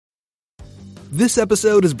This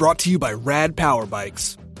episode is brought to you by Rad Power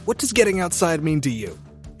Bikes. What does getting outside mean to you?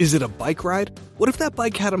 Is it a bike ride? What if that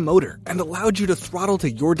bike had a motor and allowed you to throttle to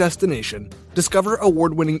your destination? Discover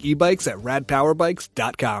award-winning e-bikes at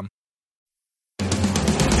radpowerbikes.com.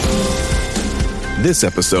 This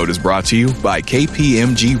episode is brought to you by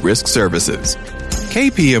KPMG Risk Services.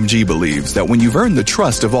 KPMG believes that when you've earned the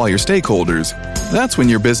trust of all your stakeholders, that's when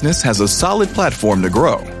your business has a solid platform to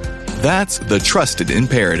grow. That's the trusted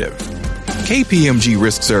imperative. KPMG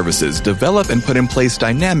Risk Services develop and put in place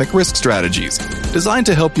dynamic risk strategies designed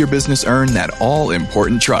to help your business earn that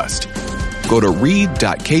all-important trust. Go to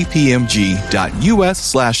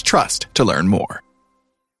read.kpmg.us/trust to learn more.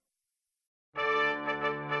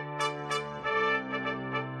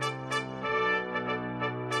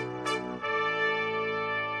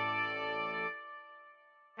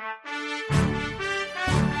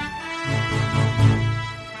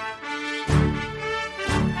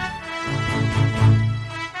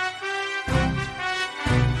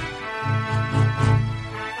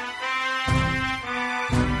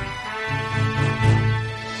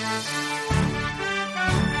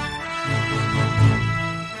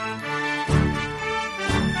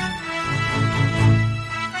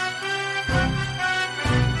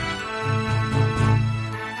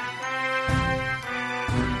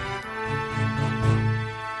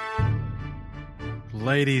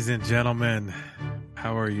 Ladies and gentlemen,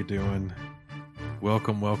 how are you doing?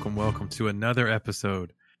 Welcome to another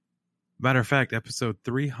episode. Matter of fact, episode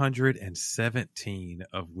 317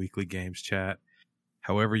 of Weekly Games Chat.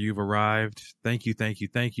 However you've arrived, thank you.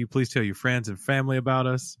 Please tell your friends and family about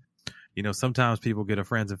us. You know, sometimes people get a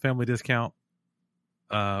friends and family discount.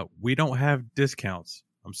 We don't have discounts.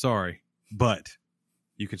 I'm sorry, but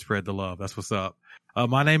you can spread the love. That's what's up.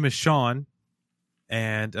 My name is Sean,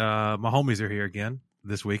 and my homies are here again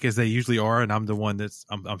this week, as they usually are, and I'm the one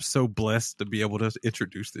I'm so blessed to be able to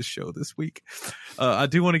introduce this show this week. I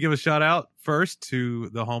do want to give a shout out first to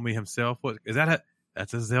the homie himself. What is that?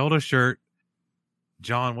 That's a Zelda shirt.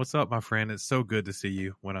 John, what's up, my friend? It's so good to see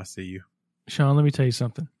you when I see you. Sean, let me tell you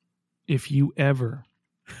something. If you ever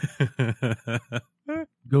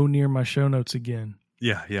go near my show notes again,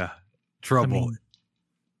 yeah, trouble. I mean,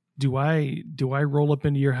 do I roll up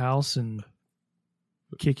into your house and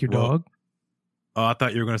kick your dog? Oh, I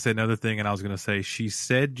thought you were going to say another thing, and I was going to say, she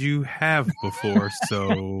said you have before,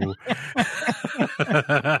 so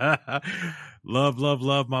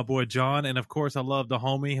love my boy John, and of course I love the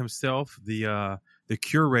homie himself, the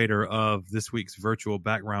curator of this week's virtual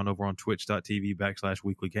background over on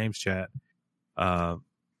twitch.tv/Weekly Games Chat.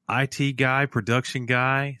 IT guy, production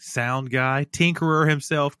guy, sound guy, tinkerer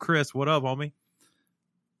himself, Chris. What up, homie?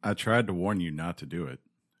 I tried to warn you not to do it,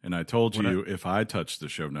 and I told you if I touched the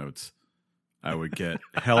show notes, I would get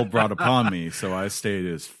hell brought upon me, so I stayed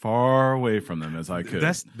as far away from them as I could.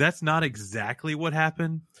 That's not exactly what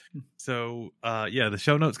happened. So, the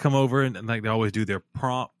show notes come over and like they always do, their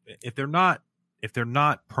prompt. If they're not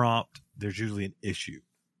prompt, there's usually an issue.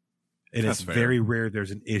 And it's very rare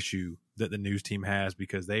there's an issue that the news team has,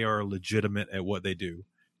 because they are legitimate at what they do.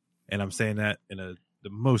 And I'm saying that in the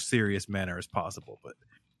most serious manner as possible. But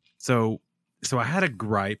so I had a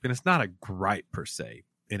gripe, and it's not a gripe per se,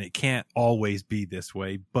 and it can't always be this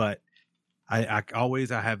way, but I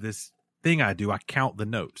have this thing I do. I count the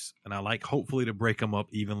notes, and I like hopefully to break them up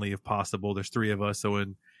evenly if possible. There's 3 of us, so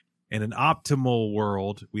in an optimal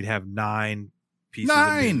world, we'd have 9 pieces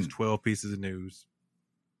of news, 12 pieces of news.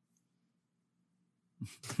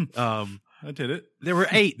 I did it. There were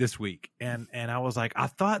 8 this week, and I was like, I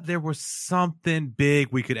thought there was something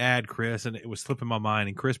big we could add, Chris, and it was slipping my mind,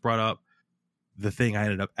 and Chris brought up the thing I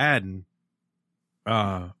ended up adding.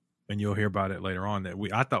 And you'll hear about it later on, that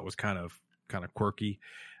I thought was kind of quirky,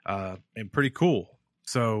 and pretty cool.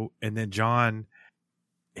 So, and then John,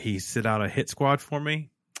 he set out a hit squad for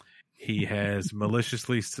me. He has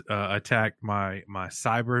maliciously attacked my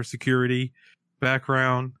cyber security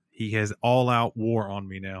background. He has all out war on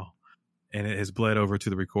me now, and it has bled over to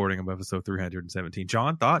the recording of episode 317.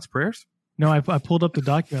 John, thoughts, prayers? No, I pulled up the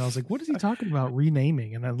document. I was like, what is he talking about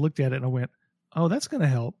renaming? And I looked at it and I went, oh, that's going to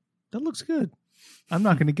help. That looks good. I'm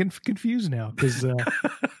not going to get confused now, because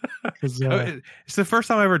it's the first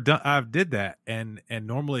time I've did that. And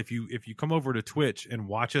normally if you come over to Twitch and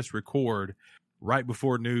watch us record right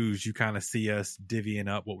before news, you kind of see us divvying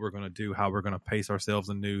up what we're going to do, how we're going to pace ourselves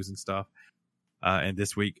in news and stuff. And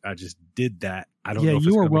this week I just did that. I don't know.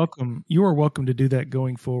 You are welcome. You are welcome to do that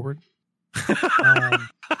going forward.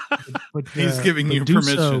 But he's giving you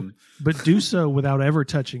permission. But do so without ever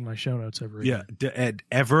touching my show notes ever again. Yeah,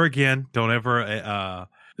 ever again. Don't ever.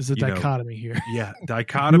 There's a dichotomy here. Yeah,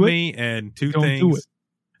 dichotomy and two Don't things. Do it.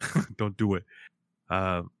 Don't do it.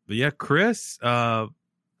 But yeah, Chris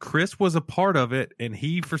was a part of it, and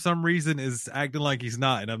he, for some reason, is acting like he's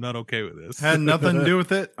not, and I'm not okay with this. Had nothing to do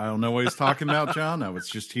with it. I don't know what he's talking about, John. I was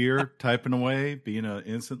just here typing away, being an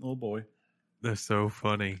innocent little boy. That's so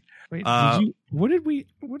funny. Wait, what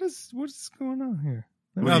is going on here?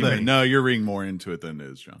 No, you're reading more into it than it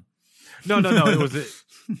is, John. No. It was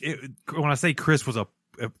when I say Chris was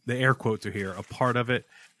the air quotes are here, a part of it.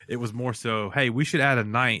 It was more so, hey, we should add a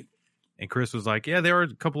night. And Chris was like, yeah, there are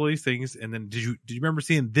a couple of these things. And then did you remember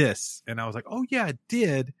seeing this? And I was like, oh yeah, I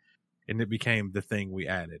did. And it became the thing we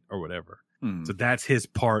added or whatever. So that's his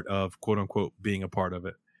part of quote unquote being a part of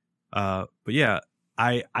it. But yeah,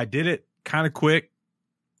 I did it kind of quick,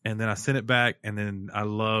 and then I sent it back, and then I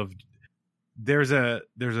loved. There's a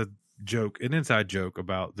joke, an inside joke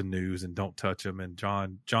about the news and don't touch them. And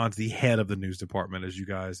John's the head of the news department, as you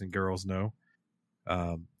guys and girls know.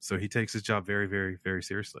 So he takes his job very, very, very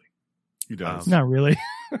seriously. He does. Not really.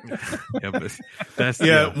 Yeah, but that's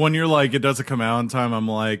when you're like, it doesn't come out in time, I'm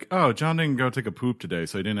like, oh, John didn't go take a poop today,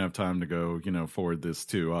 so he didn't have time to go, forward this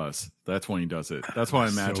to us. That's when he does it. That's why I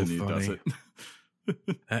imagine he does it.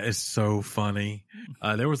 That is so funny.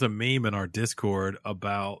 There was a meme in our Discord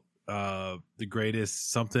about the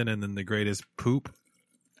greatest something and then the greatest poop.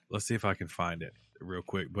 Let's see if I can find it real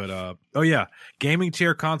quick. But oh yeah, gaming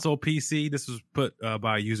chair, console, PC. This was put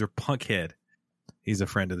by user Punkhead. He's a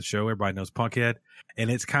friend of the show. Everybody knows Punkhead.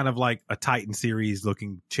 And it's kind of like a Titan series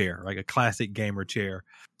looking chair, like a classic gamer chair.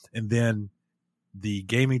 And then the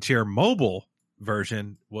gaming chair mobile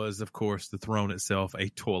version was, of course, the throne itself, a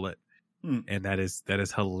toilet. And that is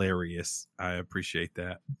hilarious. I appreciate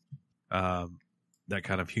that. That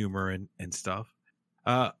kind of humor and stuff.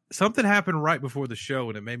 Something happened right before the show,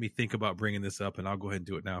 and it made me think about bringing this up, and I'll go ahead and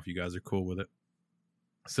do it now if you guys are cool with it.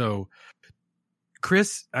 So,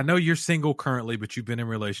 Chris, I know you're single currently, but you've been in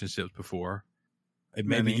relationships before. And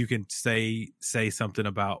maybe you can say something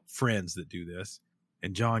about friends that do this.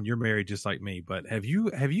 And John, you're married just like me, but have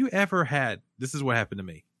you ever had, this is what happened to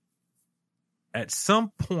me. At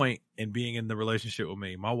some point in being in the relationship with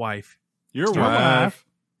me, my wife,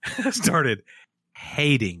 started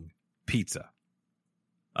hating pizza.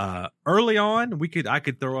 Early on, I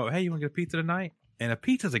could throw up, hey, you want to get pizza tonight? And a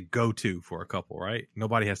pizza's a go-to for a couple, right?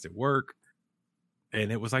 Nobody has to work.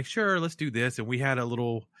 And it was like, sure, let's do this. And we had a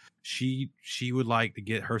little, she would like to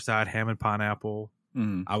get her side ham and pineapple.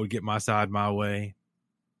 I would get my side my way.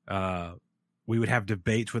 We would have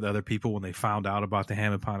debates with other people when they found out about the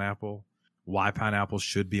ham and pineapple, why pineapple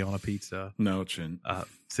should be on a pizza. No, it shouldn't.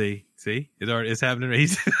 See, it's happening.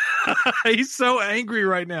 He's so angry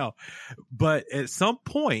right now. But at some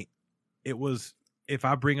point, it was, if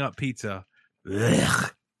I bring up pizza,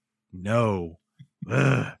 no,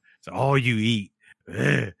 it's all you eat.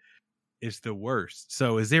 It's the worst.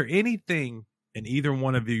 So is there anything in either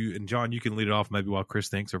one of you, and John, you can lead it off maybe while Chris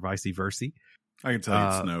thinks, or vice versa? I can tell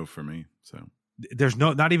you it's no for me. So there's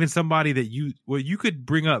not even somebody that you could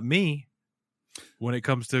bring up me when it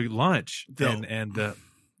comes to lunch. The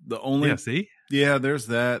only there's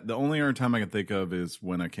that. The only other time I can think of is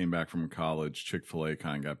when I came back from college. Chick-fil-A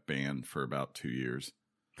kind of got banned for about 2 years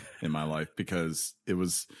in my life because it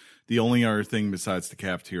was the only other thing besides the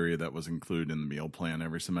cafeteria that was included in the meal plan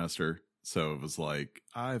every semester. So it was like,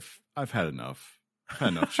 I've had enough. I've had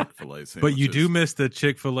enough Chick-fil-A sandwiches. But you do miss the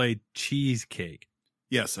Chick-fil-A cheesecake.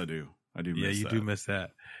 Yes, I do. I do miss that. Yeah, you do miss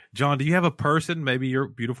that. John, do you have a person, maybe your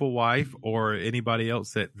beautiful wife or anybody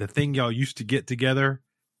else, that the thing y'all used to get together,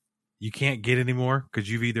 you can't get anymore because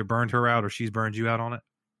you've either burned her out or she's burned you out on it?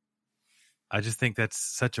 I just think that's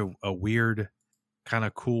such a weird kind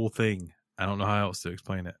of cool thing. I don't know how else to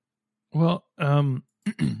explain it. Well, the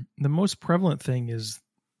most prevalent thing is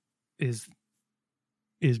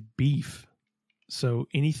beef. So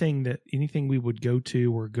anything we would go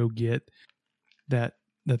to or go get that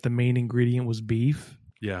the main ingredient was beef.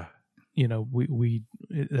 Yeah. We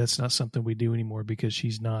that's not something we do anymore because she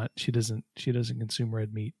doesn't consume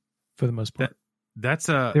red meat for the most part.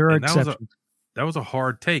 There are exceptions. That was a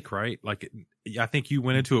hard take, right? Like, I think you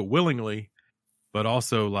went into it willingly, but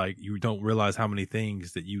also like you don't realize how many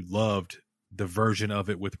things that you loved the version of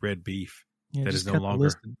it with red beef that is no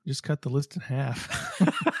longer. Just cut the list in half.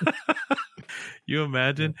 You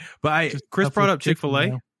imagine? But Chris brought up Chick-fil-A.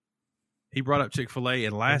 Now. He brought up Chick-fil-A,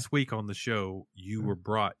 and last week on the show, you were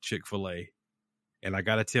brought Chick-fil-A. And I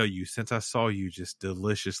got to tell you, since I saw you just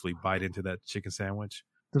deliciously bite into that chicken sandwich.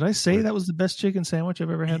 Did I say that was the best chicken sandwich I've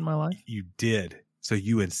ever had in my life? You did. So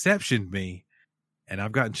you inceptioned me, and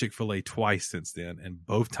I've gotten Chick-fil-A twice since then, and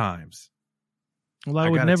both times. Well, I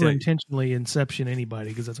would never intentionally inception anybody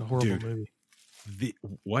because that's a horrible movie.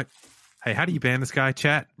 What? Hey, how do you ban this guy,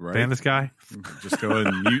 chat? Right. Ban this guy? Just go ahead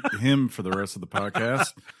and mute him for the rest of the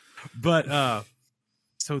podcast. But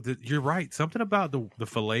you're right. Something about the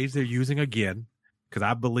fillets they're using again, because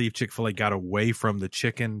I believe Chick-fil-A got away from the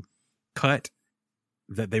chicken cut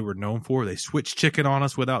that they were known for. They switched chicken on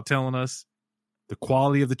us without telling us. The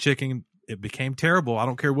quality of the chicken, it became terrible. I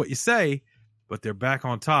don't care what you say, but they're back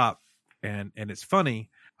on top. And it's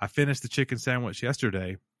funny. I finished the chicken sandwich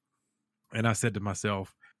yesterday, and I said to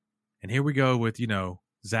myself, and here we go with,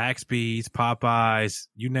 Zaxby's, Popeyes,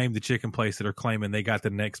 you name the chicken place that are claiming they got the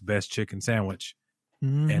next best chicken sandwich.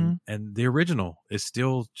 Mhm. And the original is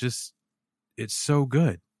still just, it's so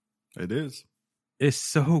good. It is. It's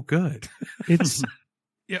so good. It's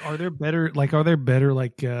yeah. Are there better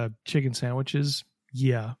chicken sandwiches?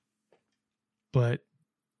 Yeah, but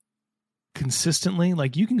consistently,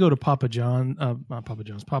 like you can go to Papa John's,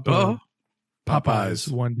 Popeyes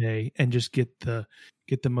one day and just get the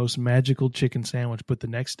most magical chicken sandwich, but the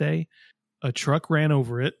next day a truck ran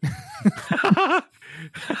over it.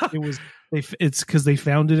 It's because they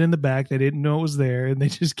found it in the back. They didn't know it was there, and they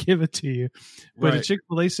just give it to you. But a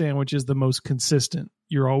Chick-fil-A sandwich is the most consistent.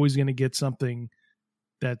 You're always going to get something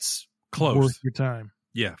that's close, worth your time.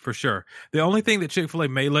 Yeah, for sure. The only thing that Chick-fil-A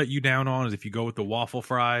may let you down on is if you go with the waffle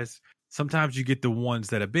fries. Sometimes you get the ones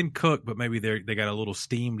that have been cooked, but maybe they got a little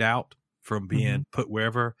steamed out from being put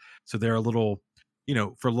wherever. So they're a little,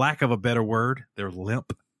 for lack of a better word, they're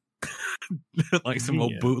limp. Like some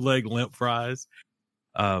old bootleg limp fries.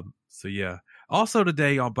 So yeah. Also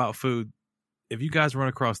today about food, if you guys run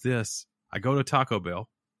across this, I go to Taco Bell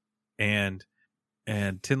and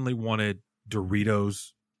Tinley wanted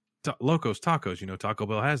Doritos, Locos Tacos. Taco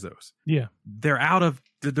Bell has those. Yeah. They're out of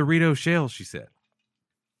the Dorito shells, she said.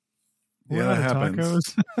 Yeah, that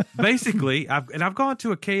happens. Basically, I've gone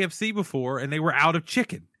to a KFC before and they were out of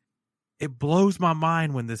chicken. It blows my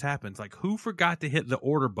mind when this happens. Like, who forgot to hit the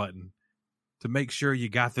order button to make sure you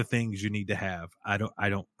got the things you need to have? I don't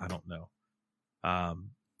know.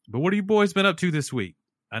 But what have you boys been up to this week?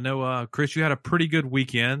 I know, Chris, you had a pretty good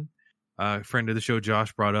weekend. Friend of the show,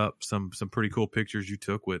 Josh, brought up some pretty cool pictures you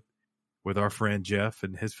took with our friend Jeff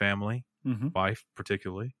and his family, wife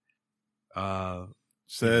particularly.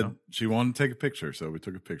 Said she wanted to take a picture, so we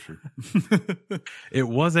took a picture. It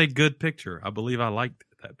was a good picture. I believe I liked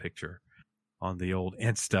that picture on the old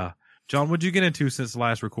Insta. John, what'd you get into since the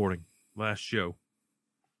last show?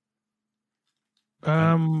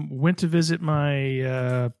 Went to visit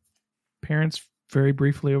my parents very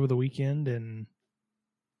briefly over the weekend, and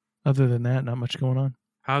other than that, not much going on.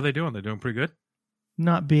 How are they doing? They're doing pretty good?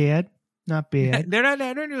 Not bad. They're not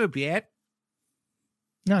doing bad.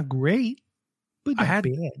 Not great, but not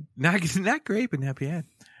bad. Not great, but not bad.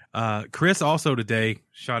 Chris also today,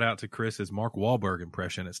 shout out to Chris's Mark Wahlberg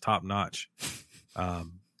impression. It's top notch.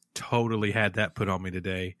 Totally had that put on me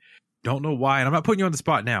today. Don't know why, and I'm not putting you on the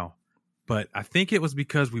spot now, but I think it was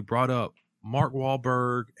because we brought up Mark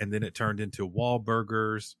Wahlberg, and then it turned into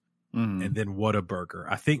Wahlburgers, and then Whataburger.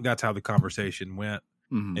 I think that's how the conversation went.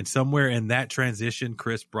 And somewhere in that transition,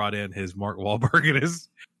 Chris brought in his Mark Wahlberg, and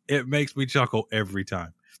it makes me chuckle every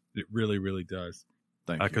time. It really, really does.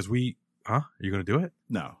 Thank you. Because are you going to do it?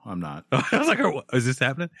 No, I'm not. I was like, is this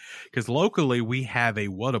happening? Because locally we have a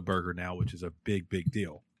Whataburger now, which is a big, big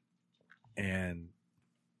deal. And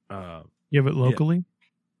you have it locally?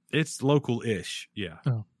 Yeah, it's local-ish. Yeah.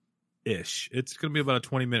 Oh. Ish. It's going to be about a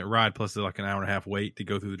 20-minute ride plus like an hour and a half wait to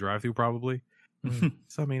go through the drive-thru probably.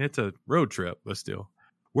 So, I mean, it's a road trip, but still.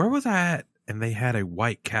 Where was I at? And they had a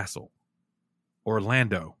White Castle.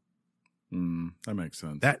 Orlando. That makes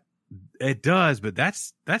sense. It does, but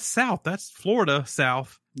that's south. That's Florida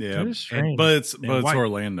south. Yeah, but it's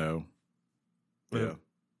Orlando. But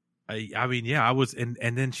yeah, I mean, yeah, I was, and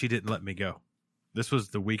then she didn't let me go. This was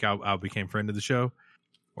the week I became friend of the show,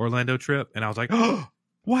 Orlando trip, and I was like, oh,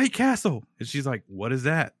 White Castle, and she's like, what is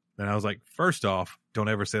that? And I was like, first off, don't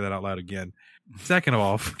ever say that out loud again. Second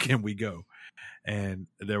off, can we go? And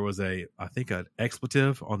there was I think an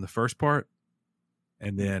expletive on the first part.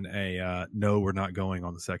 And then no, we're not going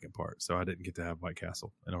on the second part. So I didn't get to have White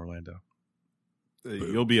Castle in Orlando.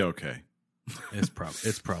 You'll be okay. It's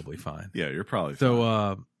probably fine. Yeah, you're probably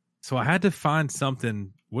fine. So I had to find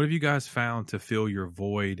something. What have you guys found to fill your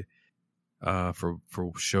void for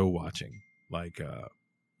show watching? Like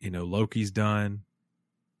Loki's done.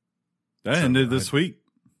 That ended this week.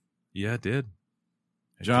 Yeah, it did.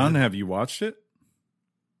 John, have you watched it?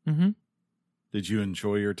 Mm-hmm. Did you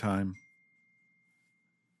enjoy your time?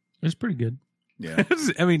 It was pretty good. Yeah.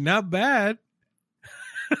 I mean, not bad.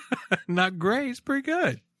 Not great. It's pretty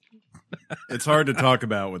good. It's hard to talk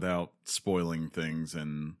about without spoiling things,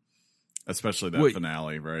 and Especially that Wait.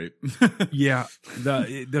 finale, right? Yeah,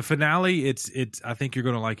 the finale. It's. I think you're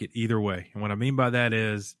going to like it either way. And what I mean by that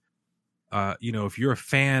is, if you're a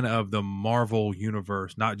fan of the Marvel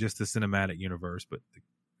universe, not just the cinematic universe, but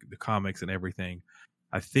the comics and everything,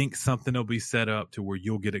 I think something will be set up to where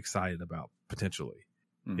you'll get excited about potentially.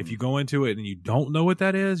 Mhm. If you go into it and you don't know what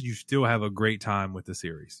that is, you still have a great time with the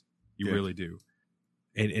series. You Yeah. really do.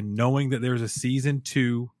 And knowing that there's a season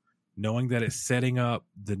 2, knowing that it's setting up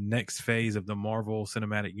the next phase of the Marvel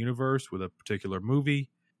Cinematic Universe with a particular movie,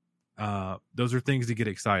 those are things to get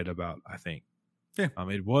excited about, I think. Yeah.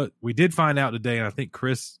 We did find out today, and I think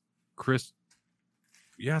Chris,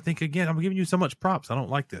 I think, again, I'm giving you so much props. I don't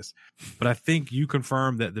like this. But I think you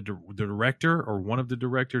confirmed that the director or one of the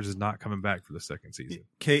directors is not coming back for the second season.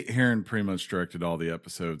 Kate Herron pretty much directed all the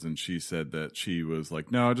episodes, and she said that she was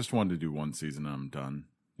like, no, I just wanted to do one season and I'm done.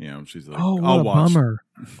 She's like, Oh, what I'll a watch. bummer!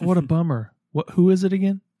 What a bummer! Who is it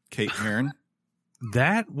again? Kate Herron?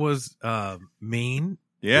 That was mean.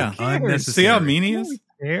 Yeah. Unnecessary. See how mean he is? Who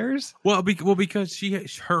cares? Well, because she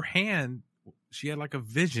had like a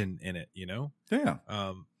vision in it,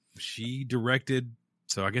 Yeah. She directed,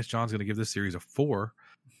 so I guess John's going to give this series a 4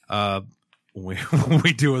 when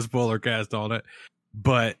we do a spoiler cast on it.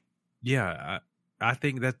 But yeah, I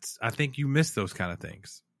think you miss those kind of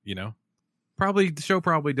things, Probably the show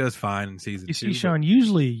probably does fine in season 2. You see, Sean,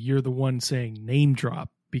 usually you're the one saying name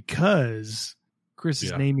drop because Chris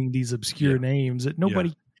is Yeah. naming these obscure Yeah. names that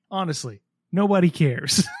honestly, nobody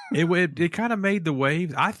cares. It kind of made the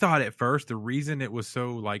waves. I thought at first the reason it was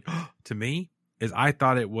so like to me is I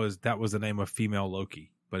thought that was the name of female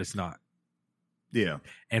Loki, but it's not. Yeah.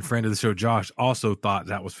 And friend of the show Josh also thought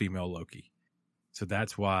that was female Loki, so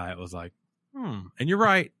that's why it was like, And you're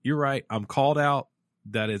right. I'm called out.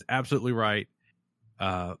 That is absolutely right.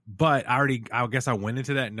 But I guess I went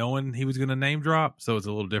into that knowing he was going to name drop, so it's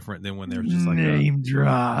a little different than when there's just like name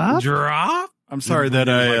drop. drop. I'm sorry When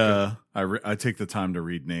that there's I take the time to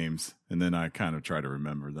read names and then I kind of try to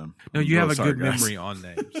remember them. No, I'm you real have a sorry, good guys. memory on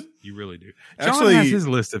names. You really do. John Actually- has his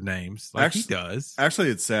list of names, like he Actually- does. Actually,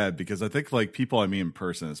 it's sad because I think like people I meet in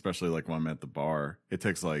person, especially like when I'm at the bar, it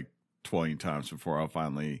takes like 20 times before I'll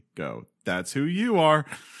finally go, that's who you are,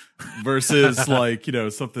 versus like,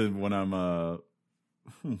 something when I'm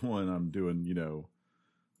doing,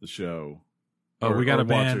 the show. Oh, we got to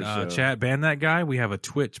ban ban chat, ban that guy. We have a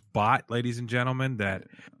Twitch bot, ladies and gentlemen, that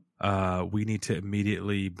we need to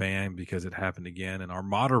immediately ban because it happened again. And our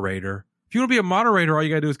moderator, if you want to be a moderator, all you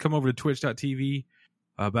got to do is come over to twitch.tv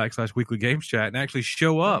 /weekly games chat and actually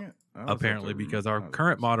show up, apparently, because our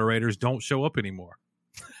current moderators don't show up anymore.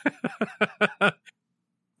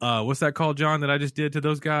 What's that called, John, that I just did to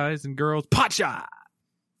those guys and girls? Pot shot.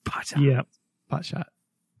 Yeah, pot shot.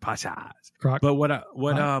 Pot shots. Croc. But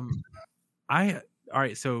all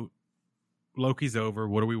right, so Loki's over.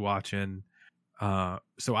 What are we watching?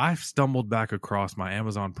 So I stumbled back across my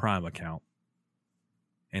Amazon Prime account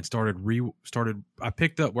and I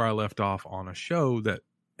picked up where I left off on a show that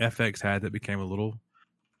FX had that became a little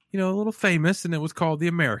famous, and it was called The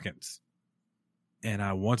Americans. And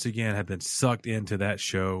I once again have been sucked into that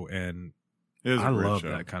show, and It is a I great love show.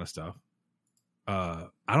 that kind of stuff. I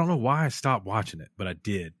don't know why I stopped watching it, but I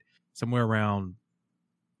did somewhere around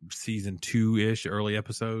season 2-ish, early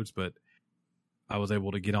episodes, but I was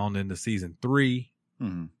able to get on into season 3.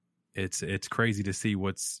 Mhm. It's crazy to see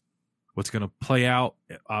what's going to play out,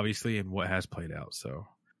 obviously, and what has played out. So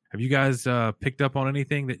have you guys picked up on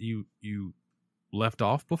anything that you left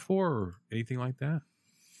off before or anything like that?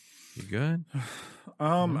 You good?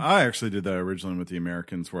 I actually did that originally with The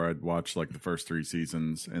Americans, where I'd watched like the first 3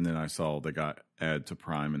 seasons, and then I saw they got added to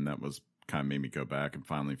Prime, and that was kind of made me go back and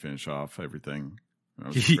finally finish off everything. I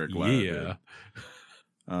was very glad I did.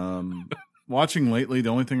 Yeah. Watching lately, the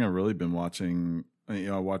only thing I've really been watching, I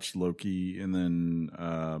watched Loki, and then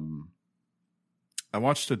I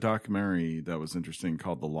watched a documentary that was interesting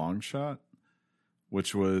called The Long Shot,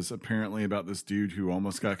 which was apparently about this dude who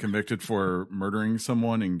almost got convicted for murdering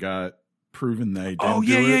someone and got proven that he didn't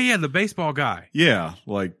do it. Yeah. The baseball guy. Yeah,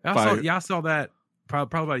 like I saw that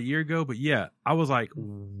probably about a year ago, but yeah, I was like,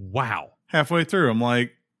 wow. halfway through, I'm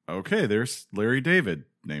like, okay, there's Larry David,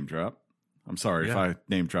 name drop. I'm sorry if I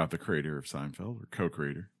name drop the creator of Seinfeld or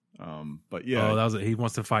co-creator. But yeah. Oh, that was it. He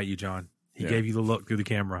wants to fight you, John. He Yeah. gave you the look through the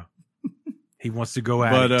camera. He wants to go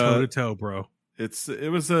at it toe to toe, bro.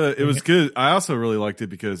 It was good. I also really liked it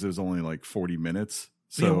because it was only like 40 minutes.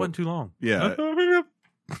 So it wasn't too long. Yeah.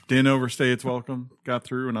 Didn't overstay its welcome. Got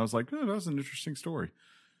through, and I was like, oh, that was an interesting story.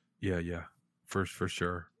 Yeah, for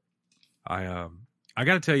sure. I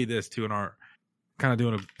got to tell you this too, in our kind of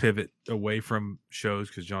doing a pivot away from shows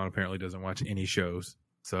because John apparently doesn't watch any shows.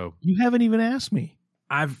 So You haven't even asked me.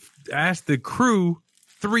 I've asked the crew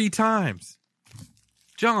 3 times.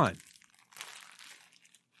 John,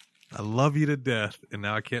 I love you to death, and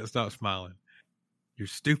now I can't stop smiling. Your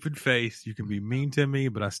stupid face. You can be mean to me,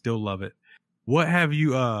 but I still love it. What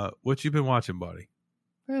you been watching, buddy?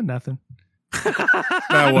 Nothing.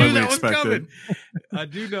 Not what we expected. I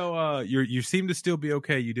do know you seem to still be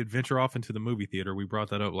okay. You did venture off into the movie theater. We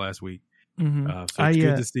brought that up last week. Mm-hmm. So it's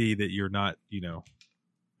good to see that you're not,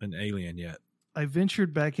 an alien yet. I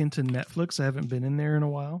ventured back into Netflix. I haven't been in there in a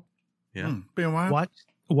while. Yeah. Been a while.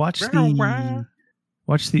 Watch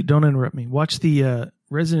the don't interrupt me. Watch the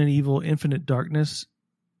Resident Evil Infinite Darkness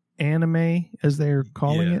anime, as they're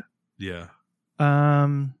calling it. Yeah.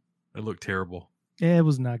 It looked terrible. Yeah, it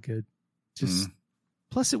was not good.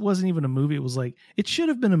 Plus it wasn't even a movie. It was like, it should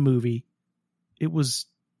have been a movie. It was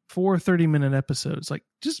 4 30-minute episodes. Like,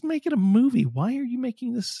 just make it a movie. Why are you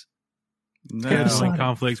making this? No. Scheduling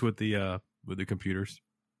conflicts with the computers.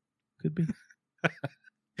 Could be.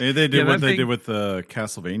 They did what they did with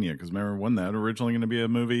Castlevania, because remember, wasn't that originally going to be a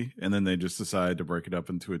movie, and then they just decided to break it up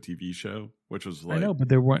into a TV show, which was like, I know, but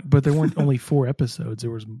there weren't only 4 episodes. There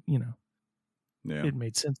was, yeah, it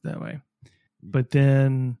made sense that way. But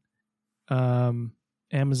then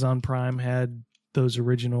Amazon Prime had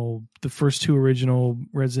the first 2 original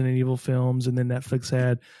Resident Evil films, and then Netflix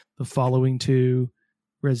had the following 2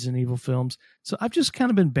 Resident Evil films. So I've just kind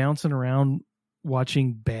of been bouncing around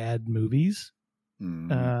watching bad movies.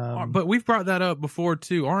 But we've brought that up before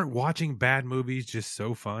too. Aren't watching bad movies just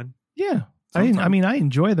so fun? Yeah. I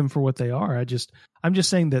enjoy them for what they are. I'm just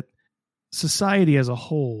saying that society as a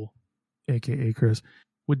whole, aka Chris,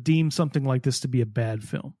 would deem something like this to be a bad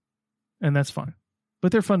film. And that's fine.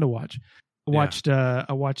 But they're fun to watch. I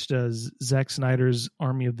watched Zack Snyder's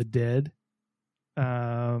Army of the Dead.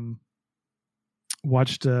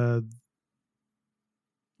 Watched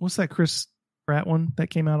what's that Chris Pratt one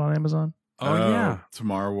that came out on Amazon? Oh yeah,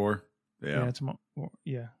 Tomorrow War. Yeah, Tomorrow.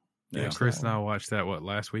 Yeah. Yeah, Chris and I watched that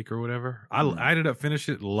last week or whatever. I ended up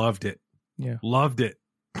finishing it, loved it. Yeah, loved it.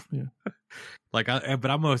 Yeah,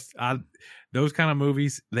 those kind of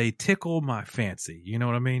movies, they tickle my fancy. You know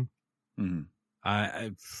what I mean? Mm-hmm.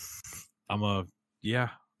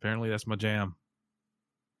 Apparently that's my jam.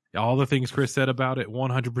 All the things Chris said about it,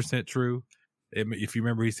 100% true. If you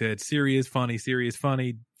remember, he said, Siri is funny,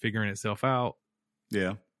 figuring itself out.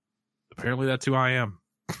 Yeah. Apparently that's who I am.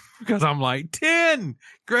 Because I'm like 10,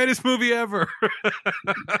 greatest movie ever.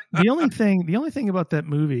 The only thing about that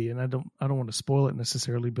movie, and I don't want to spoil it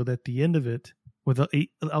necessarily, but at the end of it,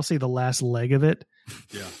 I'll say the last leg of it,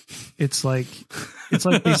 yeah, it's like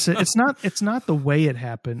they said, it's not the way it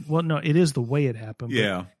happened. Well, no, it is the way it happened.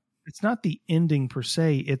 Yeah, it's not the ending per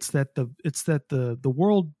se. It's that the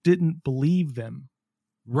world didn't believe them.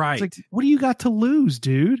 Right. It's like, what do you got to lose,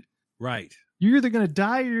 dude? Right. You're either going to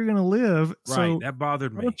die or you're going to live. Right. So that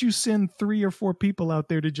bothered me. Why don't you send 3 or 4 people out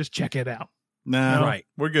there to just check it out? No. Right.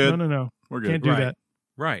 We're good. No. We're good. Can't do that.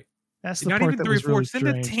 Right. That's the not part even that 3 or was 4. really Send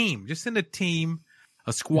strange. a team. Just send a team,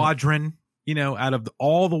 a squadron. Out of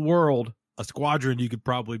all the world, a squadron. You could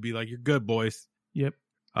probably be like, "You're good, boys." Yep.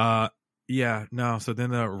 Yeah. No. So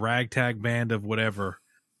then the ragtag band of whatever.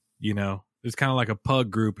 It's kind of like a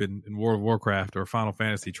pug group in World of Warcraft or Final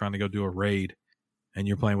Fantasy trying to go do a raid. And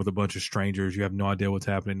you're playing with a bunch of strangers. You have no idea what's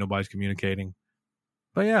happening. Nobody's communicating.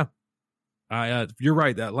 But yeah, you're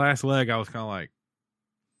right. That last leg, I was kind of like,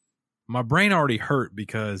 my brain already hurt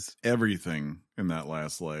because everything in that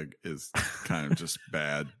last leg is kind of just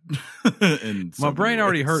bad. My brain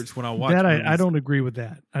already hurts when I watch that. movies. I don't agree with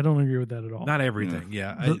that. I don't agree with that at all. Not everything.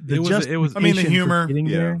 Yeah. It was. I mean, the humor.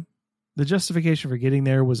 The justification for getting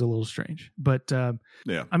there was a little strange. But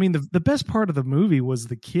yeah. I mean, the best part of the movie was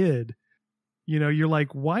the kid. You're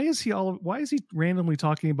like, why is he randomly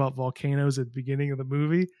talking about volcanoes at the beginning of the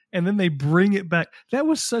movie? And then they bring it back. That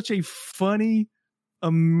was such a funny,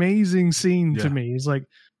 amazing scene to me. He's like,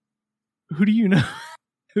 who do you know?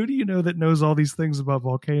 Who do you know that knows all these things about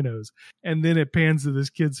volcanoes? And then it pans to this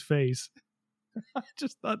kid's face. I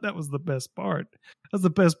just thought that was the best part. That's the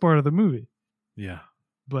best part of the movie. Yeah.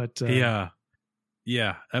 But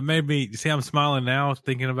yeah, that made me see. I'm smiling now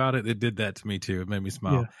thinking about it. It did that to me too. It made me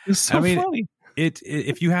smile. Yeah. It's so funny.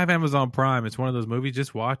 If you have Amazon Prime, it's one of those movies.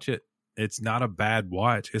 Just watch it. It's not a bad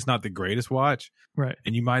watch. It's not the greatest watch, right?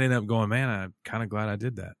 And you might end up going, "Man, I'm kind of glad I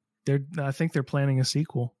did that." I think they're planning a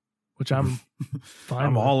sequel, which I'm fine.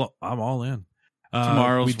 I'm all in.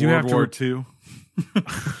 Tomorrow's World War II.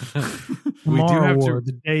 Tomorrow War,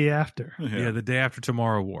 the day after. Yeah, the day after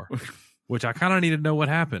Tomorrow War. Which I kind of need to know what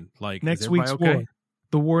happened. Like next week's war,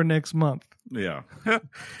 the war next month. Yeah.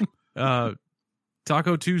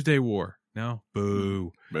 Taco Tuesday War. No,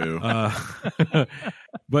 boo. Boo.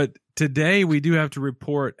 But today we do have to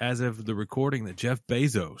report, as of the recording, that Jeff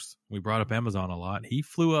Bezos, we brought up Amazon a lot, he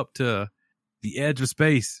flew up to the edge of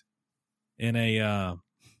space in a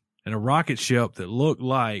rocket ship that looked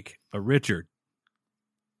like a Richard.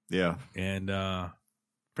 Yeah. And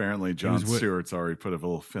apparently Jon Stewart's already put a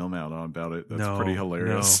little film out about it. That's No, pretty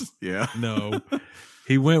hilarious. Yeah. no,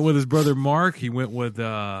 he went with his brother Mark. He went with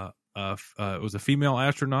it was a female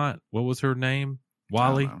astronaut. What was her name?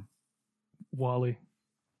 Wally. Wally.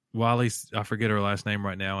 I forget her last name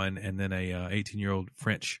right now. And then a 18-year-old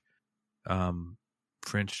French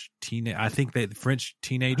teenager. I think that French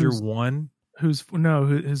teenager won.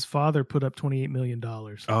 His father put up $28 million.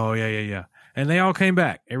 Oh yeah. And they all came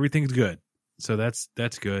back. Everything's good. So that's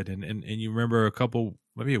good. And you remember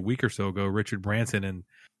maybe a week or so ago, Richard Branson and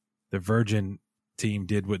the Virgin team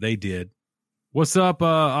did what they did. What's up,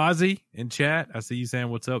 Ozzy in chat? I see you saying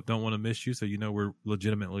what's up. Don't want to miss you. So you know we're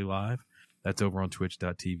legitimately live. That's over on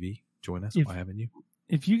twitch.tv. Join us. Why haven't you?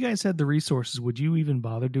 If you guys had the resources, would you even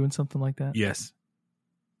bother doing something like that? Yes.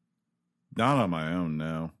 Not on my own,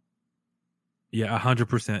 no. Yeah,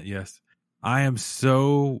 100% yes. I am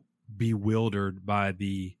so bewildered by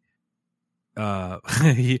the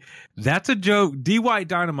that's a joke. D White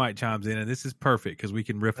Dynamite chimes in, and this is perfect because we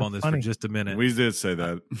can riff on this for just a minute. We did say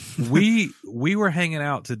that. we were hanging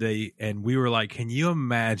out today, and we were like, can you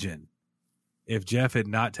imagine if Jeff had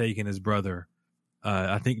not taken his brother?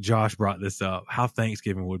 I think Josh brought this up, how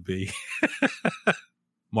Thanksgiving would be.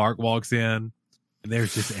 Mark walks in, and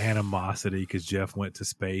there's just animosity because Jeff went to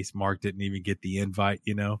space. Mark didn't even get the invite,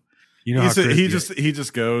 you know. He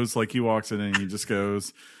just goes, like, he walks in and he just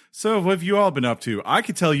goes, so what have you all been up to? I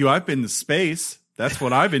could tell you I've been to space. That's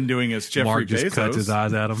what I've been doing as Jeffrey Mark just Bezos. cuts his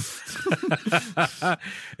eyes at him.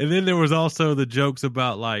 And then there was also the jokes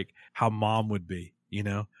about like how mom would be, you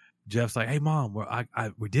know. Jeff's like, hey mom,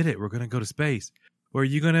 we did it. We're going to go to space. Are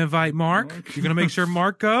you going to invite Mark? You're going to make sure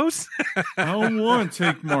Mark goes? I don't want to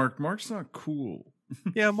take Mark. Mark's not cool.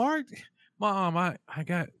 Yeah, Mark. Mom,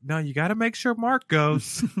 you got to make sure Mark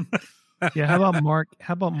goes. Yeah, how about Mark?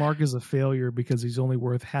 How about Mark is a failure because he's only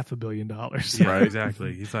worth $500 million? Yeah, right,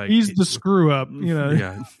 exactly. He's like he's the screw up, you know.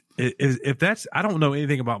 Yeah. If that's, I don't know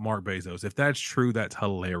anything about Mark Bezos. If that's true, that's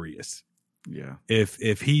hilarious. Yeah.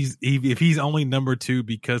 If he's only number 2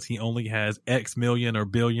 because he only has X million or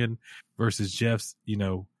billion versus Jeff's, you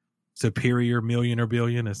know, superior million or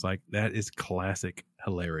billion, it's like that is classic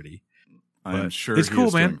hilarity. I'm sure it's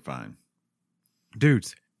cool, man. Doing fine.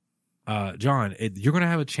 Dudes. John, you're going to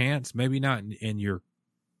have a chance, maybe not in your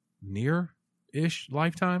near-ish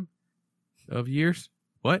lifetime of years.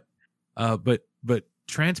 What? But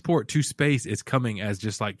transport to space is coming as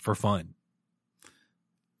just like for fun.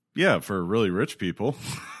 Yeah, for really rich people.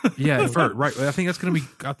 Yeah, right. I think that's going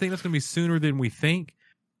to be sooner than we think.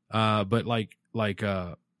 But like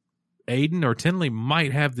Aiden or Tinley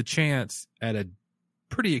might have the chance at a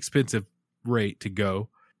pretty expensive rate to go,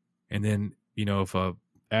 and then you know if a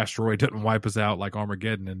asteroid doesn't wipe us out like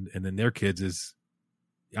Armageddon and then their kids is,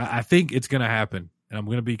 I think it's going to happen. And I'm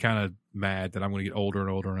going to be kind of mad that I'm going to get older and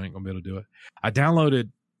older and I ain't going to be able to do it. I downloaded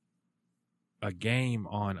a game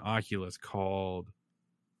on Oculus called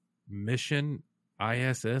Mission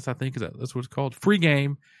ISS. I think that's what it's called. Free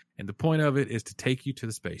game. And the point of it is to take you to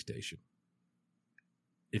the space station.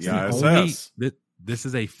 It's this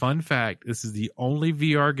is a fun fact. This is the only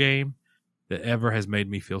VR game that ever has made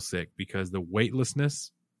me feel sick because the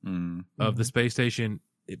weightlessness of the space station,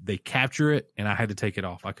 they capture it, and I had to take it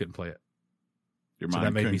off. I couldn't play it. Your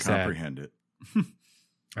mind couldn't comprehend it.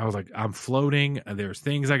 I was like, I'm floating. And there's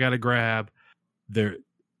things I got to grab. The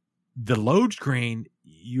load screen,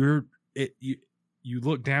 you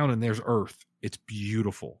look down and there's Earth. It's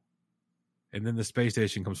beautiful. And then the space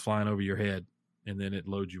station comes flying over your head, and then it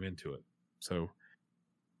loads you into it. So,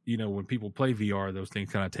 you know, when people play VR, those things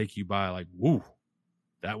kind of take you by like, woo,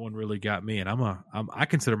 that one really got me. And I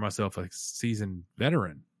consider myself a seasoned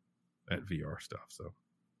veteran at VR stuff. So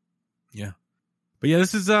yeah, but yeah,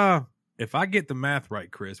 this is, if I get the math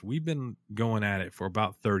right, Chris, we've been going at it for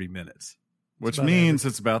about 30 minutes, which means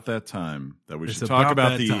it's about that time that we should talk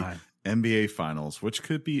about the NBA finals, which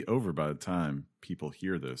could be over by the time people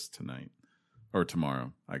hear this tonight or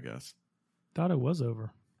tomorrow, I guess. Thought it was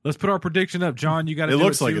over. Let's put our prediction up, John. You got to. It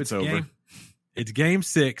looks like it's over. It's game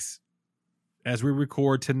 6 as we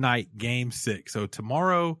record tonight. Game 6. So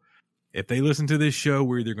tomorrow, if they listen to this show,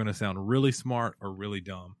 we're either going to sound really smart or really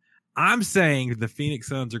dumb. I'm saying the Phoenix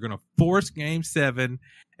Suns are going to force Game 7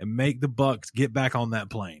 and make the Bucks get back on that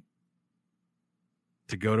plane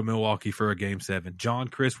to go to Milwaukee for a Game 7. John,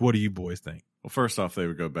 Chris, what do you boys think? Well, first off, they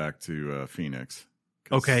would go back to Phoenix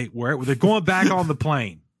Okay, they're going back on the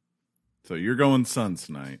plane. So you're going Suns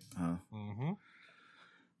tonight, huh? Mm-hmm.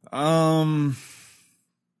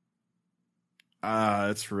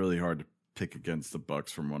 It's really hard to pick against the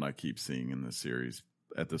Bucks from what I keep seeing in this series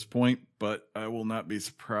at this point, but I will not be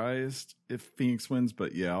surprised if Phoenix wins.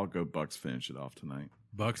 But yeah, I'll go Bucks finish it off tonight.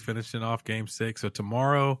 Bucks finishing off Game 6. So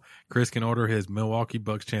tomorrow, Chris can order his Milwaukee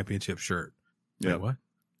Bucks championship shirt. Yeah, what?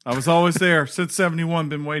 I was always there since '71.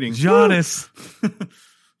 Been waiting. Giannis.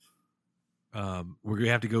 We're gonna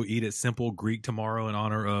have to go eat at Simple Greek tomorrow in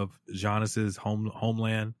honor of Giannis's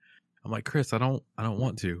homeland. I'm like, Chris, I don't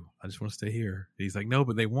want to. I just want to stay here. He's like, no,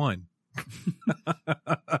 but they won.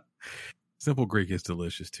 Simple Greek is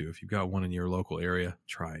delicious too. If you've got one in your local area,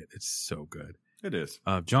 try it. It's so good. It is.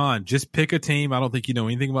 John, just pick a team. I don't think you know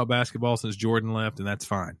anything about basketball since Jordan left, and that's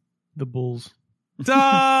fine. The Bulls.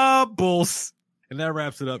 The Bulls. And that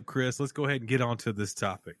wraps it up, Chris. Let's go ahead and get on to this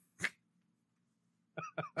topic.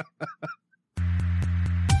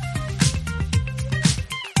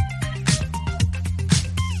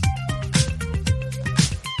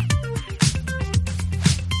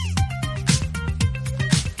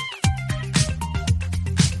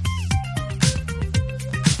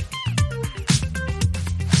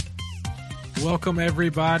 Welcome,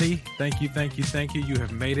 everybody. Thank you. You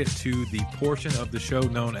have made it to the portion of the show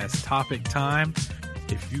known as Topic Time.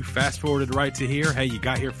 If you fast forwarded right to here, hey, you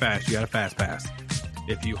got here fast. You got a fast pass.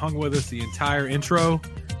 If you hung with us the entire intro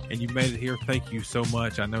and you made it here, thank you so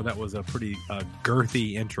much. I know that was a pretty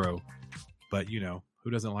girthy intro, but you know, who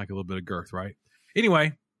doesn't like a little bit of girth, right?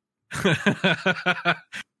 Anyway,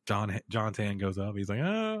 John Tan goes up. He's like,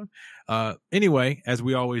 oh. Anyway, as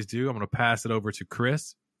we always do, I'm going to pass it over to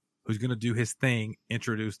Chris, who's going to do his thing,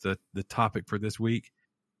 introduce the topic for this week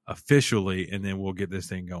officially, and then we'll get this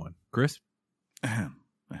thing going. Chris?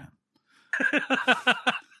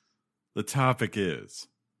 The topic is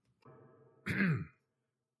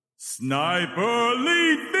Sniper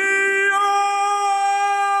Elite VR!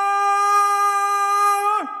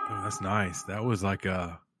 Oh, that's nice. That was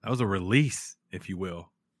a release, if you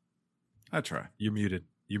will. I try. You're muted.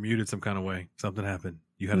 You're muted some kind of way. Something happened.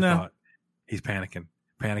 You had a thought. He's panicking.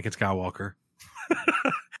 Panicking Skywalker.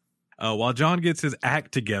 While John gets his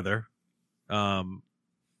act together, the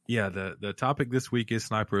topic this week is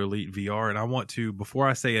Sniper Elite VR, and I want to, before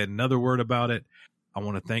I say another word about it, I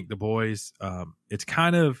want to thank the boys. It's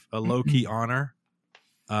kind of a low-key honor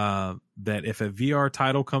that if a VR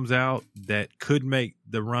title comes out that could make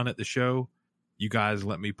the run at the show, you guys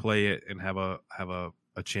let me play it and have a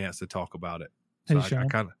chance to talk about it. So hey, I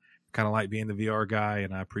kind of like being the VR guy,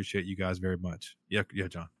 and I appreciate you guys very much. Yeah,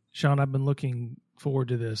 John. Sean, I've been looking forward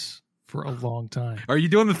to this for a long time. Are you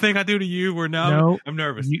doing the thing I do to you where now I'm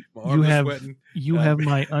nervous? You have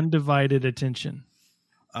my undivided attention.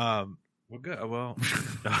 Well, good. Well,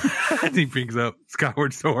 he brings up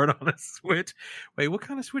Skyward Sword on a Switch. Wait, what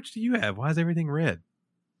kind of Switch do you have? Why is everything red?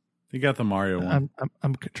 You got the Mario one.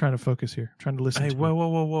 I'm trying to focus here. Trying to listen. Hey, to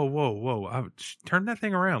whoa! Turn that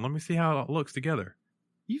thing around. Let me see how it looks together.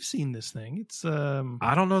 You've seen this thing. It's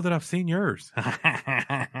I don't know that I've seen yours.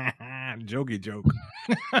 Jokey joke.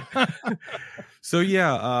 So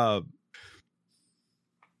yeah,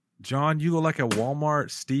 John, you look like a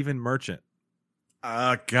Walmart Stephen Merchant.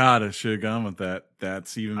 God, I should have gone with that.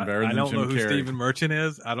 That's even better than Jim Carrey. I don't know who Stephen Merchant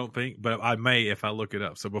is. I don't think, but I may if I look it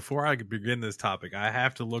up. So before I begin this topic, I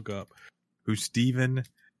have to look up who Stephen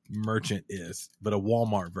Merchant is, but a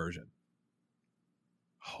Walmart version.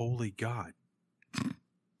 Holy God.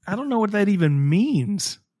 I don't know what that even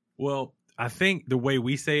means. Well, I think the way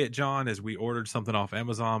we say it, John, is we ordered something off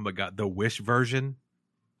Amazon but got the Wish version.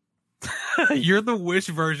 You're the Wish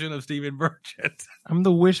version of Stephen Merchant. I'm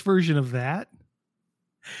the Wish version of that.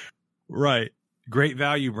 Right. Great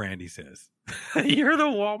value brand, he says. You're the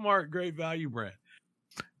Walmart great value brand.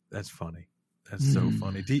 That's funny. That's so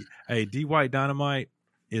funny. D White Dynamite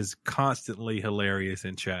is constantly hilarious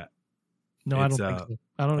in chat. No, I don't think so.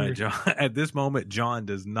 I don't agree. John, at this moment, John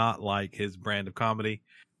does not like his brand of comedy,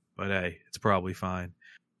 but hey, it's probably fine.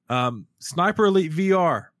 Sniper Elite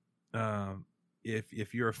VR.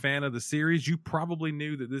 If you're a fan of the series, you probably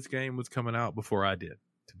knew that this game was coming out before I did,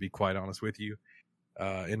 to be quite honest with you.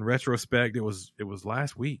 In retrospect, it was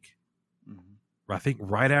last week. Mm-hmm. I think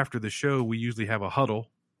right after the show, we usually have a huddle.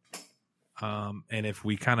 And if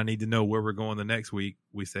we kind of need to know where we're going the next week,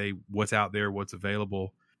 we say what's out there, what's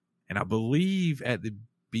available. And I believe at the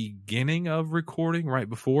beginning of recording, right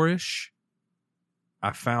before-ish,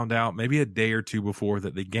 I found out maybe a day or two before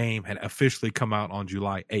that the game had officially come out on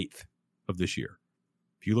July 8th of this year.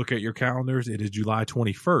 If you look at your calendars, it is July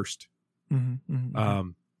 21st. Mm-hmm, mm-hmm.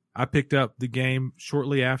 I picked up the game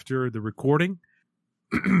shortly after the recording.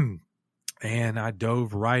 and I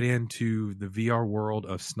dove right into the VR world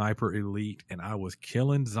of Sniper Elite, and I was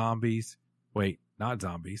killing zombies. Wait, not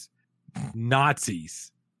zombies,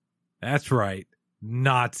 Nazis. That's right,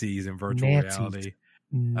 Nazis in virtual reality.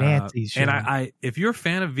 Nazis. And I, if you're a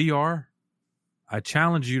fan of VR, I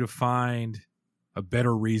challenge you to find a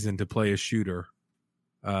better reason to play a shooter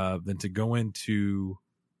than to go into,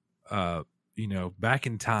 back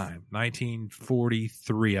in time,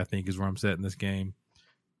 1943, I think is where I'm set in this game,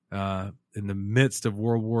 in the midst of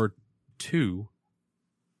World War II,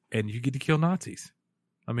 and you get to kill Nazis.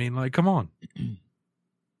 I mean, like, come on.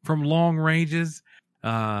 From long ranges,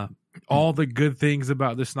 all the good things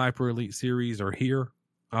about the Sniper Elite series are here,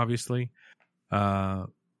 obviously.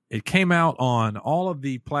 It came out on all of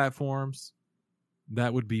the platforms.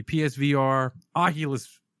 That would be PSVR,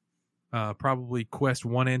 Oculus, probably Quest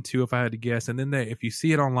 1 and 2, if I had to guess. And then if you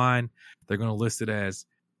see it online, they're going to list it as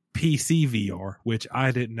PC VR, which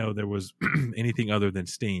I didn't know there was anything other than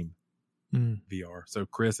Steam VR. So,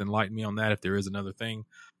 Chris, enlighten me on that if there is another thing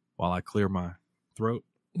while I clear my throat.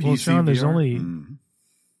 Well, Sean, there's only...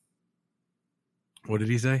 What did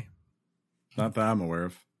he say? Not that I'm aware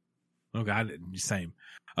of. Okay, same.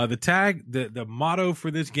 The tag, the motto for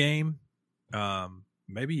this game,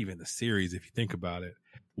 maybe even the series, if you think about it,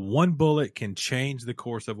 one bullet can change the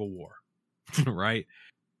course of a war, right?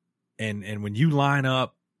 And when you line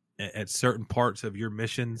up at certain parts of your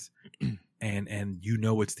missions, and you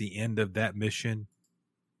know it's the end of that mission,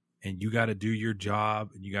 and you got to do your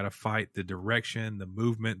job, and you got to fight the direction, the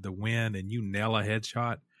movement, the wind, and you nail a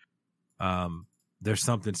headshot. There's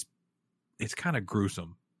something. It's kind of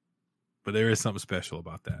gruesome, but there is something special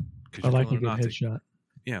about that. I like a good headshot.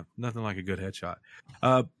 Yeah, nothing like a good headshot.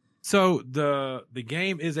 So the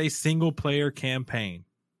game is a single player campaign.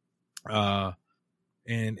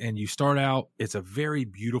 And you start out, it's a very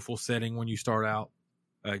beautiful setting when you start out.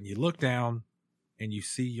 And you look down and you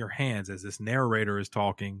see your hands as this narrator is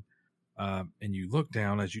talking. And you look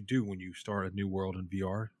down, as you do when you start a new world in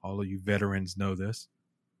VR. All of you veterans know this.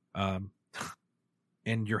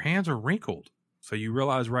 And your hands are wrinkled. So you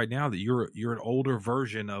realize right now that you're an older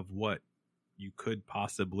version of what you could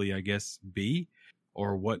possibly, I guess, be,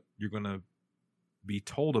 or what you're going to be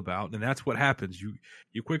told about. And that's what happens.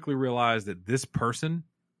 You quickly realize that this person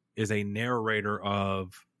is a narrator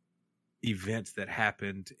of events that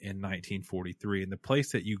happened in 1943. And the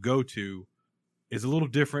place that you go to is a little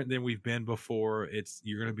different than we've been before.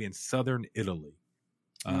 You're going to be in southern Italy.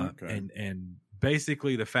 Okay. And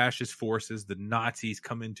basically the fascist forces, the Nazis,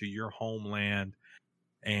 come into your homeland,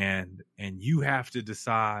 and you have to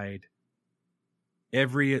decide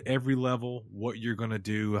every level what you're going to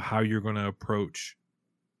do, how you're going to approach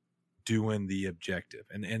doing the objective.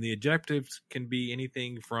 And the objectives can be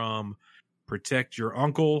anything from protect your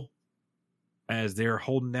uncle as they're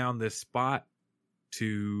holding down this spot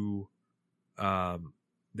to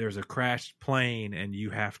there's a crashed plane and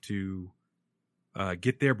you have to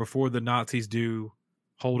get there before the Nazis do,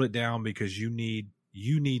 hold it down because you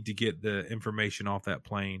need to get the information off that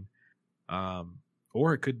plane.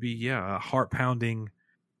 Or it could be, a heart pounding.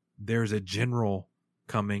 There's a general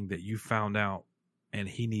coming that you found out and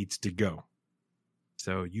he needs to go.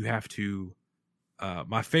 So you have to,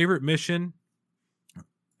 my favorite mission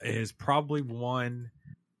is probably one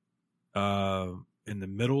in the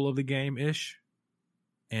middle of the game ish.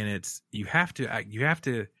 And it's, you have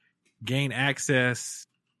to gain access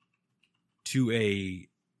to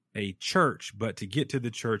a church, but to get to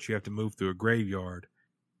the church, you have to move through a graveyard.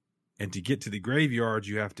 And to get to the graveyard,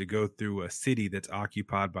 you have to go through a city that's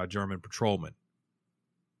occupied by German patrolmen.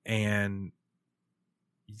 And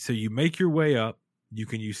so you make your way up. You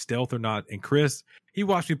can use stealth or not. And Chris, he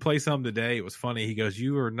watched me play some today. It was funny. He goes,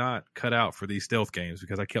 "You are not cut out for these stealth games,"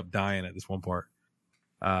 because I kept dying at this one part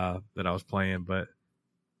that I was playing. But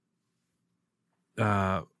you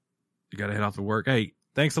got to head off to work. Hey,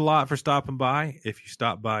 thanks a lot for stopping by. If you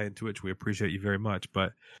stop by in Twitch, we appreciate you very much.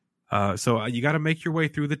 But so you got to make your way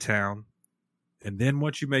through the town. And then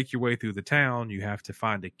once you make your way through the town, you have to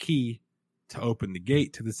find a key to open the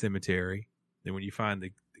gate to the cemetery. Then when you find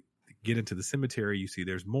get into the cemetery, you see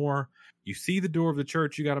there's more. You see the door of the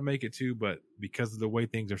church you got to make it to, but because of the way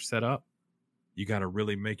things are set up, you got to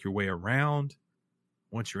really make your way around.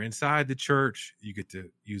 Once you're inside the church, you get to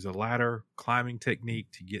use a ladder climbing technique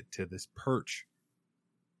to get to this perch.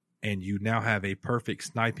 And you now have a perfect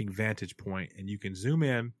sniping vantage point, and you can zoom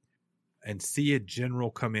in and see a general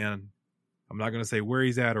come in. I'm not going to say where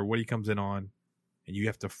he's at or what he comes in on. And you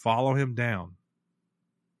have to follow him down.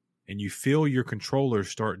 And you feel your controller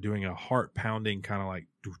start doing a heart pounding kind of like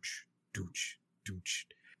dooch, dooch, dooch.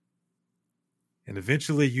 And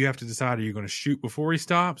eventually you have to decide, are you going to shoot before he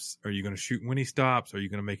stops? Are you going to shoot when he stops? Are you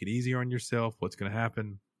going to make it easier on yourself? What's going to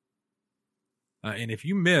happen? And if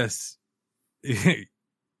you miss,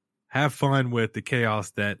 have fun with the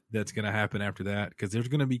chaos that's going to happen after that, because there's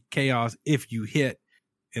going to be chaos if you hit,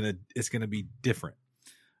 and it's going to be different.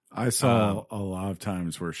 I saw a lot of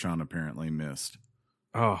times where Sean apparently missed.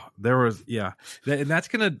 Oh, there was, yeah. And that's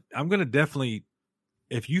I'm going to definitely,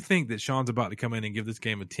 if you think that Sean's about to come in and give this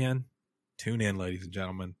game a 10, tune in, ladies and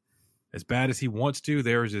gentlemen. As bad as he wants to,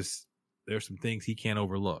 there's some things he can't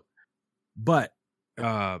overlook. But,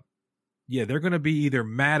 yeah, they're going to be either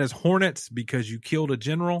mad as hornets because you killed a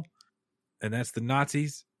general, and that's the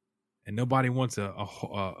Nazis, and nobody wants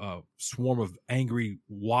a swarm of angry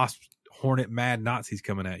wasp, hornet, mad Nazis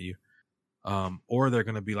coming at you. Or they're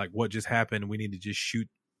going to be like, what just happened? We need to just shoot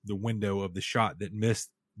the window of the shot that missed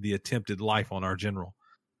the attempted life on our general.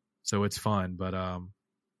 So it's fun. But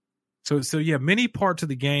so yeah, many parts of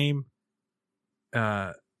the game,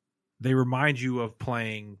 they remind you of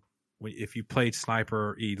playing, if you played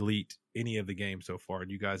Sniper Elite, any of the games so far. And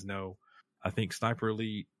you guys know, I think Sniper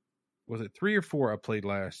Elite, was it 3 or 4 I played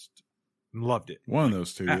last? Loved it. One of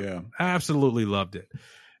those two, yeah. Absolutely loved it.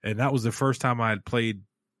 And that was the first time I had played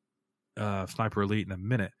Sniper Elite in a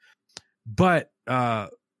minute. But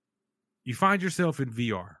you find yourself in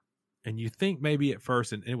VR, and you think maybe at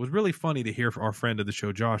first, and it was really funny to hear our friend of the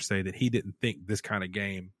show, Josh, say that he didn't think this kind of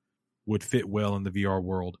game would fit well in the VR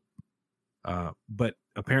world. But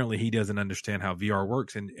apparently he doesn't understand how VR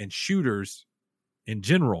works, and shooters in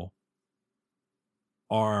general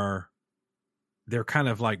they're kind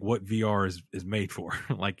of like what VR is made for.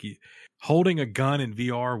 Like holding a gun in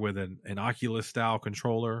VR with an Oculus style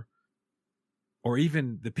controller, or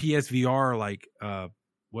even the PSVR, like,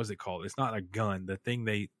 what's it called? It's not a gun. The thing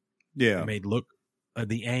they made look,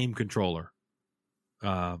 the aim controller.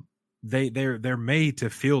 They're made to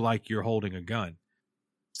feel like you're holding a gun.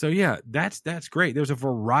 So yeah, that's great. There's a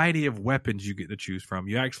variety of weapons you get to choose from.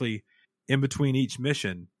 You actually, in between each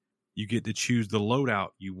mission, you get to choose the loadout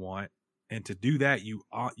you want. And to do that, you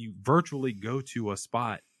virtually go to a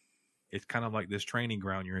spot. It's kind of like this training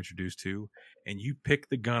ground you're introduced to, and you pick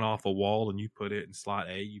the gun off a wall and you put it in slot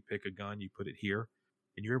A. You pick a gun, you put it here,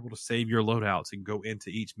 and you're able to save your loadouts and go into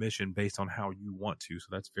each mission based on how you want to. So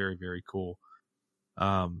that's very, very cool.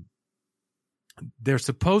 The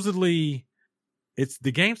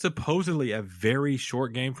game's supposedly a very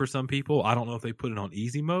short game for some people. I don't know if they put it on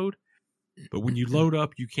easy mode, but when you load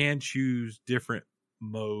up, you can choose different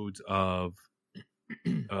modes of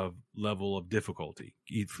level of difficulty.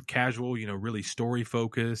 Casual, really story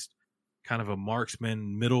focused, kind of a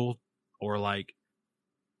marksman middle, or like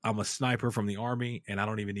I'm a sniper from the army and I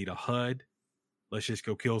don't even need a HUD. Let's just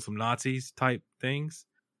go kill some Nazis type things.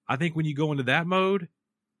 I think when you go into that mode,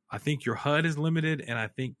 I think your HUD is limited, and I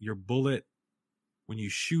think your bullet, when you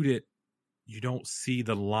shoot it, you don't see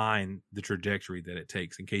the trajectory that it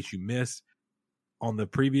takes in case you miss. On the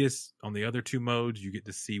other two modes, you get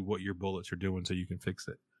to see what your bullets are doing so you can fix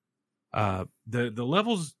it. The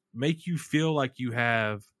levels make you feel like you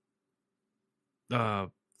have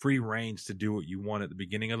free range to do what you want at the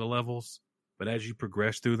beginning of the levels, but as you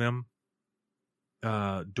progress through them,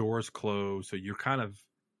 doors close. So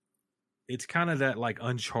it's kind of that like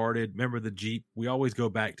Uncharted. Remember the Jeep? We always go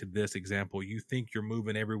back to this example. You think you're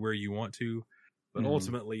moving everywhere you want to, but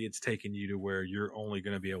ultimately it's taking you to where you're only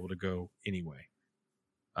going to be able to go anyway.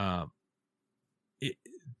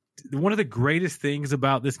 One of the greatest things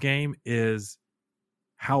about this game is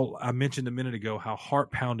how I mentioned a minute ago, how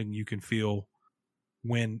heart pounding you can feel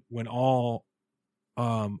when all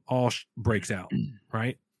breaks out,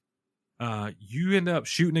 right? You end up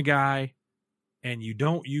shooting a guy and you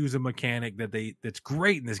don't use a mechanic that's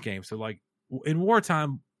great in this game. So like in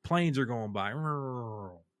wartime, planes are going by,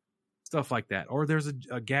 stuff like that. Or there's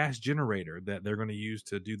a gas generator that they're going to use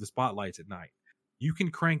to do the spotlights at night. You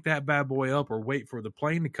can crank that bad boy up or wait for the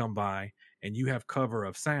plane to come by and you have cover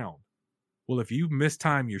of sound. Well, if you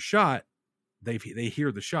mistime your shot, they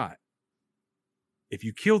hear the shot. If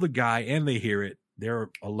you kill the guy and they hear it,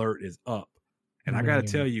 their alert is up. And I got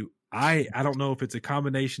to tell you, I don't know if it's a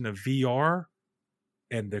combination of VR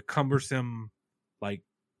and the cumbersome, like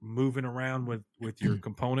moving around with your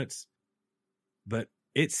components, but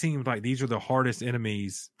it seems like these are the hardest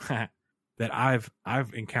enemies that I've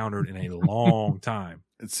encountered in a long time.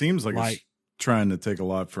 It seems like it's trying to take a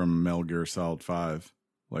lot from Metal Gear Solid 5,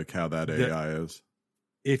 like how that AI is.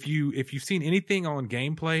 If you've seen anything on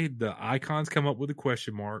gameplay, the icons come up with a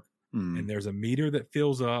question mark, and there's a meter that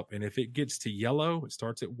fills up, and if it gets to yellow, it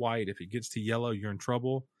starts at white. If it gets to yellow, you're in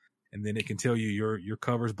trouble, and then it can tell you your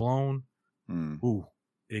cover's blown. Ooh,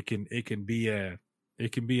 it can be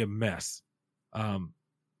a mess. And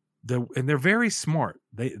they're very smart.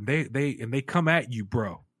 They come at you,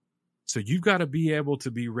 bro. So you've got to be able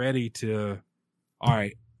to be ready to, all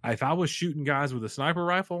right, if I was shooting guys with a sniper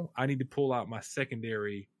rifle, I need to pull out my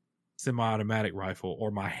secondary semi-automatic rifle or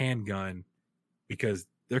my handgun because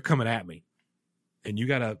they're coming at me. And you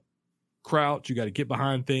got to crouch, you got to get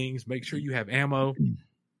behind things, make sure you have ammo.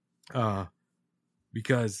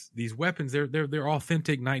 Because these weapons, they're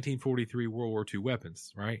authentic 1943 World War II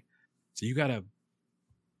weapons, right? So you got to,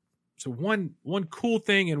 so one cool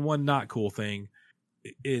thing and one not cool thing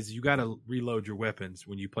is you got to reload your weapons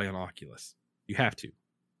when you play on Oculus. You have to,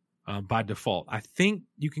 by default. I think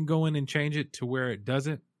you can go in and change it to where it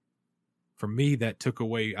doesn't. For me, that took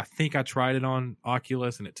away, I think I tried it on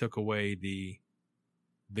Oculus and it took away the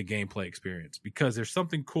gameplay experience because there's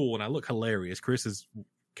something cool and I look hilarious. Chris has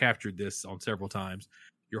captured this on several times.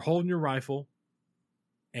 You're holding your rifle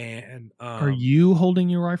and are you holding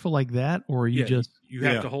your rifle like that or are you you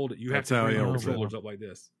have to hold it. You have to bring the hold controllers up like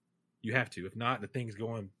this. You have to. If not, the thing's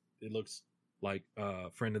going, it looks like a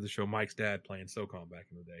friend of the show, Mike's dad playing SOCOM back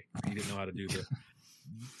in the day. He didn't know how to do the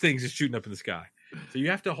things just shooting up in the sky. So you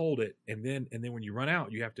have to hold it, and then when you run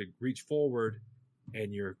out, you have to reach forward,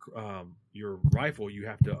 and your rifle, you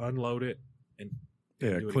have to unload it and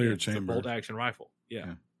clear chamber. It's a bolt action rifle.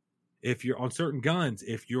 Yeah. If you're on certain guns,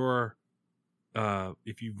 if you've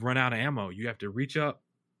run out of ammo, you have to reach up,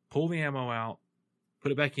 pull the ammo out,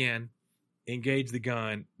 put it back in, engage the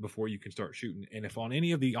gun before you can start shooting. And if on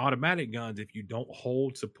any of the automatic guns, if you don't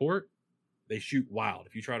hold support, they shoot wild.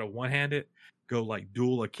 If you try to one-hand it, go like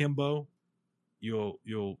dual akimbo, it'll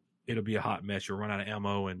be a hot mess. You'll run out of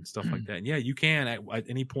ammo and stuff like that. And yeah, you can at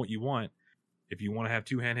any point you want. If you want to have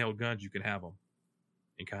two handheld guns, you can have them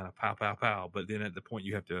and kind of pow, pow, pow. But then at the point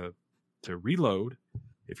you have to reload,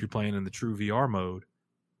 if you're playing in the true VR mode,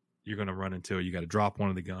 you're going to run until you got to drop one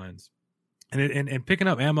of the guns. And picking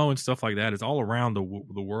up ammo and stuff like that is all around the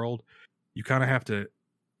world. You kind of have to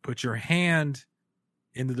put your hand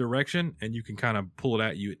in the direction and you can kind of pull it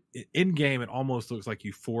at you. In game, it almost looks like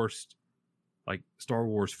you forced, like Star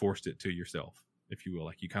Wars forced it to yourself, if you will.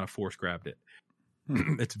 Like you kind of force grabbed it.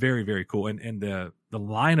 It's very, very cool. And the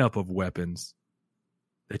lineup of weapons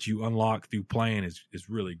that you unlock through playing is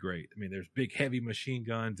really great. I mean, there's big, heavy machine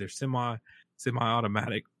guns. There's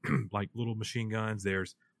semi-automatic, like little machine guns.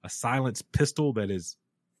 There's a silenced pistol that is,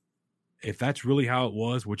 if that's really how it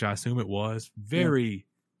was, which I assume it was, very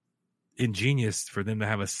ingenious for them to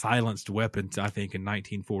have a silenced weapon, I think, in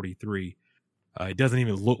 1943. It doesn't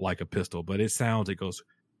even look like a pistol, but it goes,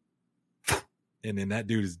 and then that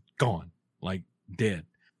dude is gone, like dead.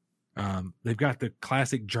 They've got the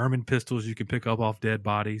classic German pistols you can pick up off dead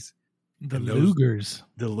bodies. The Lugers.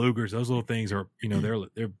 Those little things are,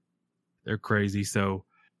 they're crazy. So,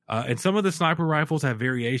 and some of the sniper rifles have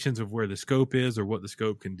variations of where the scope is or what the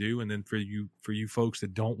scope can do. And then for you folks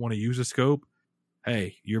that don't want to use a scope,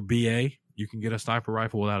 hey, you're BA. You can get a sniper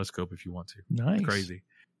rifle without a scope if you want to. Nice. It's crazy.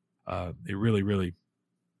 It really, really.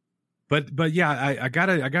 But yeah, I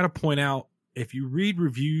gotta point out, if you read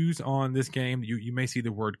reviews on this game, you may see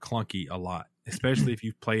the word clunky a lot, especially if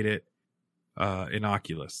you've played it in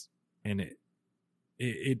Oculus. And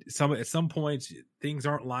at some points things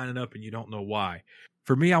aren't lining up and you don't know why.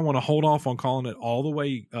 For me, I want to hold off on calling it all the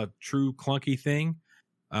way a true clunky thing.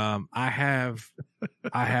 I have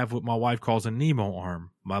what my wife calls a Nemo arm,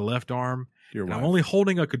 my left arm. I'm only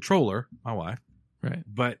holding a controller, my wife, right?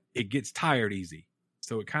 But it gets tired easy,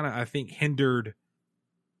 so it kind of, I think, hindered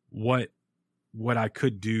what I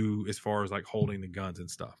could do as far as like holding the guns and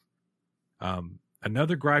stuff.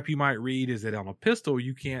 Another gripe you might read is that on a pistol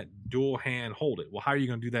you can't dual hand hold it. Well, how are you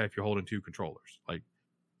going to do that if you're holding two controllers? Like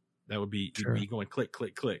that would be, you'd be going click,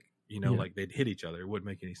 click, click. Like they'd hit each other. It wouldn't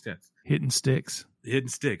make any sense. Hitting sticks,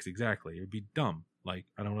 exactly. It'd be dumb. Like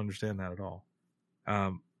I don't understand that at all.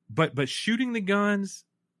 But shooting the guns,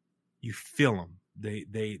 you feel them.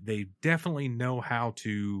 They definitely know how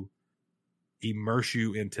to immerse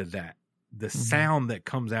you into that. The sound that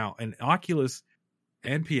comes out, and Oculus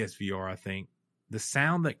and PSVR, I think, the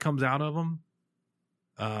sound that comes out of them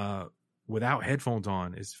without headphones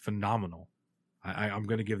on is phenomenal. I'm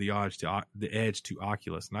going to give the edge to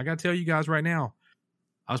Oculus. And I got to tell you guys right now,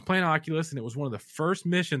 I was playing Oculus, and it was one of the first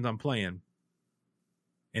missions I'm playing.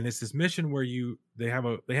 And it's this mission where they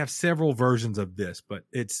have several versions of this, but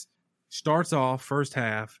it's starts off first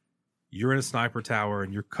half, you're in a sniper tower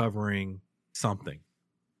and you're covering something.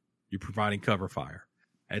 You're providing cover fire.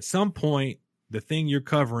 At some point, the thing you're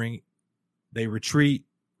covering, they retreat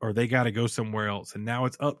or they got to go somewhere else. And now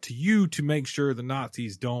it's up to you to make sure the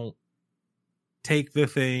Nazis don't take the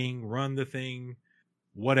thing, run the thing,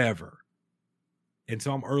 whatever. And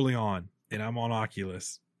so I'm early on and I'm on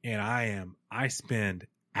Oculus and I spend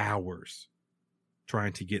hours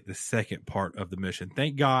trying to get the second part of the mission.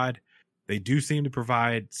 Thank God they do seem to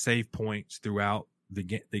provide save points throughout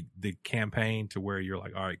the campaign to where you're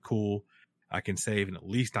like, all right, cool. I can save and at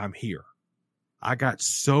least I'm here. I got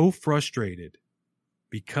so frustrated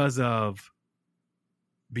because of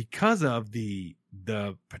the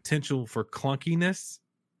potential for clunkiness.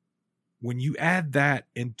 When you add that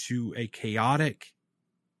into a chaotic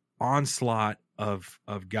onslaught of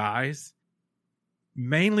guys,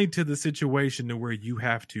 mainly to the situation to where you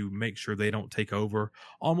have to make sure they don't take over,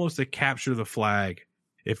 almost to capture the flag.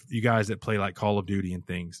 If you guys that play like Call of Duty and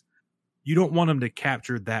things, you don't want them to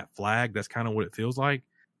capture that flag. That's kind of what it feels like.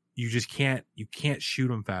 You can't shoot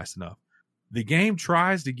them fast enough. The game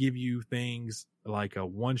tries to give you things like a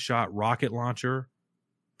one-shot rocket launcher.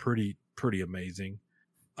 Pretty amazing.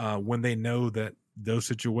 When they know that those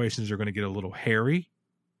situations are going to get a little hairy.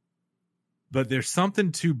 But there's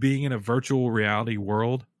something to being in a virtual reality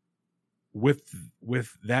world with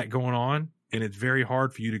that going on. And it's very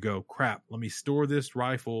hard for you to go, crap, let me store this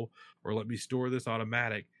rifle or let me store this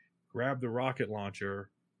automatic, grab the rocket launcher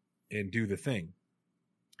and do the thing.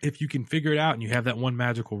 If you can figure it out and you have that one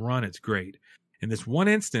magical run, it's great. In this one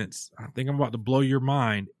instance, I think I'm about to blow your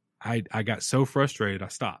mind. I got so frustrated, I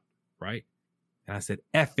stopped, right? And I said,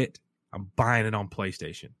 F it, I'm buying it on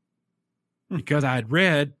PlayStation. Because I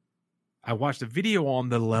watched a video on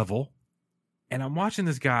the level, and I'm watching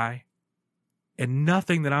this guy, and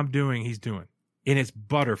nothing that I'm doing, he's doing. And it's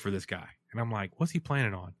butter for this guy. And I'm like, what's he playing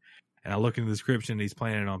it on? And I look in the description, and he's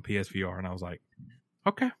playing it on PSVR, and I was like,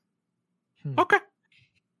 okay. Okay.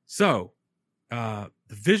 So, the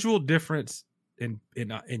visual difference, and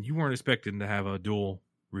you weren't expecting to have a dual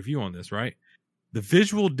review on this, right? The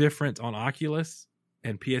visual difference on Oculus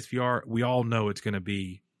and PSVR, we all know it's going to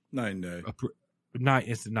be night and day.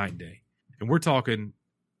 It's night and day. And we're talking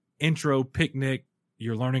intro picnic.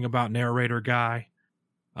 You're learning about narrator guy.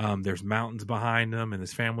 There's mountains behind them, and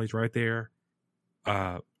his family's right there.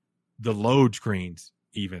 The load screens,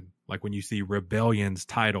 even like when you see Rebellion's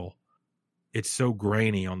title, it's so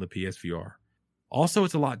grainy on the PSVR. Also,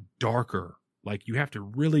 it's a lot darker. Like you have to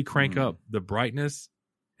really crank up the brightness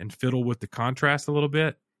and fiddle with the contrast a little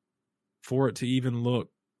bit for it to even look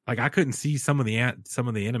like I couldn't see some of the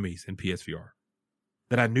enemies in PSVR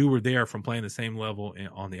that I knew were there from playing the same level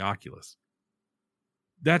on the Oculus.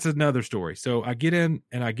 That's another story. So I get in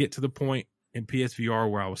and I get to the point in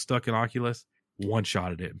PSVR where I was stuck in Oculus,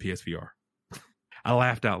 one-shotted it in PSVR. I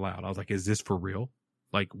laughed out loud. I was like, is this for real?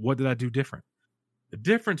 Like, what did I do different? The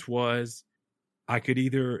difference was I could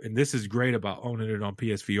either, and this is great about owning it on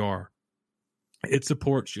PSVR, it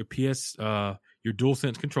supports your your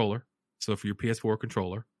DualSense controller. So for your PS4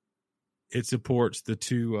 controller, it supports the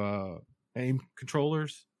two aim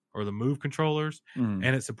controllers or the move controllers, and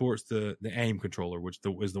it supports the aim controller, which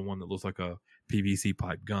is the one that looks like a PVC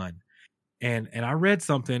pipe gun. And I read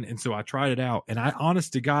something, and so I tried it out, and I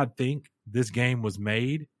honest to God think this game was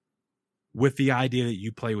made with the idea that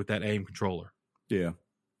you play with that aim controller. Yeah.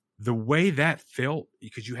 The way that felt,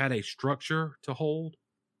 because you had a structure to hold,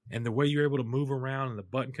 and the way you're able to move around and the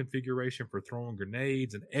button configuration for throwing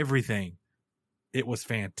grenades and everything, it was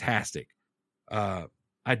fantastic.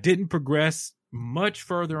 I didn't progress much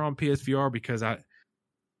further on PSVR because I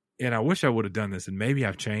wish I would have done this, and maybe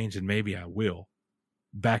I've changed and maybe I will.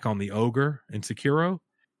 Back on the Ogre in Sekiro,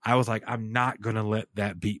 I was like, I'm not going to let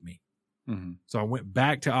that beat me. Mm-hmm. So I went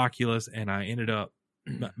back to Oculus and I ended up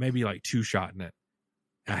maybe like two-shotting it.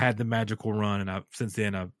 I had the magical run, and since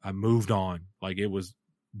then I moved on. Like it was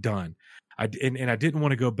done. I didn't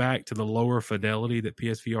want to go back to the lower fidelity that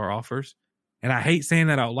PSVR offers. And I hate saying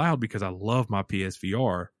that out loud because I love my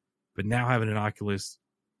PSVR, but now having an Oculus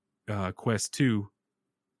Quest 2,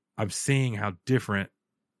 I'm seeing how different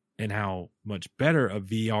and how much better a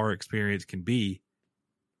VR experience can be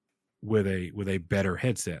with a better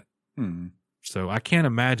headset. Mm-hmm. So I can't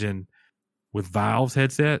imagine with Valve's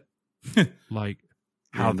headset, like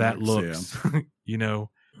how that looks. Yeah. You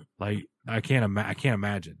know, like I can't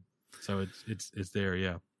imagine. So it's there,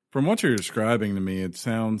 yeah. From what you're describing to me, it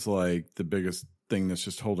sounds like the biggest thing that's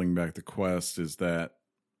just holding back the Quest is that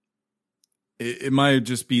it might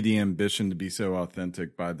just be the ambition to be so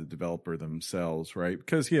authentic by the developer themselves, right?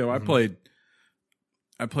 Because, you know, mm-hmm.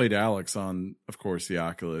 I played Alex on, of course, the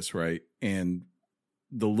Oculus, right? And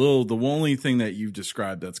the only thing that you've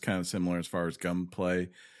described that's kind of similar as far as gunplay,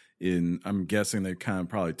 I'm guessing they kind of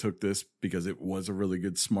probably took this because it was a really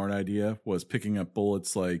good, smart idea, was picking up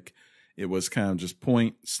bullets like it was kind of just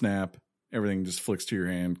point, snap, everything just flicks to your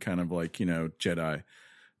hand, kind of like, you know, Jedi.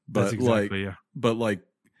 But exactly, but like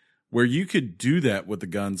where you could do that with the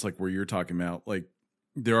guns, like where you're talking about, like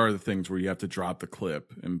there are the things where you have to drop the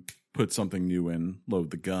clip and put something new in,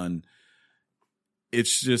 load the gun.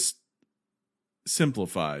 It's just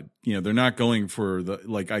simplified. You know, they're not going for the,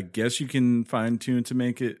 like, I guess you can fine tune to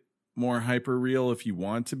make it more hyper real if you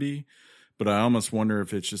want to be, but I almost wonder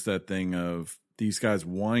if it's just that thing of these guys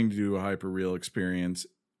wanting to do a hyper real experience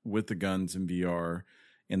with the guns in VR,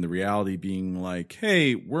 and the reality being like,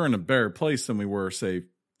 hey, we're in a better place than we were, say,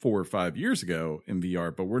 4 or 5 years ago in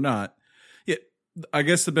VR, but we're not. Yeah, I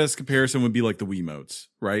guess the best comparison would be like the Wiimotes,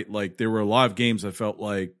 right? Like there were a lot of games I felt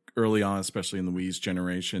like early on, especially in the Wii's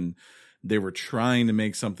generation, they were trying to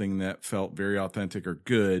make something that felt very authentic or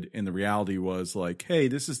good, and the reality was like, hey,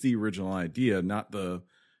 this is the original idea, not the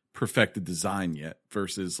perfected design yet,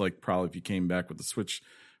 versus like probably if you came back with the Switch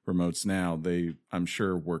remotes now, they, I'm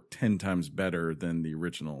sure, work 10 times better than the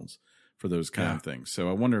originals for those kind of things. So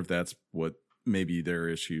I wonder if that's what maybe their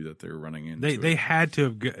issue that they're running into. They had to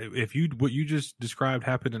have, if you, what you just described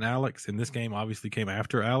happened in Alex, and this game obviously came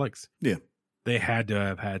after Alex. Yeah. They had to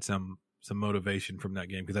have had some motivation from that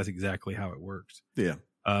game, because that's exactly how it works. Yeah.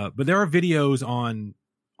 But there are videos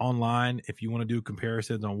online if you want to do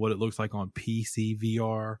comparisons on what it looks like on PC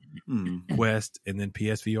VR, Quest, and then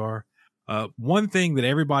PSVR. One thing that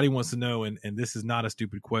everybody wants to know, and this is not a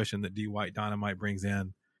stupid question that D. White Dynamite brings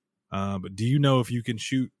in, but do you know if you can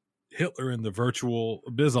shoot Hitler in the virtual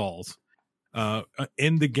Bizzles?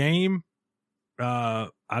 In the game, I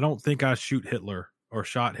don't think I shot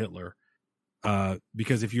Hitler,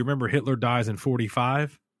 because if you remember, Hitler dies in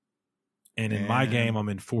 45, and in my game, I'm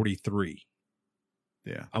in 43.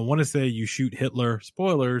 Yeah. I want to say you shoot Hitler,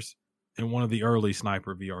 spoilers, in one of the early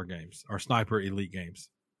Sniper VR games, or Sniper Elite games.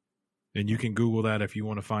 And you can Google that if you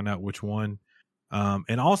want to find out which one.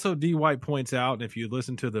 And also, D. White points out, and if you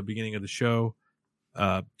listen to the beginning of the show,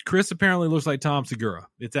 Chris apparently looks like Tom Segura.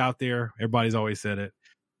 It's out there. Everybody's always said it.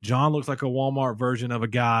 John looks like a Walmart version of a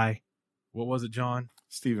guy. What was it, John?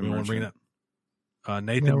 Stephen Merchant. Bring that.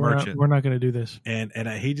 Nathan Merchant. We're not going to do this. And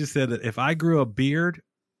he just said that if I grew a beard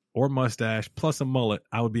or mustache plus a mullet,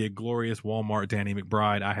 I would be a glorious Walmart Danny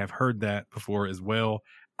McBride. I have heard that before as well.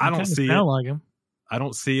 I don't see it. Like him. I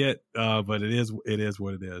don't see it, but it is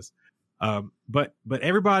what it is. But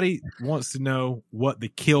everybody wants to know what the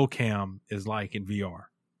kill cam is like in VR.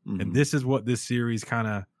 Mm-hmm. And this is what this series kind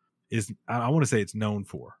of is. I want to say it's known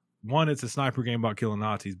for. One, it's a sniper game about killing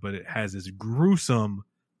Nazis, but it has this gruesome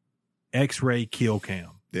X-ray kill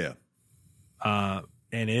cam. Yeah.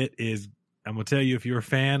 And it is, I'm going to tell you, if you're a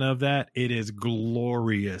fan of that, it is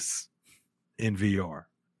glorious in VR.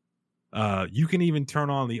 You can even turn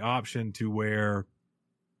on the option to where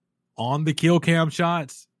on the kill cam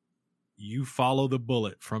shots, you follow the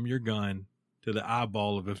bullet from your gun to the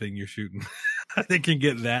eyeball of the thing you're shooting. They can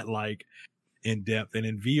get that like in depth. And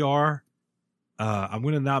in VR, I'm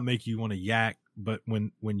going to not make you want to yak, but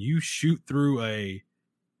when you shoot through a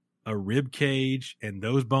rib cage and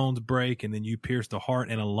those bones break, and then you pierce the heart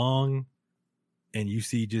and a lung, and you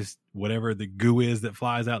see just whatever the goo is that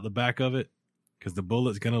flies out the back of it, because the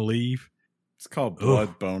bullet's going to leave. It's called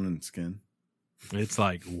blood, bone, and skin. It's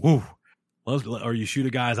like, woo. Or you shoot a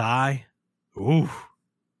guy's eye. Ooh.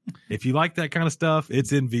 If you like that kind of stuff,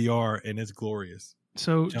 it's in VR and it's glorious.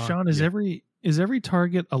 So, John, Sean, is every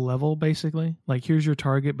target a level, basically? Like, here's your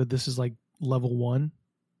target, but this is like level 1?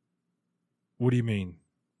 What do you mean?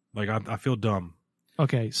 Like, I feel dumb.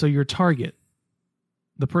 Okay, so your target,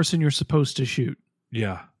 the person you're supposed to shoot.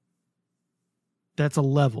 Yeah. That's a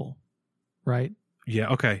level, right? Yeah,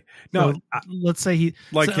 okay. No, so let's say he...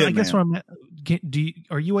 Like so I guess what I'm...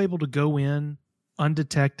 are you able to go in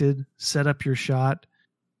undetected, set up your shot,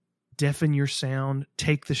 deafen your sound,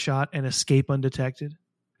 take the shot, and escape undetected?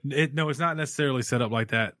 No, it's not necessarily set up like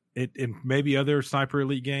that. It maybe other Sniper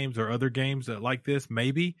Elite games or other games that like this,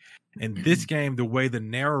 maybe. And this game, the way the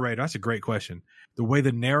narrator... That's a great question. The way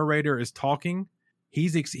the narrator is talking,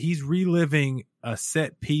 he's reliving a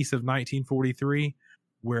set piece of 1943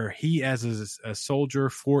 where he, as a soldier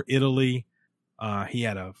for Italy, he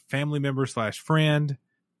had a family member / friend,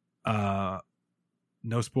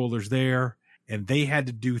 no spoilers there, and they had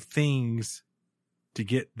to do things to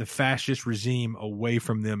get the fascist regime away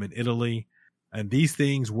from them in Italy. And these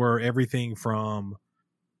things were everything from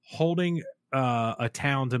holding a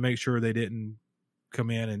town to make sure they didn't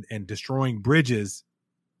come in and destroying bridges,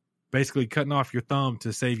 basically cutting off your thumb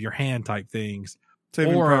to save your hand type things.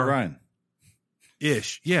 Saving Private Ryan.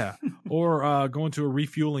 Ish, yeah. Or going to a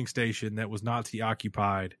refueling station that was Nazi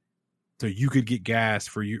occupied, so you could get gas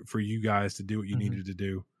for you guys to do what you needed to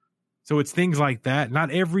do. So it's things like that.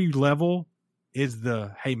 Not every level is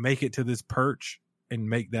the, hey, make it to this perch and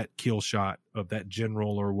make that kill shot of that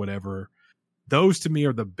general or whatever. Those to me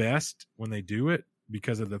are the best when they do it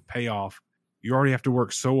because of the payoff. You already have to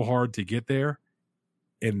work so hard to get there.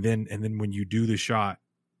 And then when you do the shot,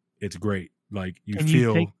 it's great. Like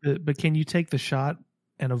but can you take the shot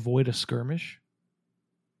and avoid a skirmish?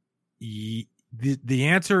 The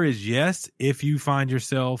answer is yes, if you find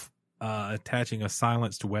yourself attaching a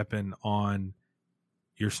silenced weapon on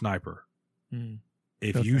your sniper.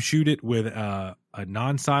 If you shoot it with a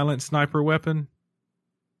non-silent sniper weapon,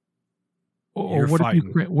 or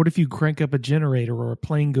what if you crank up a generator or a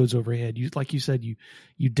plane goes overhead? Like you said,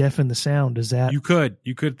 you deafen the sound. Does that you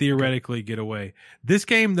could theoretically get away. This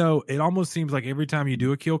game though, it almost seems like every time you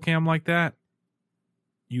do a kill cam like that,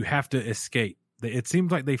 you have to escape. It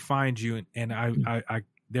seems like they find you, and I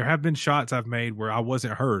there have been shots I've made where I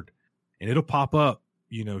wasn't heard, and it'll pop up,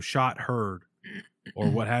 shot heard, or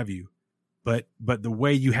what have you. But the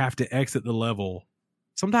way you have to exit the level,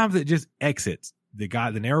 sometimes it just exits. The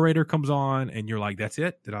narrator comes on, and you're like, "That's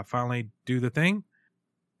it? Did I finally do the thing?"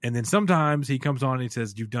 And then sometimes he comes on and he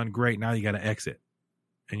says, "You've done great. Now you got to exit,"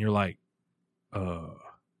 and you're like, "Hello."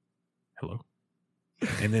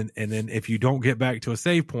 And then if you don't get back to a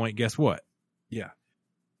save point, guess what? Yeah,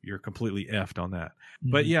 you're completely effed on that.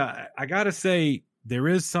 Mm-hmm. But yeah, I gotta say there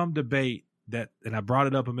is some debate and I brought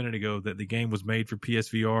it up a minute ago, that the game was made for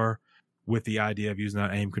PSVR with the idea of using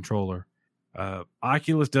that aim controller.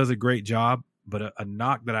 Oculus does a great job, but a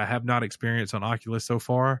knock that I have not experienced on Oculus so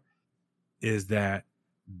far is that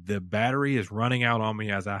the battery is running out on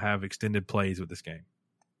me as I have extended plays with this game.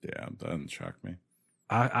 Yeah, that doesn't shock me.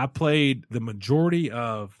 I played the majority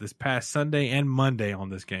of this past Sunday and Monday on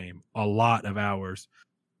this game, a lot of hours,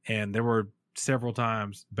 and there were several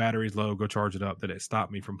times batteries low, go charge it up, that it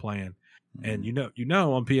stopped me from playing. Mm-hmm. And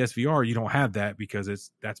on PSVR you don't have that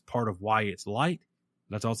because that's part of why it's light.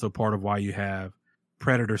 That's also part of why you have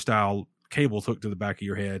Predator style cables hooked to the back of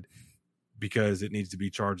your head, because it needs to be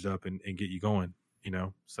charged up and get you going.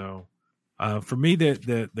 So for me,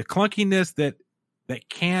 the clunkiness that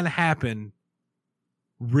can happen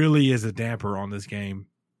really is a damper on this game.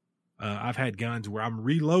 I've had guns where I'm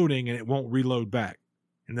reloading and it won't reload back.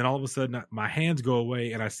 And then all of a sudden my hands go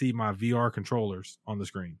away and I see my VR controllers on the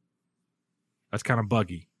screen. That's kind of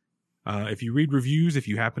buggy. If you read reviews, if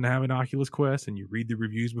you happen to have an Oculus Quest and you read the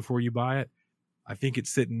reviews before you buy it, I think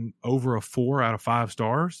it's sitting over a 4 out of 5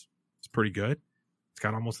 stars. It's pretty good. It's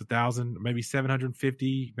got almost 1,000, maybe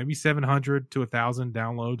 750, maybe 700 to 1,000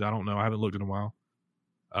 downloads. I don't know. I haven't looked in a while.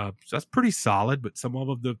 So that's pretty solid, but some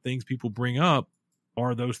of the things people bring up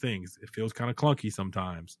are those things. It feels kind of clunky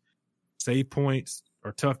sometimes. Save points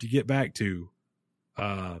are tough to get back to,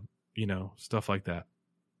 stuff like that.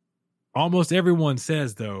 Almost everyone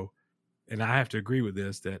says, though, and I have to agree with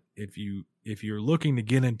this, that if you're looking to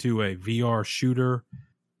get into a VR shooter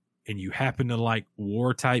and you happen to like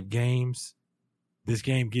war type games, this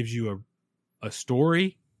game gives you a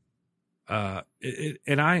story. There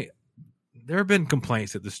have been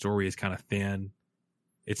complaints that the story is kind of thin.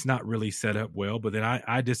 It's not really set up well, but then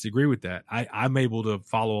I disagree with that. I'm able to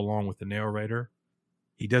follow along with the narrator.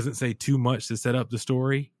 He doesn't say too much to set up the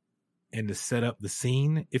story and to set up the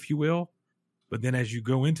scene, if you will. But then as you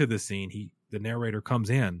go into the scene, the narrator comes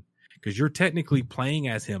in because you're technically playing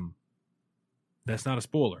as him. That's not a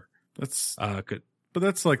spoiler. But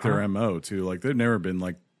that's like their MO too. Like they've never been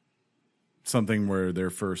like something where their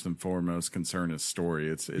first and foremost concern is story.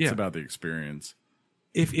 It's about the experience.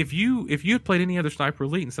 If you had played any other Sniper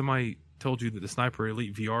Elite and somebody told you that the Sniper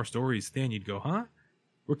Elite VR story is thin, you'd go, huh?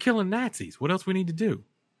 We're killing Nazis. What else we need to do?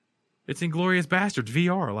 It's Inglourious Bastards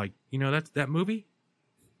VR. Like, that's that movie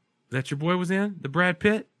that your boy was in, the Brad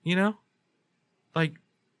Pitt, like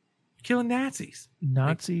killing Nazis.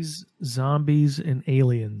 Nazis, zombies, and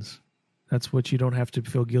aliens. That's what you don't have to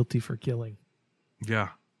feel guilty for killing. Yeah.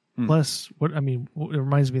 Plus, it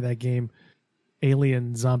reminds me of that game,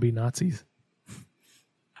 Alien Zombie Nazis.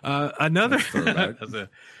 Another thing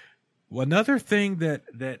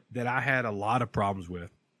that I had a lot of problems with,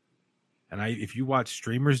 and if you watch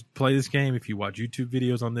streamers play this game, if you watch YouTube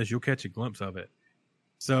videos on this, you'll catch a glimpse of it.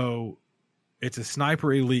 So it's a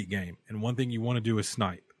Sniper Elite game, and one thing you want to do is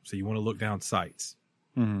snipe. So you want to look down sights.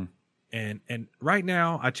 Mm-hmm. And right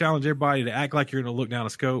now, I challenge everybody to act like you're going to look down a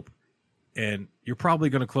scope, and you're probably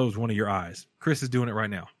going to close one of your eyes. Chris is doing it right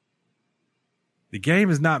now. The game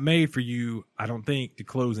is not made for you, I don't think, to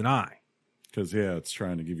close an eye. Because, it's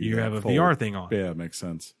trying to give you have a VR thing on. Yeah, it makes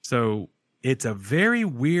sense. So it's a very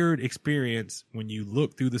weird experience when you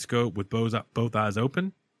look through the scope with both eyes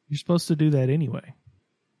open. You're supposed to do that anyway.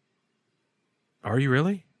 Are you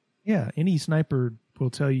really? Yeah, any sniper will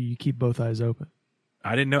tell you keep both eyes open.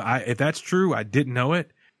 I didn't know. If that's true, I didn't know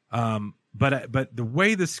it. But the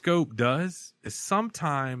way the scope does is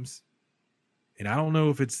sometimes, and I don't know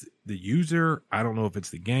if it's the user, I don't know if it's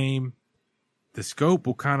the game, the scope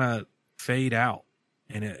will kind of fade out,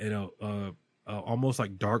 and it'll almost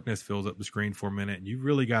like darkness fills up the screen for a minute, and you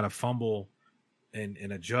really got to fumble and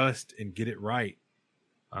adjust and get it right.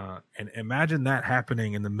 And imagine that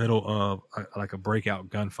happening in the middle of like a breakout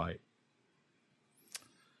gunfight.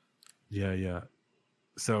 Yeah.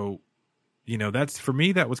 So, that's, for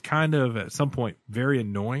me, that was kind of at some point very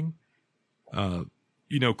annoying.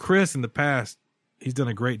 Chris in the past, he's done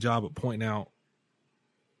a great job at pointing out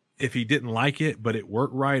if he didn't like it, but it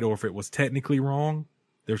worked right, or if it was technically wrong,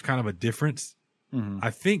 there's kind of a difference. Mm-hmm.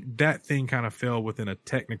 I think that thing kind of fell within a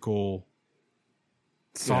technical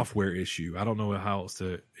software issue. I don't know how else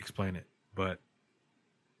to explain it, but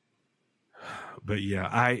yeah,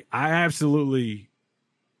 I absolutely,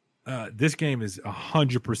 this game is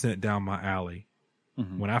 100% down my alley.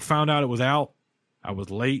 Mm-hmm. When I found out it was out, I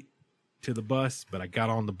was late to the bus, but I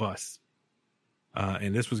got on the bus.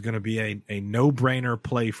 And this was going to be a no-brainer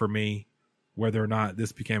play for me, whether or not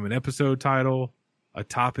this became an episode title, a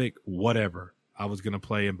topic, whatever. I was going to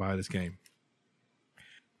play and buy this game.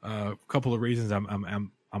 A couple of reasons.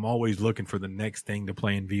 I'm always looking for the next thing to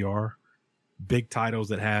play in VR. Big titles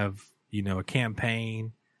that have, a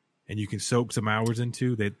campaign and you can soak some hours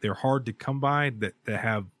into. They're hard to come by, that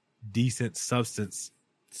have decent substance.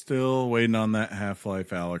 Still waiting on that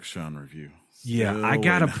Half-Life Alex Shawn review. Yeah, I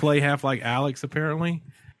got to play Half-Life Alex apparently.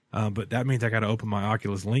 But that means I got to open my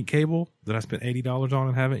Oculus Link cable that I spent $80 on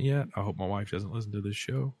and haven't yet. I hope my wife doesn't listen to this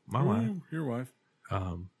show. My wife. Your wife.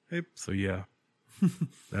 Hey. So yeah,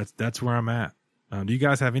 that's where I'm at. Do you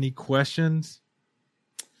guys have any questions?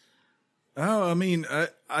 Oh, I mean,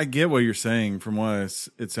 I get what you're saying. From what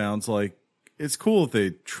it sounds like, it's cool if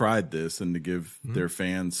they tried this and to give their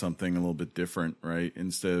fans something a little bit different, right?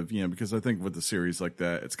 Instead of, because I think with a series like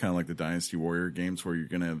that, it's kind of like the Dynasty Warrior games where you're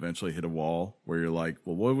going to eventually hit a wall where you're like,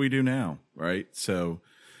 well, what do we do now? Right. So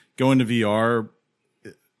going to VR,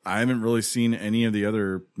 I haven't really seen any of the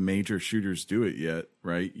other major shooters do it yet.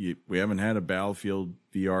 Right. We haven't had a Battlefield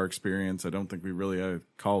VR experience. I don't think we really had a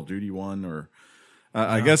Call of Duty one, or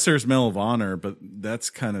I guess there's Medal of Honor, but that's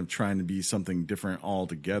kind of trying to be something different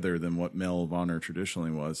altogether than what Medal of Honor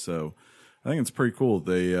traditionally was. So I think it's pretty cool.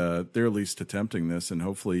 They're at least attempting this, and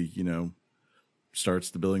hopefully, starts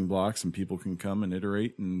the building blocks and people can come and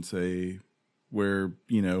iterate and say where,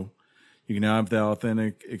 you can now have the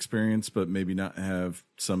authentic experience, but maybe not have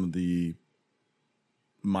some of the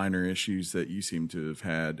minor issues that you seem to have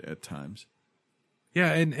had at times.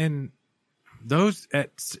 Yeah. And those,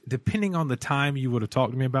 depending on the time you would have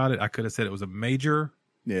talked to me about it, I could have said it was a major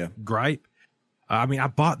gripe. I mean, I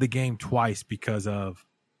bought the game twice because of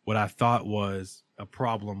what I thought was a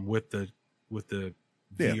problem with the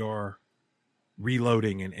VR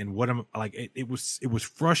reloading and what I'm like. It was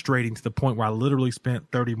frustrating to the point where I literally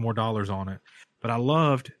spent $30 more on it. But I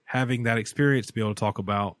loved having that experience to be able to talk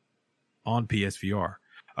about on PSVR.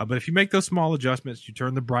 But if you make those small adjustments, you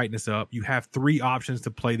turn the brightness up, you have 3 options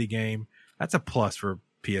to play the game. That's a plus for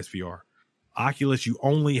PSVR. Oculus, you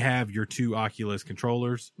only have your 2 Oculus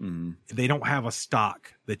controllers. Mm-hmm. They don't have a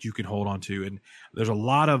stock that you can hold on to. And there's a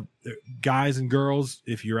lot of guys and girls,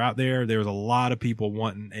 if you're out there, there's a lot of people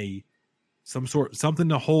wanting something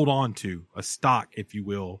to hold on to, a stock, if you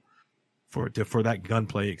will, for that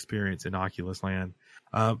gunplay experience in Oculus land.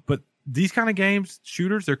 But these kind of games,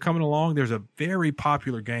 shooters, they're coming along. There's a very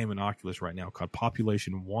popular game in Oculus right now called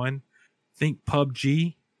Population 1. Think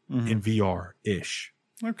PUBG. Mm-hmm. In VR-ish.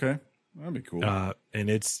 Okay. That'd be cool. And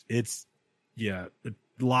it's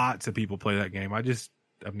lots of people play that game. I've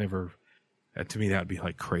never, to me, that'd be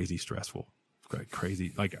like crazy stressful. Like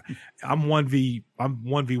crazy. Like I'm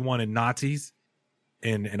 1v1 in Nazis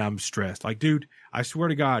and I'm stressed. Like, dude, I swear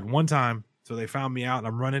to God, one time, so they found me out and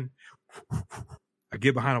I'm running. I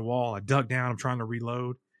get behind a wall. I duck down. I'm trying to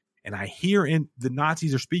reload. And I hear the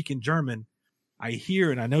Nazis are speaking German. I hear,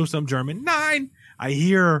 and I know some German, 9. I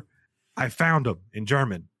hear, I found him in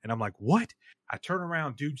German. And I'm like, what? I turn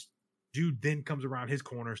around, dude then comes around his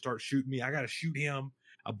corner, starts shooting me. I got to shoot him.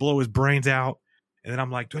 I blow his brains out. And then I'm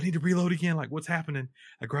like, do I need to reload again? Like, what's happening?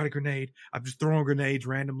 I grab a grenade. I'm just throwing grenades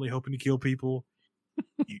randomly, hoping to kill people.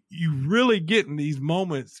 you really get in these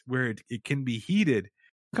moments where it can be heated.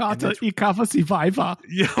 Yeah,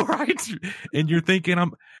 right. And you're thinking,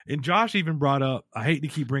 and Josh even brought up, I hate to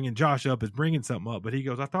keep bringing Josh up as bringing something up, but he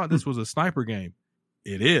goes, I thought this was a sniper game.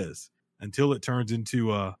 It is, until it turns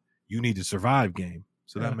into a you need to survive game.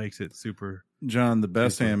 So that makes it super. John, the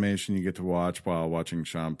best super. animation you get to watch while watching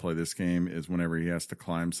Sean play this game is whenever he has to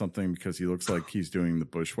climb something, because he looks like he's doing the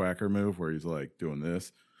bushwhacker move where he's like doing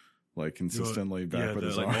this, like consistently back with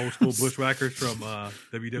his like arms. old school bushwhackers from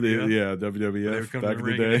WWF. Yeah, WWF back in the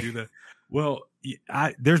ring day. and do that. Well,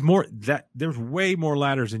 there's way more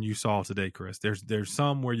ladders than you saw today, Chris. There's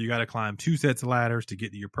some where you got to climb 2 sets of ladders to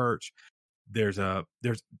get to your perch. There's on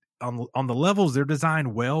the levels, they're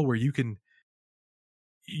designed well where you can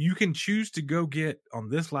choose to go get on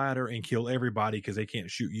this ladder and kill everybody because they can't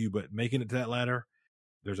shoot you, but making it to that ladder,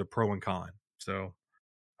 there's a pro and con. So,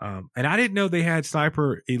 and I didn't know they had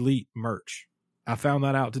Sniper Elite merch. I found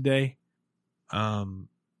that out today. So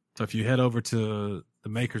if you head over to the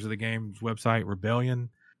makers of the game's website, Rebellion,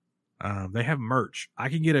 they have merch. I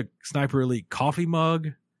can get a Sniper Elite coffee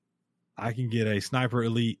mug. I can get a Sniper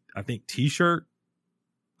Elite, I think, t-shirt.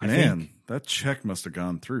 Man, that check must have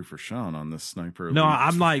gone through for Sean on this Sniper Elite. No,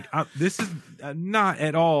 I'm like, this is not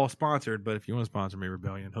at all sponsored, but if you want to sponsor me,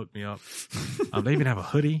 Rebellion, hook me up. They even have a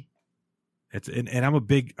hoodie. And I'm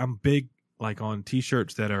big like on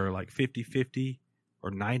t-shirts that are like 50-50 or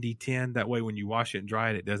 90-10. That way when you wash it and dry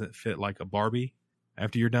it, it doesn't fit like a Barbie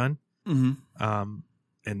after you're done. Mm-hmm.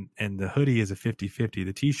 And the hoodie is a 50-50.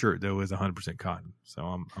 The t-shirt though is 100% cotton.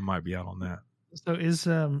 So I might be out on that. So is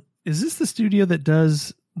this the studio that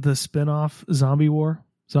does the spinoff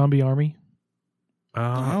Zombie Army?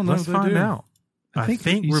 I don't know. Let's find out. I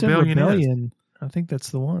think you Rebellion said Rebellion. I think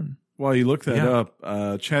that's the one. While you look that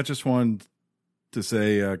up, chat just wanted to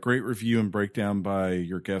say great review and breakdown by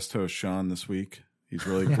your guest host, Sean, this week. He's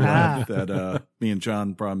really glad that me and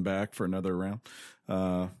John brought him back for another round.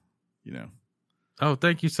 Oh,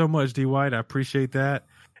 thank you so much, D. White. I appreciate that.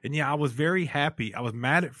 And yeah, I was very happy. I was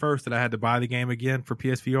mad at first that I had to buy the game again for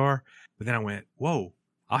PSVR, but then I went, whoa,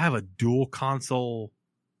 I'll have a dual console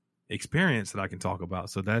experience that I can talk about.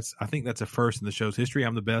 So I think that's a first in the show's history.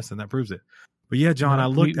 I'm the best, and that proves it. But yeah, John, I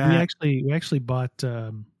looked at. We actually bought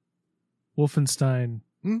Wolfenstein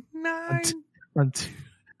 9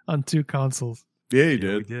 on two consoles. Yeah, you We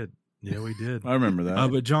did. did. Yeah, we did. I remember that.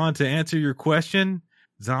 But John, to answer your question,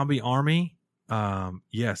 Zombie Army,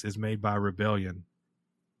 yes, is made by Rebellion.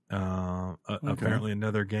 Apparently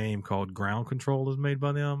another game called Ground Control is made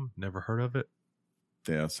by them. Never heard of it.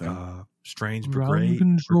 Yeah, so Strange Ground Brigade.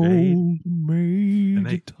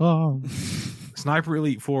 Control, Sniper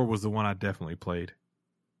Elite 4 was the one I definitely played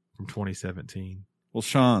from 2017. Well,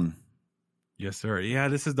 Sean. Yes, sir. Yeah,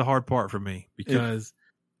 this is the hard part for me because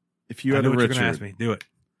if you had a Richard, you're gonna ask me, do it.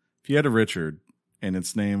 If you had a Richard and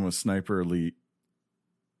its name was Sniper Elite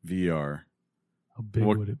VR, how big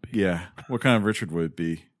would it be? Yeah, what kind of Richard would it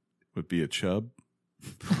be? Would it be a chub?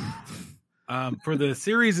 For the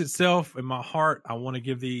series itself, in my heart, I want to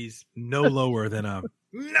give these no lower than a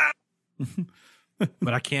no.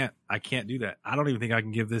 But I can't do that. I don't even think I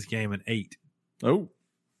can give this game an 8. Oh.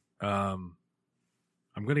 I'm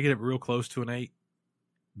going to get it real close to an 8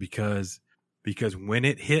 because when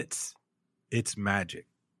it hits, it's magic.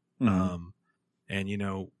 Mm-hmm. And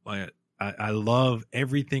I love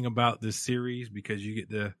everything about this series because you get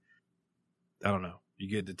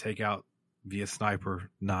to take out via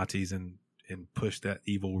sniper Nazis and push that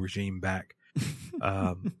evil regime back.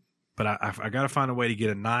 But I got to find a way to get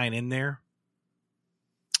a 9 in there.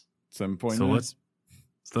 7.9. So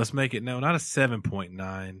let's make it not a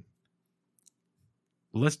 7.9.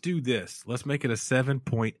 Let's do this. Let's make it a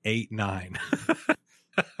 7.89.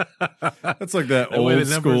 That's like that way old the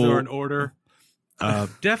numbers school. are in order.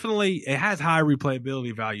 Definitely, it has high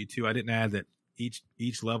replayability value too. I didn't add that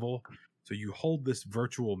each level. So you hold this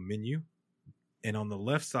virtual menu, and on the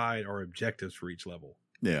left side are objectives for each level.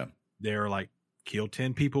 Yeah, they're like kill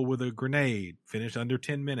 10 people with a grenade, finish under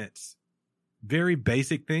 10 minutes. Very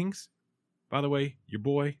basic things. By the way, your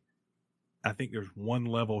boy, I think there's one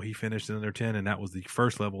level he finished in under 10, and that was the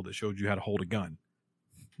first level that showed you how to hold a gun.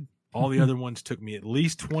 All the other ones took me at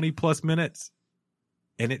least 20 plus minutes.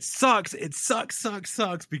 And it sucks. It sucks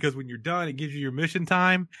because when you're done, it gives you your mission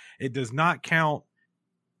time. It does not count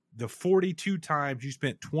the 42 times you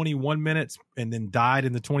spent 21 minutes and then died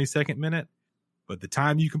in the 22nd minute. But the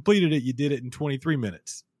time you completed it, you did it in 23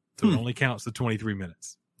 minutes. So it only counts the 23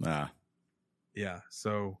 minutes. Yeah.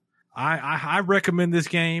 So I recommend this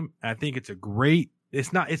game. I think it's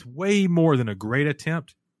it's way more than a great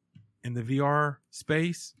attempt in the VR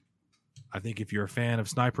space. I think if you're a fan of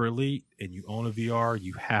Sniper Elite and you own a VR,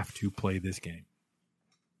 you have to play this game.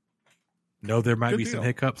 No, there might be some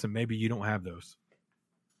hiccups, and maybe you don't have those.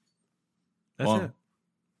 That's it.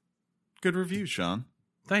 Good review, Sean.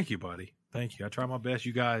 Thank you, buddy. Thank you. I try my best.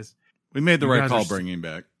 You guys. We made the right call bringing him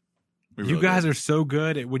back. You guys are so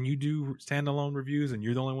good at when you do standalone reviews and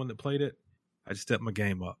you're the only one that played it. I just stepped my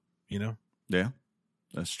game up, you know? Yeah,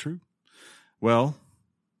 that's true. Well,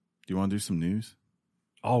 do you want to do some news?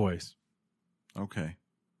 Always. Okay.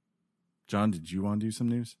 John, did you want to do some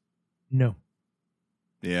news? No.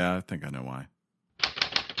 Yeah, I think I know why.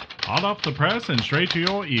 Hot off the press and straight to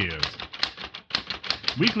your ears.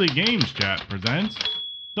 Weekly Games Chat presents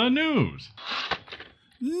the news.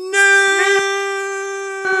 News!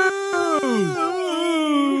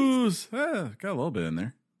 Got a little bit in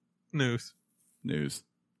there. News.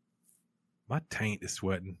 My taint is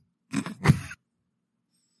sweating. All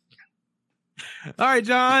right,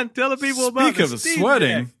 John, tell the people about Speak of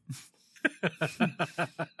sweating.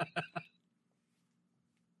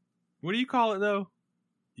 What do you call it, though?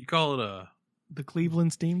 You call it The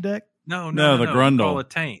Cleveland Steam Deck? No, the Grundle. You call it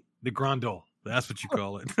taint. The Grundle. That's what you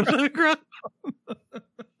call it. The Grundle.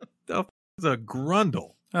 The f is a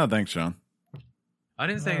Grundle? Oh, thanks, Sean. I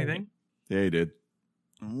didn't say anything. Yeah, you did.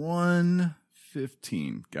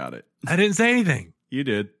 1:15. Got it. I didn't say anything. You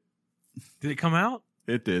did. Did it come out?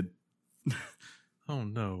 It did. Oh,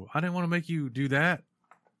 no. I didn't want to make you do that.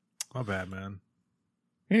 My bad, man.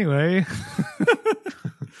 Anyway,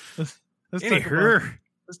 let's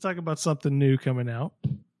talk about something new coming out.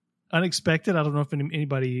 Unexpected. I don't know if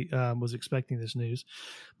anybody was expecting this news,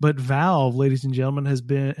 but Valve, ladies and gentlemen,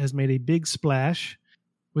 has made a big splash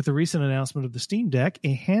with the recent announcement of the Steam Deck,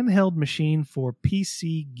 a handheld machine for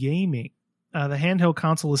PC gaming. The handheld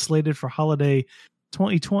console is slated for holiday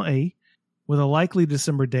 2020 with a likely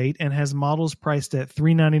December date and has models priced at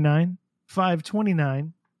 $399,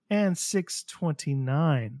 $529, and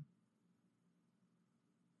 $629.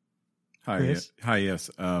 Hi, yes.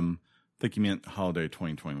 I think you meant holiday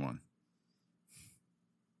 2021.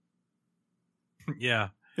 Yeah.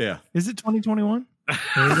 Is it 2021?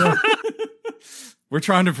 There you go. We're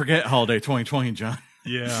trying to forget holiday 2020, John.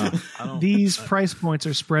 Yeah. These price points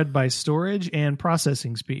are spread by storage and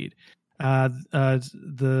processing speed.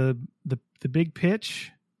 The big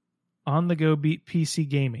pitch, on the go PC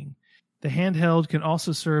gaming. The handheld can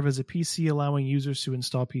also serve as a PC, allowing users to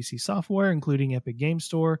install PC software, including Epic Game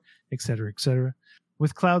Store, etc., etc.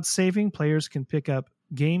 With cloud saving, players can pick up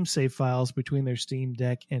game save files between their Steam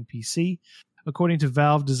Deck and PC. According to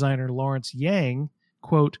Valve designer Lawrence Yang,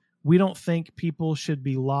 quote, "We don't think people should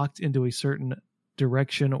be locked into a certain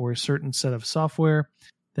direction or a certain set of software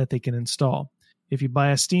that they can install. If you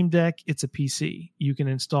buy a Steam Deck, it's a PC. You can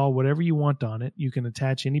install whatever you want on it. You can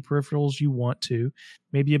attach any peripherals you want to.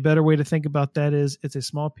 Maybe a better way to think about that is it's a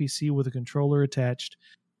small PC with a controller attached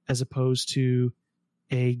as opposed to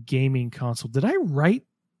a gaming console." Did I write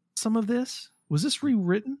some of this? Was this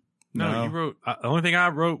rewritten? No, you wrote. The only thing I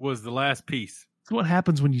wrote was the last piece. That's what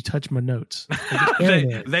happens when you touch my notes.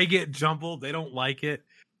 They get jumbled. They don't like it.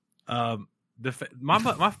 My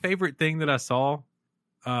favorite thing that I saw,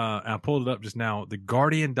 I pulled it up just now,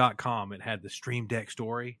 theguardian.com, it had the Stream Deck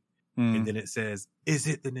story, and then it says, "Is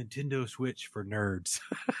it the Nintendo Switch for nerds?"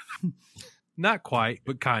 Not quite,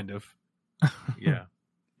 but kind of. Yeah.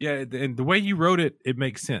 Yeah, and the way you wrote it, it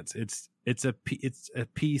makes sense. It's a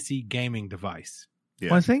PC gaming device. Yeah.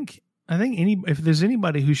 Well, I think if there's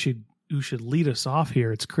anybody who should lead us off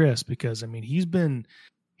here, it's Chris, because I mean he's been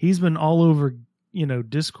all over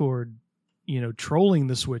Discord, trolling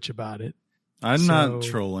the Switch about it. I'm not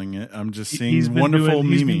trolling it. I'm just seeing wonderful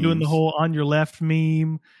memes. He's been doing the whole on your left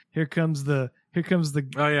meme. Here comes the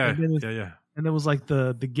oh yeah, yeah. And it was like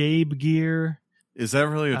the Gabe gear. Is that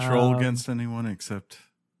really a troll against anyone except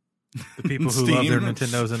the people who love their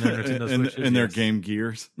Nintendos and their Nintendo Switches and their game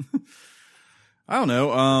gears? I don't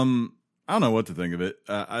know. I don't know what to think of it.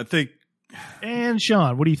 I think. And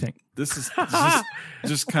Sean, what do you think? This is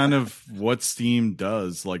just kind of what Steam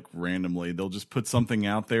does, like randomly. They'll just put something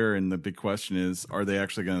out there, and the big question is, are they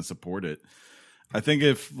actually going to support it? I think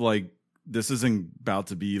if this isn't about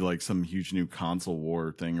to be like some huge new console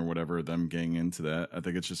war thing or whatever, them getting into that. I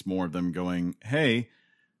think it's just more of them going, hey,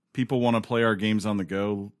 people want to play our games on the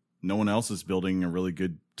go. No one else is building a really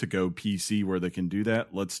good to-go PC where they can do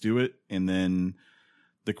that. Let's do it. And then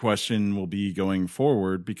the question will be going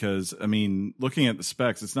forward, because, I mean, looking at the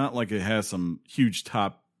specs, it's not like it has some huge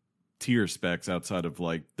top tier specs outside of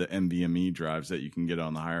like the NVMe drives that you can get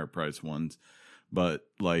on the higher price ones. But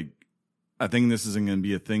I think this isn't going to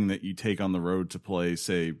be a thing that you take on the road to play,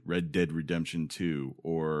 say, Red Dead Redemption 2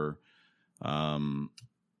 or,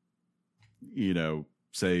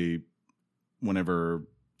 say whenever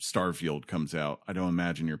Starfield comes out. I don't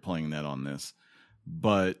imagine you're playing that on this.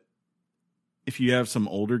 But if you have some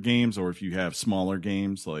older games, or if you have smaller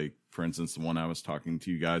games, like, for instance, the one I was talking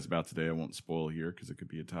to you guys about today, I won't spoil here because it could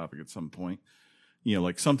be a topic at some point.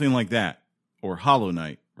 like something like that, or Hollow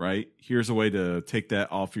Knight, right? Here's a way to take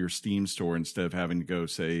that off your Steam store instead of having to go,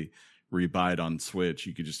 say, where you buy it on Switch.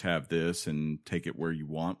 You could just have this and take it where you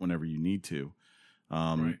want whenever you need to.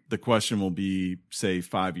 Right. The question will be, say,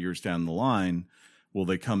 5 years down the line, will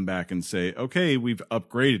they come back and say, okay, we've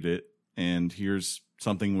upgraded it, and here's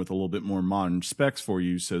something with a little bit more modern specs for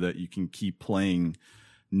you so that you can keep playing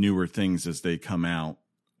newer things as they come out?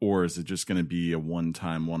 Or is it just going to be a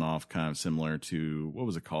one-time, one-off, kind of similar to, what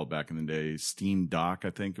was it called back in the day? Steam Dock, I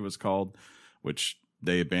think it was called, which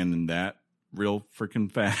they abandoned that real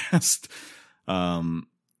freaking fast.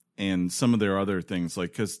 And some of their other things,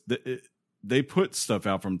 like, because they put stuff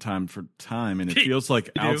out from time to time, and it feels like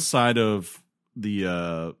outside of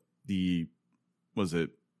their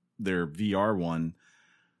VR one,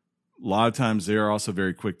 a lot of times they're also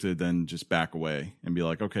very quick to then just back away and be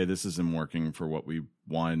like, okay, this isn't working for what we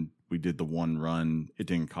wanted. We did the one run. It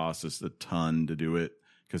didn't cost us a ton to do it,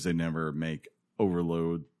 because they never make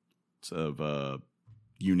overloads of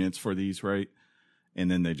units for these, right? And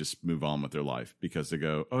then they just move on with their life because they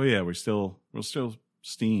go, oh yeah, we're still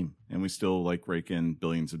Steam, and we still like rake in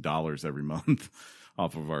billions of dollars every month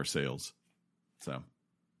off of our sales. So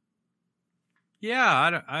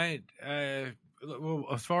yeah, well,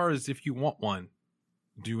 as far as if you want one,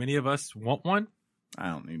 do any of us want one? I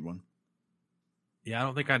don't need one. Yeah, I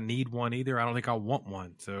don't think I need one either. I don't think I want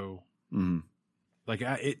one. So, like,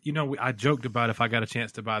 I joked about if I got a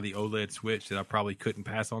chance to buy the OLED Switch that I probably couldn't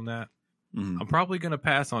pass on that. I'm probably going to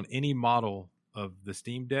pass on any model of the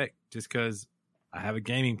Steam Deck just because I have a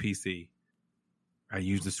gaming PC. I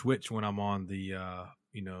use the Switch when I'm on the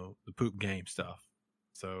the poop game stuff.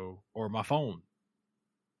 So, or my phone.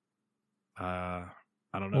 I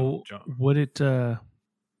don't know. Well, would it?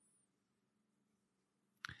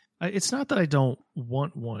 It's not that I don't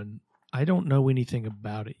want one. I don't know anything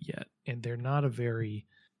about it yet, and they're not a very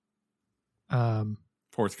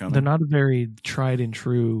forthcoming. They're not a very tried and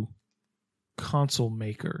true console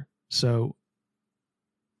maker. So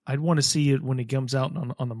I'd want to see it when it comes out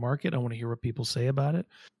on the market. I want to hear what people say about it.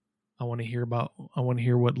 I want to hear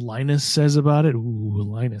what Linus says about it. Ooh,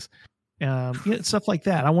 Linus. Stuff like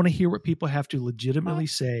that. I want to hear what people have to legitimately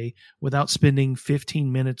say without spending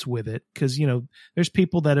 15 minutes with it. Because, there's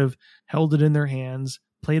people that have held it in their hands,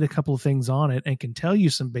 played a couple of things on it, and can tell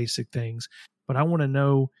you some basic things. But I want to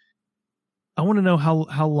know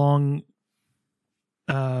how long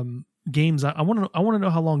games. I want to know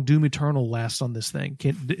how long Doom Eternal lasts on this thing.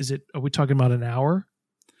 Are we talking about an hour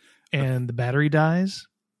and the battery dies?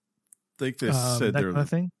 I think they said that kind of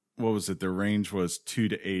thing. What was it? The range was 2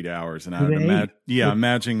 to 8 hours, and I would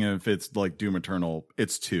imagine if it's like Doom Eternal,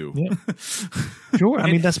 it's 2. Yeah. Sure.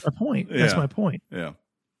 I mean, that's my point. Yeah. That's my point. Yeah.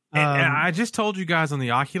 And I just told you guys on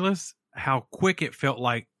the Oculus how quick it felt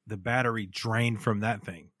like the battery drained from that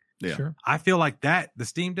thing. Yeah. Sure. I feel like the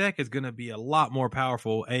Steam Deck is going to be a lot more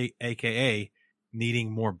powerful, aka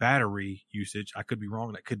needing more battery usage. I could be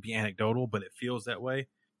wrong. That could be anecdotal, but it feels that way.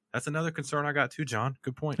 That's another concern I got too, John.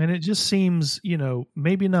 Good point. And it just seems,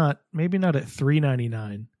 maybe not at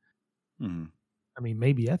 $399. I mean,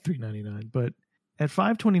 maybe at $399, but at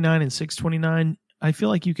 $529 and $629, I feel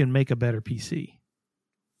like you can make a better PC.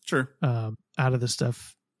 Sure. Out of the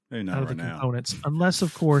stuff, maybe not out of right the now. components, unless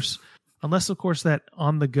of course that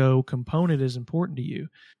on the go component is important to you.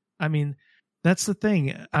 I mean, that's the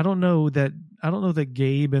thing. I don't know that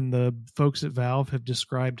Gabe and the folks at Valve have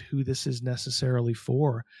described who this is necessarily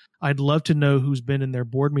for. I'd love to know who's been in their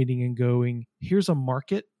board meeting and going, here's a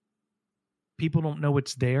market. People don't know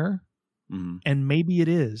it's there. And maybe it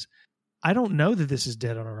is. I don't know that this is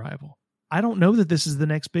dead on arrival. I don't know that this is the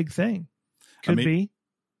next big thing. Could be.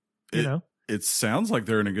 It sounds like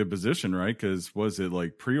they're in a good position, right? Because was it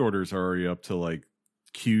like pre-orders are already up to like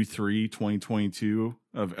Q3 2022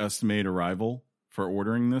 of estimated arrival for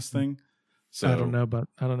ordering this thing? So I don't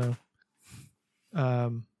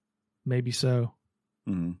know. Maybe so.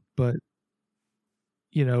 But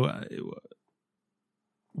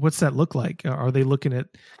what's that look like? Are they looking at?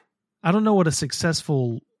 I don't know what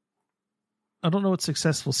successful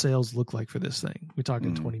sales look like for this thing. We're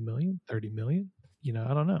talking 20 million, 30 million.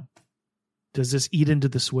 I don't know. Does this eat into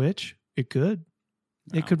the Switch? It could.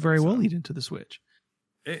 It could very well eat into the Switch.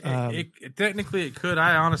 It technically it could.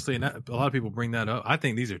 I honestly, and a lot of people bring that up. I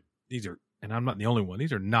think these are, and I'm not the only one.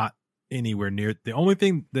 These are not anywhere near. The only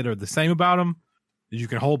thing that are the same about them is you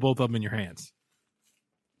can hold both of them in your hands.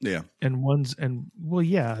 Yeah,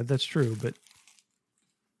 yeah, that's true. But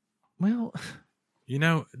well,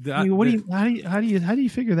 how do you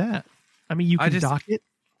figure that? I mean, you can dock it.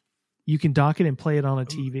 You can dock it and play it on a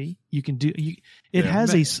TV. You can do it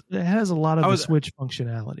has a lot of the Switch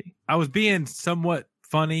functionality. I was being somewhat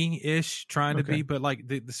funny-ish trying to be, but like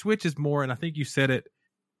the Switch is more, and I think you said it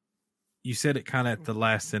kind of at the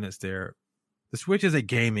last sentence there. The Switch is a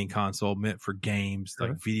gaming console meant for games,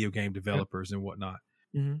 like video game developers and whatnot.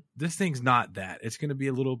 Mm-hmm. This thing's not that. It's going to be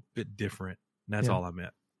a little bit different. And that's all I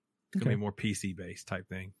meant. It's going to be more PC-based type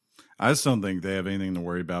thing. I just don't think they have anything to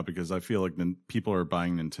worry about because I feel like people are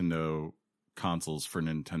buying Nintendo consoles for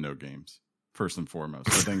Nintendo games, first and foremost.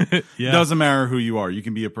 I think it doesn't matter who you are. You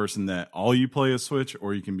can be a person that all you play is Switch,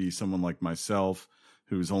 or you can be someone like myself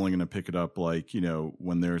who's only going to pick it up like,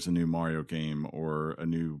 when there's a new Mario game or a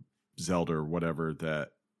new Zelda or whatever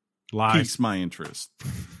that piques my interest.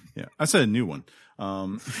 Yeah, I said a new one.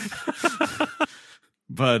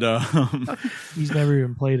 But he's never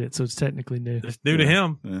even played it, so it's technically new. It's new to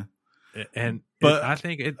him. Yeah. But I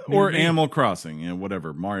think it or Animal Crossing,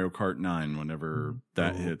 whatever, Mario Kart 9 whenever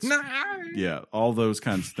that hits. Yeah, all those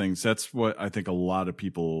kinds of things. That's what I think a lot of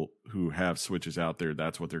people who have Switches out there,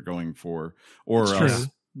 that's what they're going for. Or else,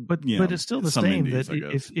 but it's still the same indies,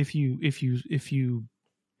 that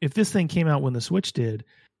if this thing came out when the Switch did,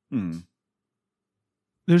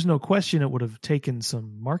 there's no question it would have taken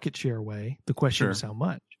some market share away. The question is how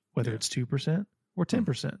much, whether it's 2% or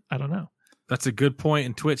 10%. I don't know. That's a good point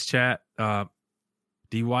in Twitch chat.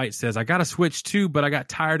 D. White says, I got a Switch too, but I got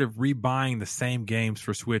tired of rebuying the same games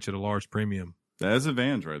for Switch at a large premium. That is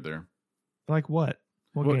advantage right there. Like what?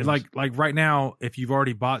 Like right now, if you've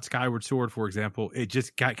already bought Skyward Sword, for example, it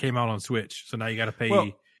just came out on Switch. So now you got to pay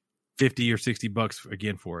 $50 or $60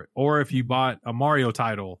 again for it. Or if you bought a Mario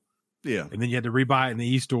title, and then you had to rebuy it in the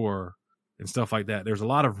e-store and stuff like that. There's a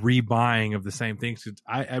lot of rebuying of the same things.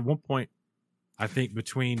 At one point, I think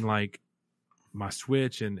between like my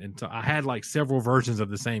Switch and I had like several versions of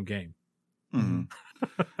the same game.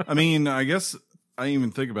 Mm-hmm. I mean, I guess I didn't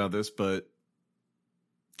even think about this, but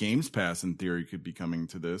Games Pass in theory could be coming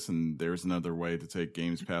to this, and there's another way to take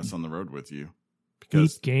Games Pass on the road with you.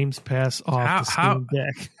 Because Games Pass off the Steam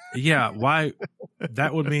Deck. Yeah, why?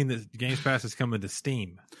 That would mean that Games Pass is coming to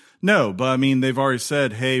Steam. No, but I mean, they've already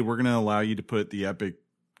said, hey, we're going to allow you to put the Epic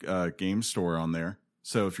Game Store on there.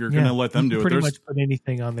 So if you're going to let them do it, pretty much put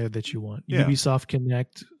anything on there that you want. Ubisoft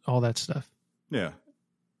Connect, all that stuff. Yeah.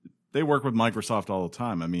 They work with Microsoft all the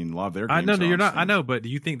time. I mean, a lot of their games I know, but do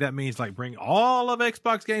you think that means like bring all of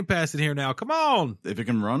Xbox Game Pass in here now? Come on. If it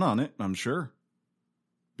can run on it, I'm sure.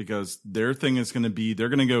 Because their thing is going to be, they're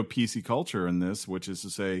going to go PC culture in this, which is to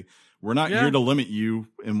say, we're not here to limit you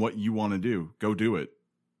in what you want to do. Go do it.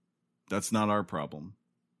 That's not our problem.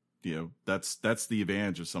 That's the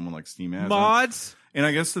advantage of someone like Steam has. Mods. And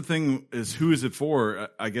I guess the thing is, who is it for?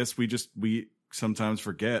 I guess we sometimes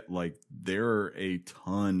forget, like, there are a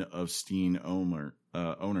ton of Steam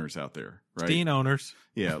owners out there, right? Steam owners.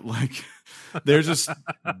 Yeah. Like, there's just,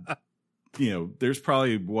 there's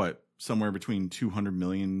probably somewhere between 200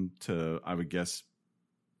 million to, I would guess,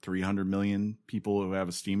 300 million people who have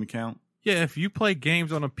a Steam account. Yeah. If you play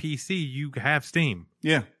games on a PC, you have Steam.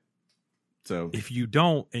 Yeah. So if you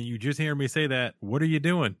don't, and you just hear me say that, what are you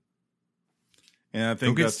doing? And I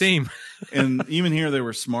think go get Steam. And even here, they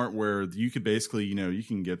were smart where you could basically, you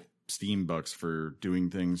can get Steam bucks for doing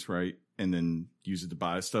things right, and then use it to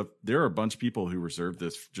buy stuff. There are a bunch of people who reserved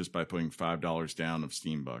this just by putting $5 down of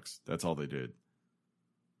Steam bucks. That's all they did,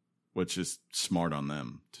 which is smart on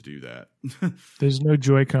them to do that. There's no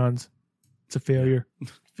Joy-Cons. It's a failure.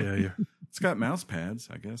 It's got mouse pads,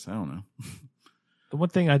 I guess. I don't know. The one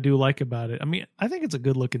thing I do like about it, I mean, I think it's a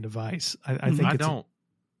good looking device. I think I don't.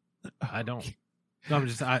 No, I don't. One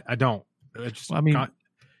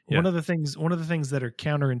of the things that are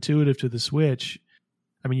counterintuitive to the Switch,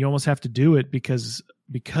 I mean, you almost have to do it because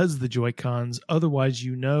the Joy-Cons. Otherwise,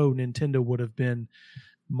 Nintendo would have been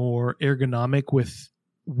more ergonomic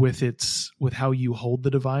with how you hold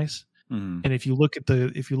the device. Mm. And if you look at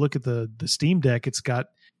the Steam Deck, it's got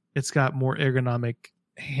more ergonomic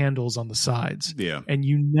handles on the sides. Yeah. And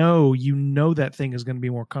that thing is going to be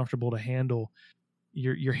more comfortable to handle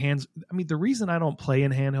your hands. I mean, the reason I don't play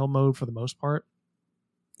in handheld mode for the most part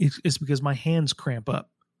is because my hands cramp up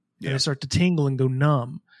and they start to tingle and go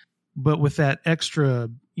numb. But with that extra,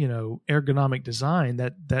 ergonomic design,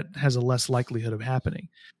 that has a less likelihood of happening.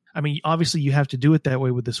 I mean, obviously you have to do it that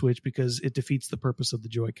way with the Switch because it defeats the purpose of the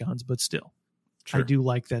Joy-Cons, but still. Sure. I do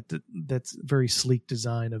like that's very sleek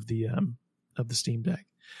design of the Steam Deck.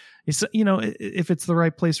 It's, if it's the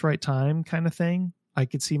right place, right time kind of thing, I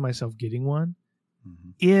could see myself getting one.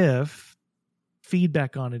 Mm-hmm. If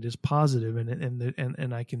feedback on it is positive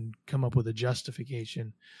and I can come up with a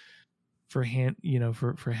justification for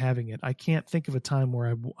having it. I can't think of a time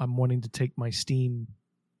where I'm wanting to take my Steam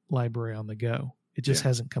library on the go. It just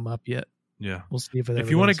hasn't come up yet. Yeah. We'll see if it If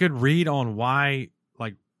you want a good read on why,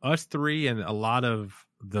 like us three and a lot of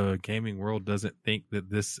the gaming world doesn't think that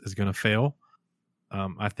this is going to fail,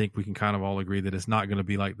 I think we can kind of all agree that it's not going to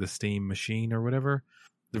be like the Steam machine or whatever.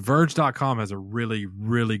 TheVerge.com has a really,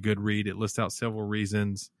 really good read. It lists out several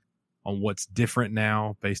reasons on what's different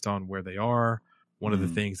now based on where they are. One of the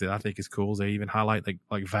things that I think is cool is they even highlight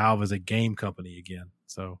like Valve as a game company again.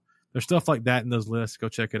 So there's stuff like that in those lists. Go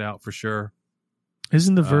check it out for sure.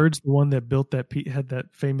 Isn't The Verge the one that built had that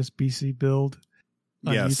famous BC build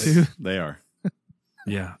on YouTube? They are.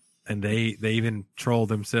 Yeah. And they even troll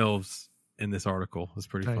themselves in this article. It's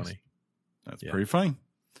pretty funny. That's pretty funny.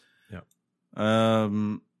 Yeah.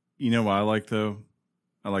 You know what I like though?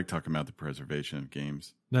 I like talking about the preservation of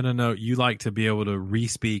games. No. You like to be able to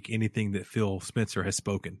re-speak anything that Phil Spencer has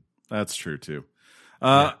spoken. That's true too.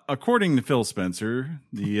 According to Phil Spencer,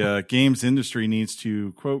 the games industry needs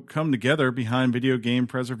to, quote, come together behind video game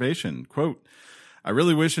preservation. Quote, I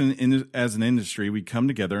really wish as an industry we come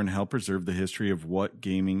together and help preserve the history of what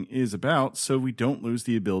gaming is about so we don't lose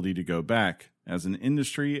the ability to go back. As an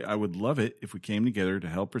industry, I would love it if we came together to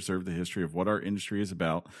help preserve the history of what our industry is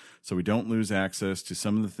about so we don't lose access to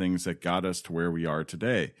some of the things that got us to where we are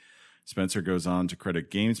today. Spencer goes on to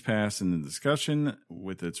credit Games Pass in the discussion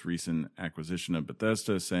with its recent acquisition of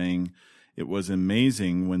Bethesda, saying, it was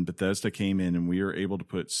amazing when Bethesda came in and we were able to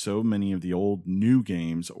put so many of the old new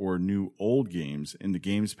games or new old games into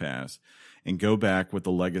Games Pass and go back with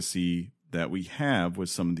the legacy that we have with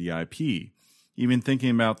some of the IP. Even thinking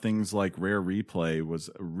about things like Rare Replay was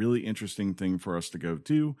a really interesting thing for us to go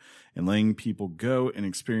do and letting people go and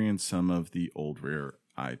experience some of the old Rare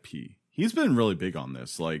IP. He's been really big on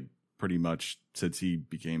this, like pretty much since he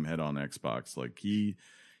became head on Xbox. Like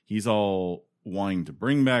he's all wanting to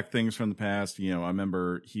bring back things from the past. You know, I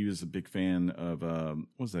remember he was a big fan of what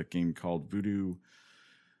was that game called? Voodoo.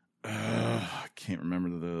 I can't remember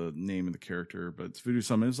the name of the character, but it's Voodoo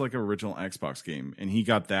something. It was like an original Xbox game, and he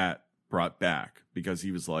got that brought back because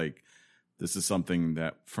he was like, this is something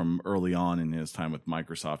that from early on in his time with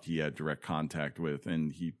Microsoft he had direct contact with,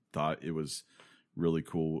 and he thought it was really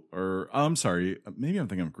cool. Or I'm sorry, maybe I'm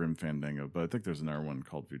thinking of Grim Fandango, but I think there's another one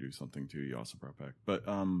called Voodoo something too he also brought back. But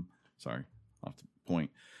sorry, off the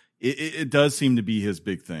point. It does seem to be his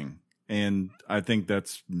big thing, and I think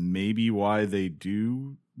that's maybe why they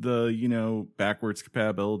do the backwards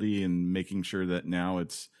compatibility and making sure that now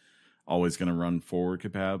it's always going to run forward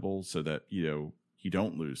compatible so that you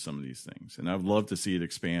don't lose some of these things. And I'd love to see it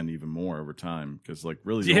expand even more over time, because like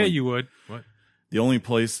really you would. What? The only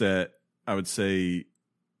place that I would say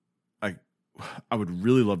I would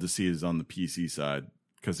really love to see is on the PC side,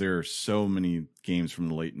 because there are so many games from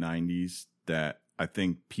the late 90s that I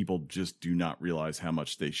think people just do not realize how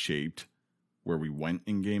much they shaped where we went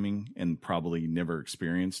in gaming and probably never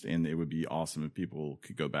experienced. And it would be awesome if people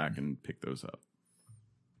could go back and pick those up.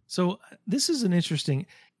 So this is an interesting,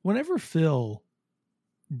 whenever Phil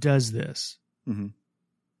does this and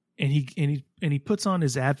he puts on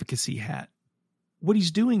his advocacy hat, what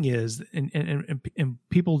he's doing is, and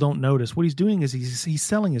people don't notice, what he's doing is he's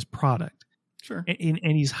selling his product. Sure. And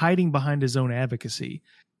he's hiding behind his own advocacy.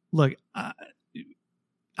 Look, I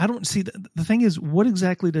don't see the thing is, what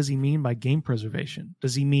exactly does he mean by game preservation?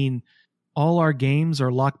 Does he mean all our games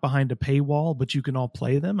are locked behind a paywall, but you can all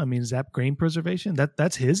play them? I mean, is that game preservation?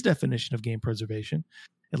 That's his definition of game preservation.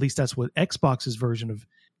 At least that's what Xbox's version of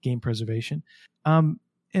game preservation. And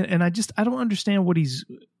I don't understand what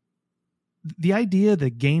the idea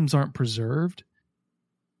that games aren't preserved.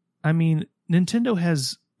 I mean, Nintendo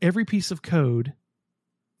has every piece of code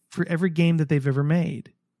for every game that they've ever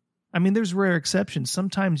made. I mean, there's rare exceptions.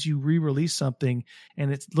 Sometimes you re-release something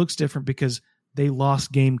and it looks different because they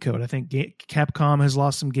lost game code. I think Capcom has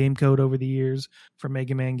lost some game code over the years for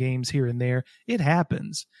Mega Man games here and there. It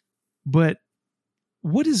happens. But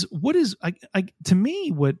to me,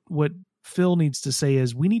 what Phil needs to say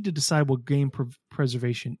is we need to decide what game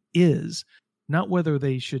preservation is, not whether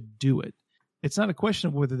they should do it. It's not a question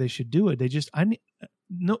of whether they should do it.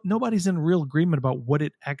 Nobody's in real agreement about what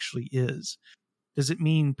it actually is. Does it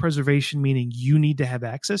mean preservation meaning you need to have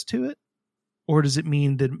access to it? Or does it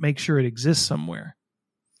mean that make sure it exists somewhere?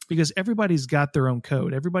 Because everybody's got their own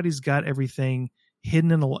code. Everybody's got everything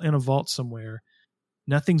hidden in a vault somewhere.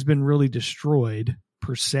 Nothing's been really destroyed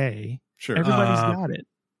per se. Sure. Everybody's got it.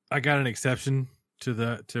 I got an exception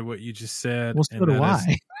to what you just said. Well, so do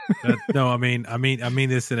I. No, I mean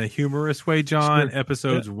this in a humorous way, John. Sure.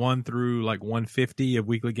 Episodes 1 through like 150 of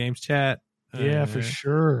Weekly Games Chat. Yeah, for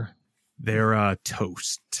sure. they're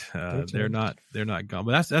toast. They're not gone.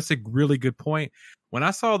 But that's a really good point. When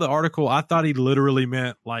I saw the article, I thought he literally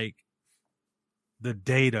meant like the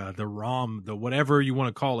data, the ROM, the whatever you want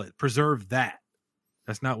to call it, preserve that.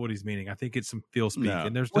 That's not what he's meaning. I think it's some Phil speak,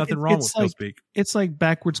 and there's nothing wrong with Phil speak. It's like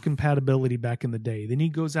backwards compatibility back in the day. Then he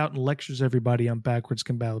goes out and lectures everybody on backwards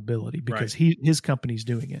compatibility because his company's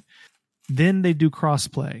doing it. Then they do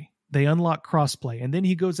crossplay. They unlock crossplay, and then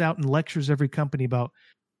he goes out and lectures every company about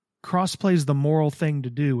crossplay is the moral thing to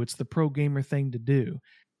do. It's the pro gamer thing to do.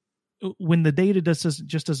 When the data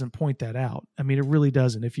just doesn't point that out. I mean, it really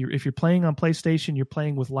doesn't. If you're playing on PlayStation, you're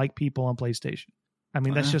playing with like people on PlayStation. I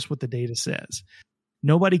mean, that's just what the data says.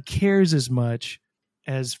 Nobody cares as much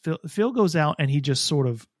as Phil goes out and he just sort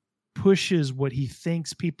of pushes what he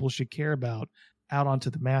thinks people should care about out onto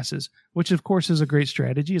the masses, which of course is a great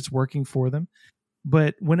strategy. It's working for them.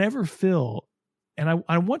 But whenever Phil, and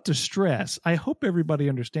I want to stress, I hope everybody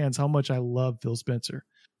understands how much I love Phil Spencer.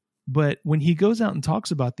 But when he goes out and talks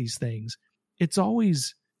about these things, it's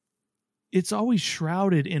always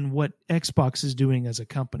shrouded in what Xbox is doing as a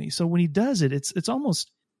company. So when he does it, it's almost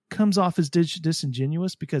comes off as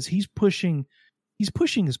disingenuous because he's pushing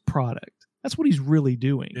his product. That's what he's really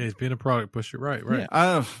doing. Yeah, he's being a product pusher. Right. Yeah.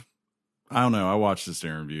 I don't know. I watched this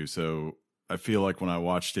interview, so I feel like when I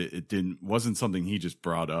watched it, wasn't something he just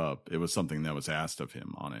brought up. It was something that was asked of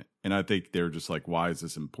him on it. And I think they're just like, why is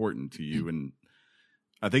this important to you? And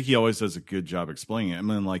I think he always does a good job explaining it. I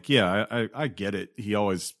mean, like, yeah, I get it.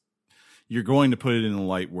 You're going to put it in a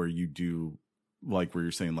light where you do, like where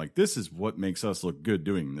you're saying, like, this is what makes us look good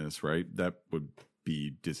doing this, right? That would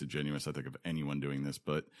be disingenuous, I think, of anyone doing this.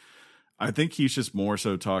 But I think he's just more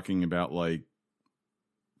so talking about, like,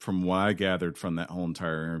 from what I gathered from that whole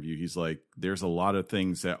entire interview, he's like, there's a lot of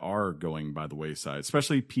things that are going by the wayside,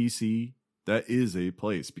 especially PC. That is a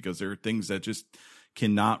place because there are things that just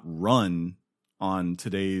cannot run on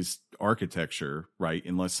today's architecture, right?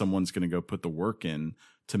 Unless someone's going to go put the work in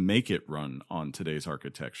to make it run on today's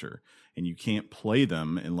architecture. And you can't play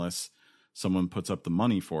them unless someone puts up the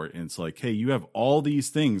money for it. And it's like, hey, you have all these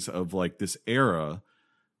things of like this era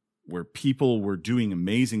where people were doing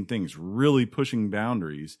amazing things, really pushing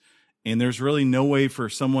boundaries. And there's really no way for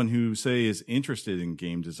someone who, say, is interested in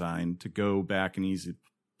game design to go back and easily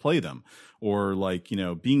play them. Or like, you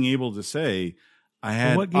know, being able to say,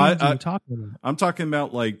 what games are you talking about? I'm talking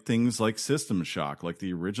about like things like System Shock, like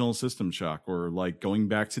the original System Shock, or like going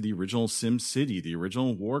back to the original Sim City, the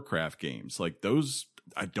original Warcraft games. Like those,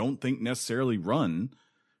 I don't think necessarily run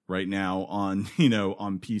right now on, you know,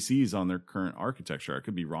 on PCs on their current architecture. I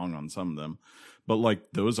could be wrong on some of them, but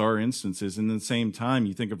like those are instances. And at the same time,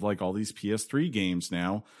 you think of like all these PS3 games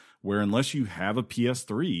now, where unless you have a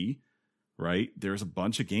PS3, right, there's a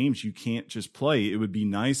bunch of games you can't just play. It would be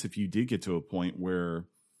nice if you did get to a point where,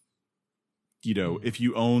 you know, if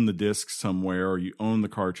you own the disc somewhere or you own the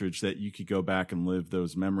cartridge, that you could go back and live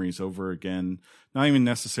those memories over again, not even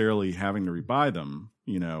necessarily having to rebuy them,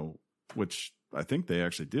 you know, which I think they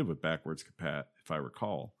actually did with backwards compat, if I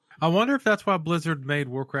recall. I wonder if that's why Blizzard made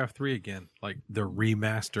Warcraft 3 again, like the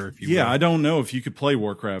remaster, if you will. Yeah, I don't know if you could play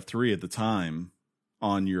Warcraft 3 at the time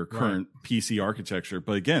on your current PC architecture.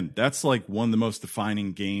 But again, that's like one of the most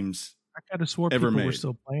defining games I could have swore ever people made. were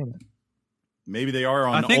still playing it. Maybe they are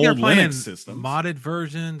on I think old they're playing Linux systems. modded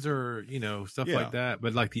versions or, you know, stuff like that.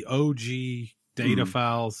 But like the OG data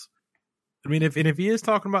files. I mean, if he is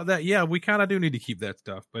talking about that, yeah, we kind of do need to keep that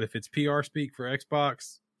stuff. But if it's PR speak for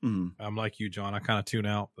Xbox, I'm like you, John. I kind of tune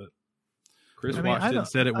out. But Chris watched it and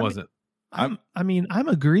said it wasn't. I'm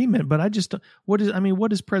agreement, but I just what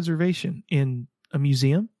is preservation in a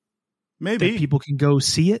museum? Maybe that people can go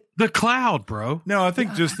see it. The cloud, bro. No, I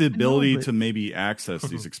think just the ability to maybe access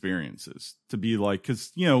these experiences, to be like,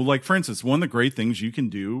 because, you know, like for instance, one of the great things you can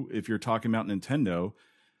do if you're talking about Nintendo,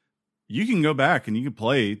 you can go back and you can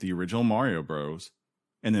play the original Mario Bros.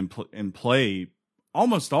 And then play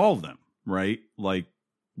almost all of them, right? Like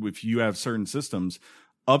if you have certain systems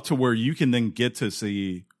up to where you can then get to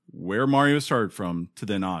see where Mario started from to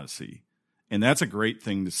then Odyssey. And that's a great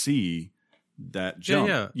thing to see, that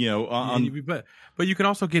jump, you know, but you can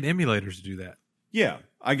also get emulators to do that. Yeah.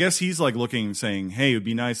 I guess he's like looking and saying, hey, it'd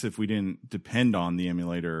be nice if we didn't depend on the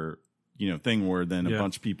emulator, you know, thing where then a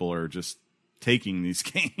bunch of people are just taking these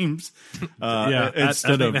games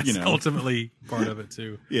instead of, you know, ultimately part of it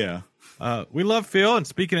too. Yeah. We love Phil. And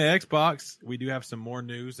speaking of Xbox, we do have some more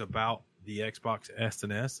news about the Xbox S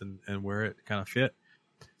and S and where it kind of fit.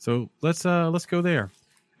 So let's go there.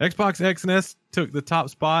 Xbox X and S took the top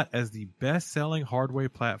spot as the best-selling hardware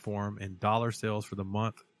platform in dollar sales for the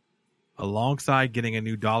month, alongside getting a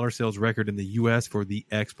new dollar sales record in the U.S. for the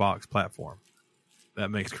Xbox platform. That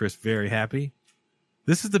makes Chris very happy.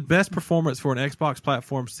 This is the best performance for an Xbox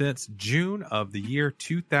platform since June of the year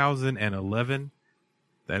 2011.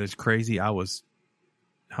 That is crazy. How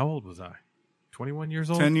old was I? 21 years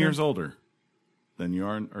old? 10 years older than you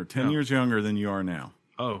are, or 10 years younger than you are now.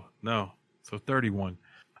 Oh, no. So 31.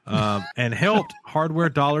 And helped hardware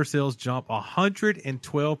dollar sales jump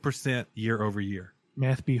 112% year over year.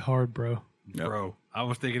 Math be hard, bro. Yep. Bro, I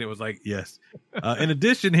was thinking it was like, yes. In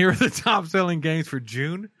addition, here are the top selling games for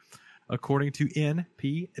June, according to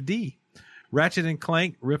NPD. Ratchet and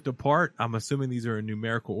Clank Rift Apart. I'm assuming these are in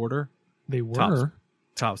numerical order. They were.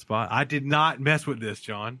 Top spot. I did not mess with this,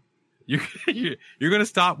 John. You're going to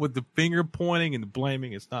stop with the finger pointing and the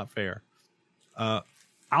blaming. It's not fair.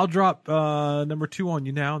 I'll drop number 2 on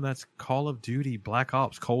you now, and that's Call of Duty Black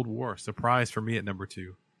Ops Cold War. Surprise for me at number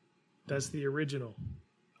 2. That's the original.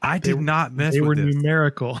 I did not mess with this. They were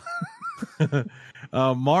numerical.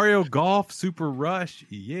 Mario Golf Super Rush.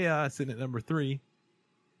 Yeah, sitting at number 3.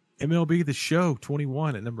 MLB The Show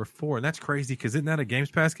 21 at number 4. And that's crazy because isn't that a Games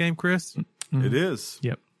Pass game, Chris? Mm-hmm. It is.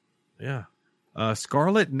 Yep. Yeah.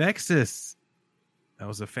 Scarlet Nexus. That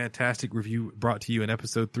was a fantastic review brought to you in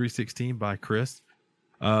episode 316 by Chris.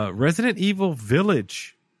 Resident Evil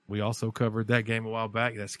Village. We also covered that game a while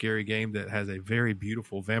back. That scary game that has a very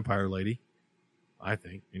beautiful vampire lady. I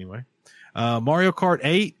think, anyway. Mario Kart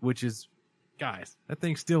 8, which is, guys, that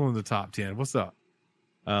thing's still in the top 10. What's up?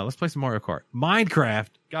 Let's play some Mario Kart. Minecraft,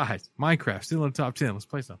 guys, Minecraft still in the top 10. Let's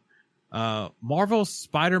play some. Marvel's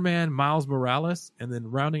Spider-Man Miles Morales, and then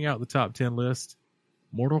rounding out the top 10 list,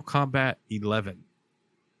 Mortal Kombat 11.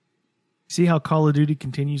 See how Call of Duty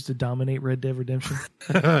continues to dominate Red Dead Redemption?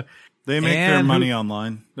 They make their money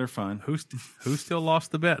online. They're fine. Who still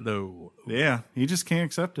lost the bet, though? Yeah, you just can't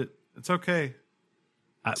accept it. It's okay.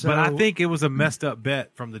 But I think it was a messed up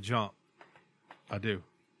bet from the jump. I do.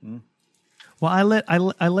 Well, I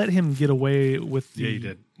let him get away with Yeah, the you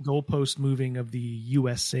did. goalpost moving of the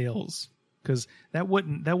U.S. sales because that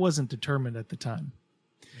wasn't determined at the time.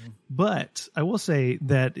 But I will say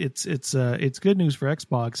that it's good news for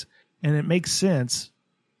Xbox, and it makes sense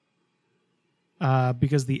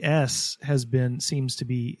because the S seems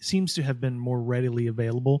to have been more readily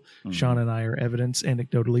available. Mm-hmm. Sean and I are evidence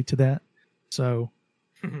anecdotally to that. So,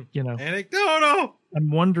 anecdotal. I'm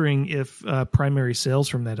wondering if primary sales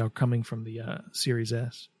from that are coming from the Series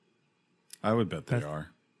S. I would bet they are.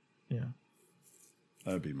 Yeah.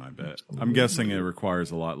 That would be my bet. I'm guessing it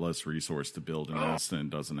requires a lot less resource to build an S than it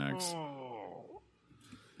does an X.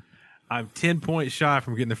 I'm 10 points shy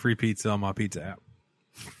from getting the free pizza on my pizza app.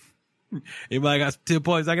 Anybody got 10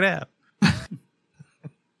 points I can have?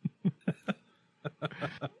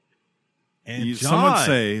 And some would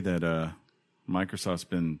say that Microsoft's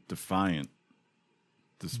been defiant,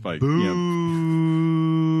 despite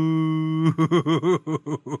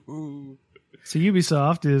So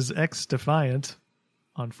Ubisoft is X-defiant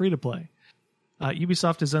on free-to-play.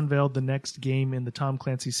 Ubisoft has unveiled the next game in the Tom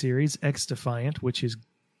Clancy series, X-Defiant, which is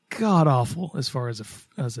god-awful as far as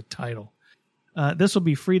a title. This will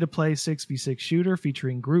be free-to-play 6v6 shooter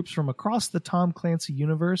featuring groups from across the Tom Clancy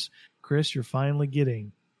universe. Chris, you're finally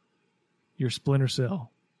getting your Splinter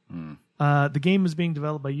Cell. The game is being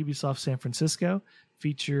developed by Ubisoft San Francisco.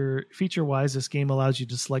 Feature-wise, this game allows you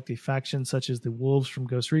to select a faction such as the Wolves from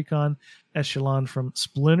Ghost Recon, Echelon from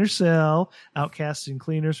Splinter Cell, Outcasts and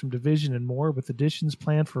Cleaners from Division, and more, with additions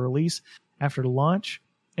planned for release after launch.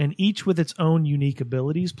 And each with its own unique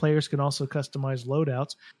abilities. Players can also customize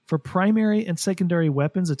loadouts for primary and secondary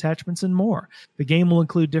weapons, attachments, and more. The game will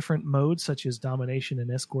include different modes such as domination and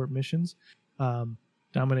escort missions.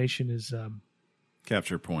 Domination is...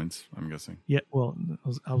 capture points, I'm guessing. Yeah, well,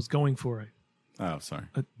 I was going for Oh, sorry.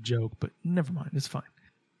 a joke, but never mind. It's fine.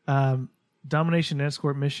 Domination and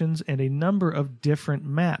escort missions and a number of different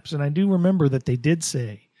maps. And I do remember that they did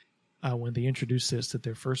say when they introduced this that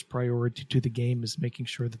their first priority to the game is making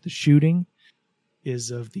sure that the shooting is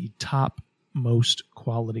of the top most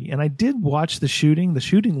quality. And I did watch the shooting. The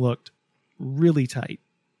shooting looked really tight.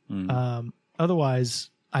 Otherwise,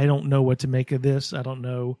 I don't know what to make of this. I don't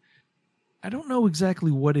know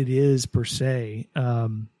exactly what it is per se,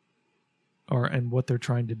 and what they're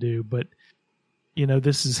trying to do. But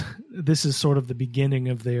this is sort of the beginning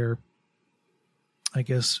of their, I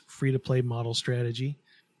guess, free to play model strategy.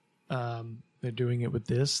 They're doing it with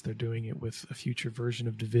this. They're doing it with a future version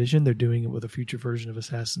of Division. They're doing it with a future version of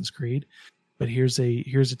Assassin's Creed. But here's a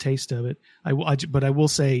taste of it. But I will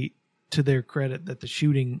say to their credit that the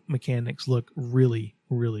shooting mechanics look really,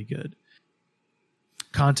 really good.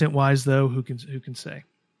 Content wise, though, who can say?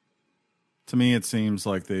 To me, it seems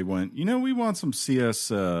like they went, we want some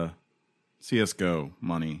CSGO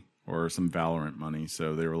money. or some Valorant money.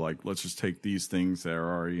 So they were like, let's just take these things that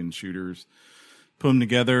are already in shooters, put them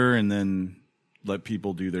together, and then let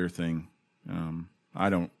people do their thing. I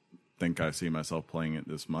don't think I see myself playing it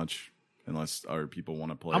this much unless other people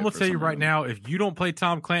want to play I'm it. going to tell you right now, if you don't play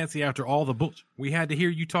Tom Clancy after all the books we had to hear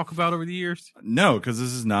you talk about over the years. No, because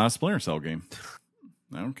this is not a Splinter Cell game.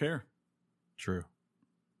 I don't care. True.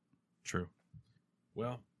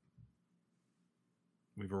 Well,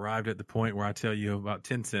 we've arrived at the point where I tell you about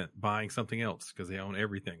Tencent buying something else because they own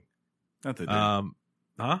everything. That they do.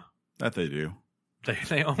 That they do.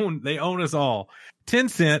 They own us all.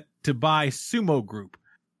 Tencent to buy Sumo Group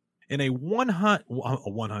in a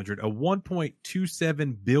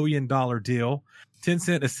 $1.27 billion deal.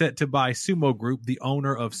 Tencent is set to buy Sumo Group, the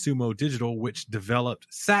owner of Sumo Digital, which developed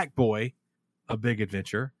Sackboy, A Big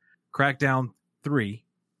Adventure, Crackdown 3,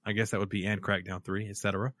 I guess that would be, and Crackdown 3,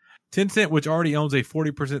 etc. Tencent, which already owns a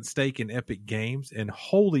 40% stake in Epic Games and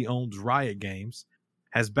wholly owns Riot Games,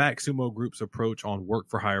 has backed Sumo Group's approach on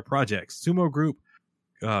work-for-hire projects. Sumo Group,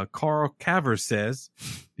 Carl Cavers says,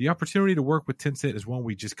 the opportunity to work with Tencent is one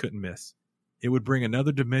we just couldn't miss. It would bring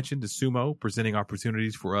another dimension to Sumo, presenting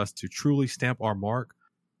opportunities for us to truly stamp our mark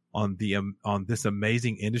on this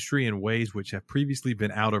amazing industry in ways which have previously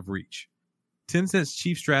been out of reach. Tencent's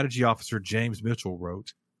Chief Strategy Officer James Mitchell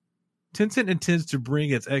wrote, Tencent intends to bring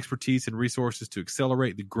its expertise and resources to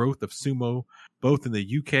accelerate the growth of Sumo both in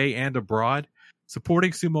the UK and abroad,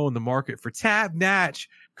 supporting Sumo in the market for top-notch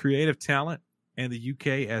creative talent and the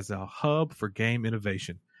UK as a hub for game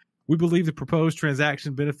innovation. We believe the proposed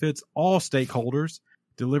transaction benefits all stakeholders,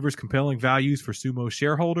 delivers compelling values for Sumo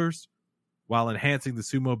shareholders, while enhancing the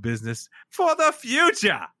Sumo business for the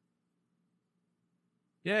future.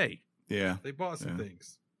 Yay. Yeah. They bought some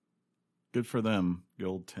things. Good for them. Good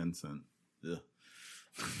old Tencent. Ugh.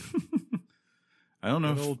 I don't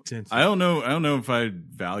know. I don't know if I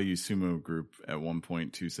value Sumo Group at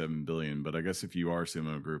 1.27 billion, but I guess if you are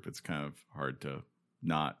Sumo Group, it's kind of hard to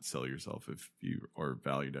not sell yourself if you are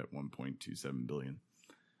valued at 1.27 billion.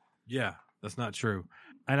 Yeah, that's not true.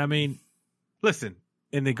 And I mean, listen,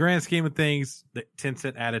 in the grand scheme of things, the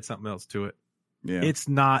Tencent added something else to it. Yeah. It's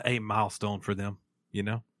not a milestone for them, you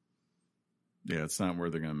know? Yeah, it's not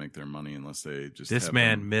where they're going to make their money unless they just. This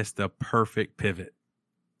man missed a perfect pivot.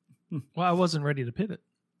 Well, I wasn't ready to pivot.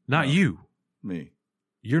 Not you. Me.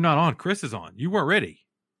 You're not on. Chris is on. You weren't ready.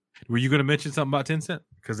 Were you going to mention something about Tencent?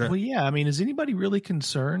 Well, yeah. I mean, is anybody really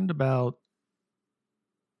concerned about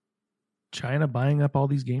China buying up all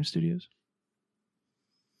these game studios?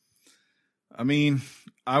 I mean,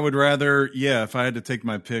 I would rather, if I had to take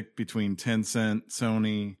my pick between Tencent,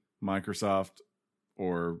 Sony, Microsoft,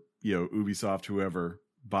 or Ubisoft, whoever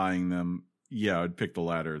buying them, I'd pick the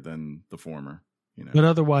latter than the former. But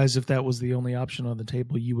otherwise, if that was the only option on the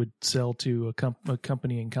table, you would sell to a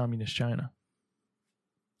company in communist China.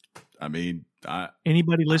 I mean,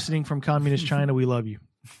 anybody listening from communist China, we love you.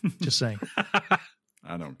 Just saying.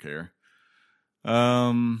 I don't care.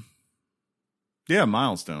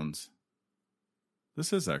 Milestones.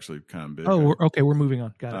 This is actually kind of big. Oh, okay. We're moving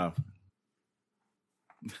on. Got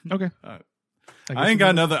it. Okay.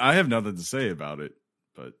 I have nothing to say about it,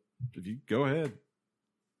 but if you go ahead.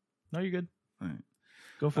 No, you're good. All right.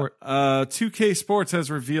 Go for it. 2K Sports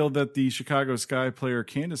has revealed that the Chicago Sky player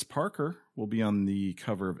Candace Parker will be on the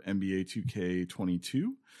cover of NBA 2K22.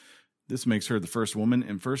 This makes her the first woman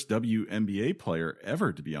and first WNBA player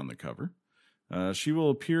ever to be on the cover. She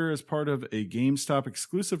will appear as part of a GameStop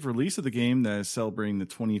exclusive release of the game that is celebrating the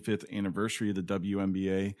 25th anniversary of the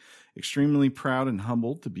WNBA. Extremely proud and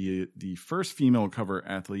humbled to be the first female cover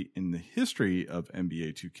athlete in the history of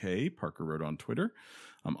NBA 2K, Parker wrote on Twitter.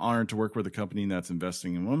 I'm honored to work with a company that's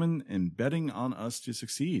investing in women and betting on us to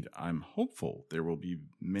succeed. I'm hopeful there will be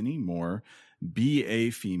many more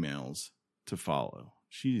BA females to follow.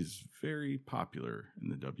 She's very popular in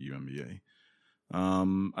the WNBA.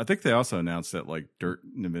 I think they also announced that Dirk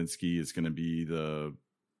Nowitzki is going to be the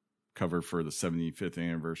cover for the 75th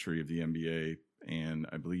anniversary of the NBA, and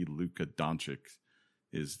I believe Luka Doncic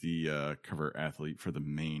is the cover athlete for the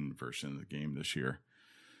main version of the game this year.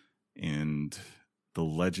 And the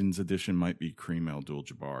Legends edition might be Kareem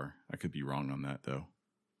Abdul-Jabbar. I could be wrong on that though.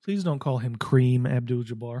 Please don't call him Kareem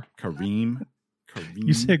Abdul-Jabbar. Kareem.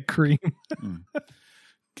 You said Kareem.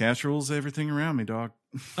 Cash rules everything around me, dog.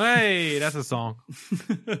 Hey, that's a song.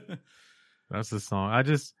 That's a song.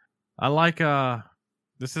 I like I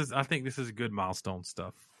think this is good milestone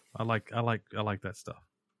stuff. I like that stuff.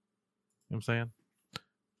 You know what I'm saying?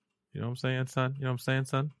 You know what I'm saying, son? You know what I'm saying,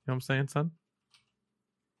 son? You know what I'm saying,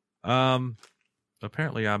 son?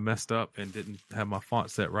 Apparently I messed up and didn't have my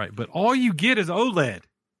font set right, but all you get is OLED.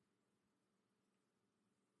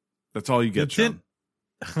 That's all you get, Sean.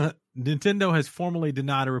 Nintendo has formally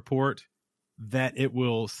denied a report that it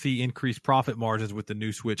will see increased profit margins with the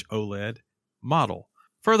new Switch OLED model.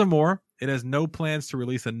 Furthermore, it has no plans to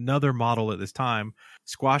release another model at this time,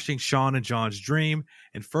 squashing Sean and John's dream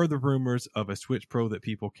and further rumors of a Switch Pro that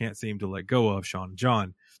people can't seem to let go of, Sean and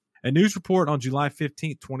John. A news report on July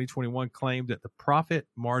 15th, 2021 claimed that the profit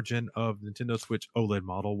margin of Nintendo Switch OLED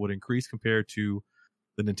model would increase compared to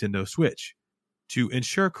the Nintendo Switch. To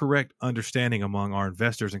ensure correct understanding among our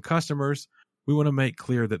investors and customers, we want to make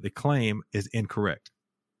clear that the claim is incorrect.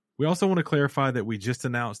 We also want to clarify that we just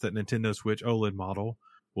announced that Nintendo Switch OLED model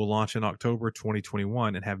will launch in October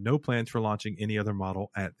 2021 and have no plans for launching any other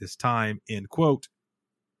model at this time, end quote.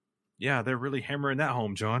 Yeah, they're really hammering that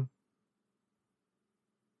home, John.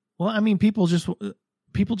 Well, I mean, people just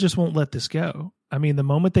won't let this go. I mean, the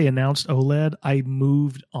moment they announced OLED, I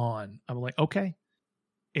moved on. I'm like, okay,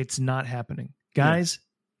 it's not happening. Guys,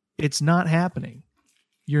 It's not happening.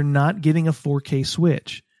 You're not getting a 4K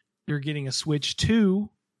Switch. You're getting a Switch 2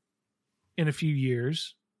 in a few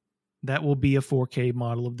years. That will be a 4K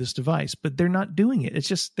model of this device, but they're not doing it. It's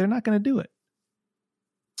just, they're not going to do it.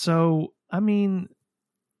 So, I mean,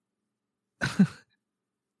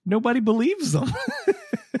 nobody believes them.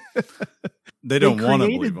 They don't want to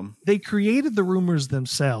believe them. They created the rumors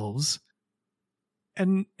themselves.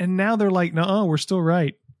 And now they're like, no, we're still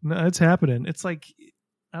right. No, it's happening. It's like,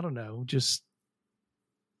 I don't know, just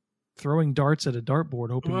throwing darts at a dartboard,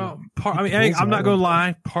 hoping. Well, I'm not going to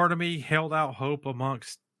lie. Part of me held out hope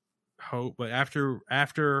amongst hope, but after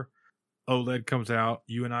OLED comes out,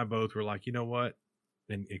 you and I both were like, you know what?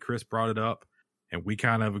 And Chris brought it up, and we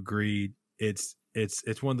kind of agreed. It's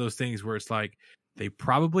one of those things where it's like they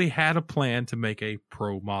probably had a plan to make a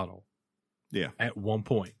pro model. Yeah. At one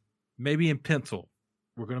point, maybe in pencil,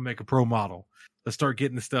 we're going to make a pro model. Let's start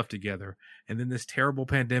getting the stuff together. And then this terrible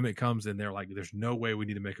pandemic comes, and they're like, there's no way we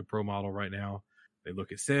need to make a pro model right now. They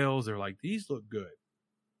look at sales. They're like, these look good.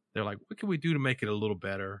 They're like, what can we do to make it a little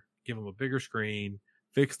better? Give them a bigger screen,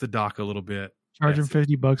 fix the dock a little bit. Charge them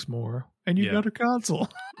 $50 more, and you got a console.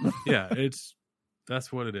 Yeah,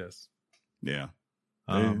 that's what it is. Yeah.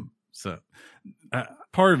 So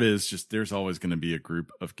part of it is just there's always going to be a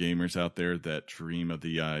group of gamers out there that dream of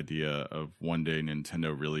the idea of one day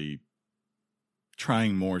Nintendo really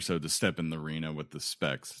trying more so to step in the arena with the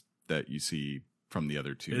specs that you see from the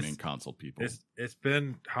other two main console people. It's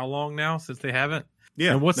been how long now since they haven't?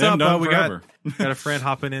 Yeah. And what's up? We got a friend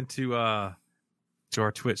hopping into to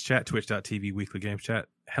our Twitch chat, twitch.tv weekly games chat.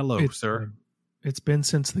 Hello, sir. It's been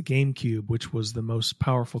since the GameCube, which was the most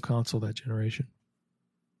powerful console that generation.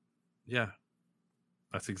 Yeah,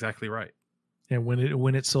 that's exactly right. And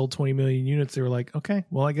when it sold 20 million units, they were like, okay,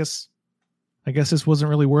 well, I guess this wasn't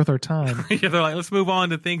really worth our time. Yeah, they're like, let's move on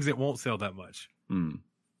to things that won't sell that much.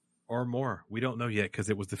 Or more. We don't know yet because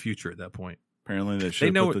it was the future at that point. Apparently they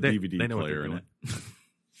should put the DVD player in it.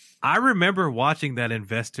 I remember watching that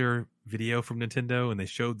investor video from Nintendo, and they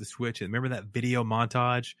showed the Switch. And remember that video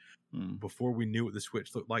montage before we knew what the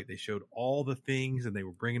Switch looked like? They showed all the things, and they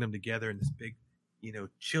were bringing them together in this big,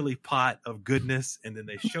 chili pot of goodness. And then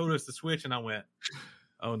they showed us the Switch, and I went,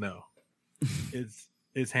 oh no, it's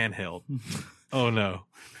handheld. Oh no.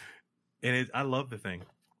 And I love the thing.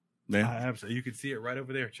 Yeah. Absolutely. You can see it right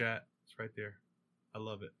over there, chat. It's right there. I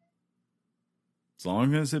love it. As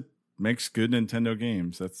long as it makes good Nintendo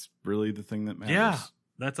games, that's really the thing that matters. Yeah,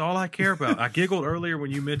 that's all I care about. I giggled earlier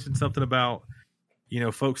when you mentioned something about,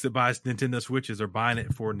 folks that buy Nintendo Switches are buying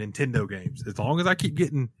it for Nintendo games. As long as I keep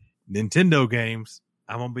getting Nintendo games,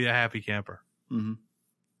 I'm going to be a happy camper. Mm-hmm. You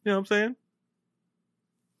know what I'm saying?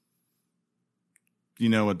 You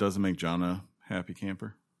know what doesn't make John a happy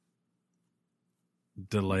camper?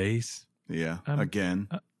 Delays. Yeah, again.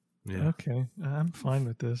 Yeah. Okay, I'm fine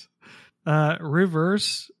with this.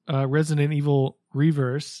 Resident Evil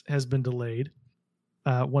Reverse has been delayed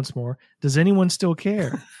once more. Does anyone still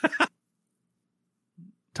care?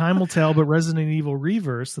 Time will tell, but Resident Evil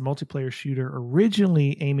Reverse, the multiplayer shooter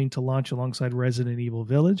originally aiming to launch alongside Resident Evil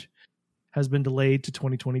Village, has been delayed to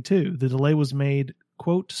 2022. The delay was made,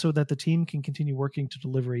 quote, so that the team can continue working to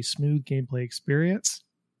deliver a smooth gameplay experience.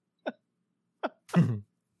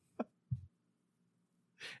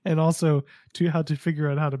 And also how to figure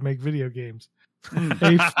out how to make video games.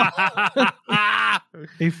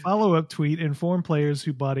 A follow-up tweet informed players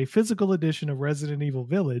who bought a physical edition of Resident Evil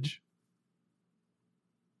Village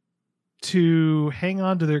to hang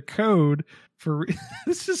on to their code for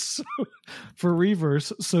for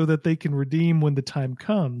Reverse so that they can redeem when the time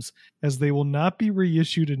comes, as they will not be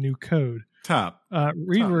reissued a new code.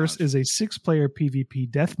 Reverse is a 6-player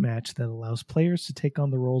PvP deathmatch that allows players to take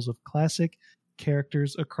on the roles of classic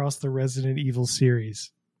characters across the Resident Evil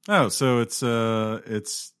series. Oh, so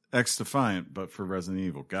it's X Defiant, but for Resident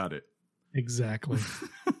Evil. Got it. Exactly.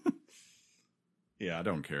 Yeah, I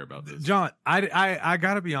don't care about this. John, I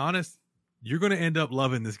gotta be honest. You're gonna end up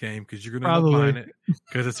loving this game because you're gonna end up buying it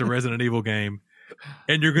because it's a Resident Evil game,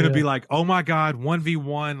 and you're gonna be like, "Oh my god,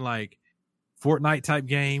 1v1 like Fortnite type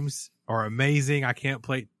games are amazing. I can't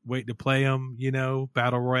wait to play them. You know,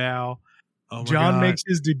 battle royale." Oh my John god. makes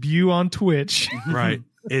his debut on Twitch. Right.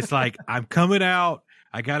 It's like I'm coming out.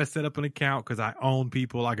 I got to set up an account because I own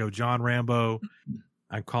people. I go John Rambo.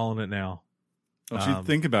 I'm calling it now. Don't you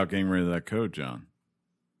think about getting rid of that code, John?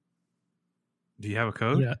 Do you have a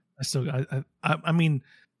code? Yeah, I mean,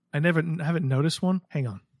 I haven't noticed one. Hang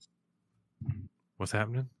on. What's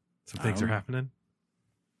happening? Some things are happening.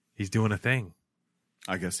 He's doing a thing.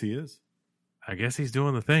 I guess he is. I guess he's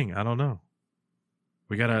doing the thing. I don't know.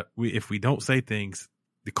 If we don't say things,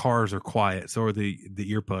 the cars are quiet. So are the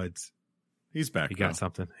earbuds. He's back. He got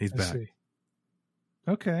something. He's Let's back. see.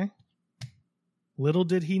 Okay. Little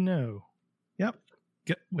did he know. Yep.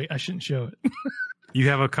 Wait, I shouldn't show it. You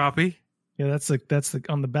have a copy? Yeah, that's the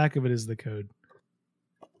on the back of it is the code.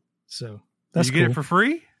 So That's that's you get cool. it for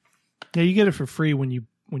free? Yeah, you get it for free when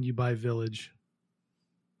you buy Village.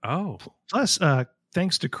 Oh. Plus,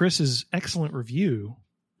 thanks to Chris's excellent review,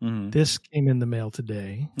 this came in the mail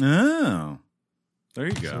today. Oh, there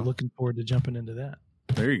you go. So looking forward to jumping into that.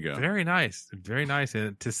 There you go. Very nice. Very nice.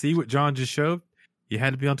 And to see what John just showed, you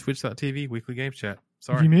had to be on twitch.tv, weekly games chat.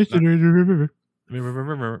 Sorry. You missed it.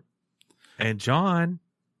 And John,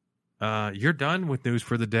 you're done with news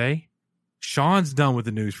for the day. Sean's done with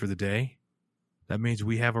the news for the day. That means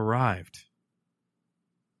we have arrived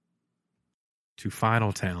to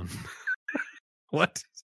Final Town. What?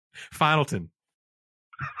 Finalton.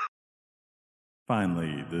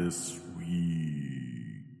 Finally, this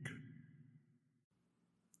week.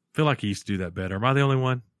 Feel like he used to do that better. Am I the only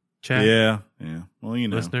one? Chat? Yeah. Well,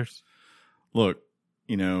 Listeners? Look,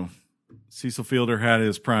 Cecil Fielder had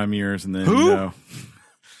his prime years, and then Who?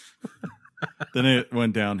 then it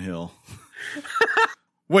went downhill.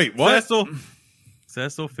 Wait, what?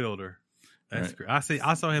 Cecil Fielder. That's Right. great.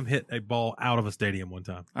 I saw him hit a ball out of a stadium one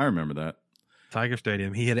time. I remember that. Tiger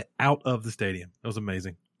Stadium. He hit it out of the stadium. That was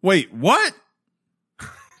amazing. Wait, what? I'm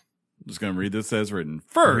just going to read this as written.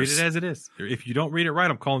 First. Read it as it is. If you don't read it right,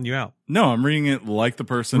 I'm calling you out. No, I'm reading it like the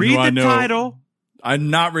person Read who I know. the title. I'm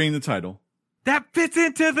not reading the title. That fits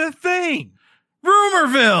into the thing.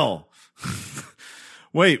 Rumorville.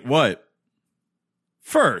 Wait, what?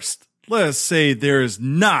 First, let us say there is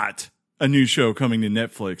not a new show coming to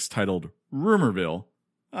Netflix titled Rumorville.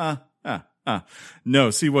 No,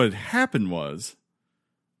 see what happened was,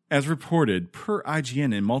 as reported per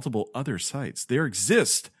IGN and multiple other sites, there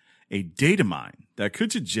exists a data mine that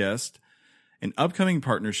could suggest an upcoming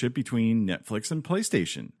partnership between Netflix and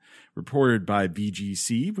PlayStation. Reported by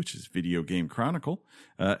VGC, which is Video Game Chronicle,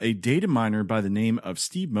 a data miner by the name of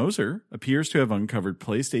Steve Moser appears to have uncovered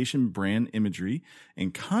PlayStation brand imagery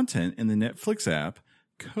and content in the Netflix app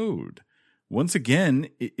Code. Once again,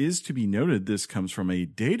 it is to be noted this comes from a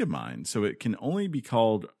data mine, so it can only be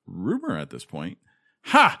called rumor at this point.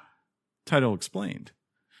 Ha! Title explained.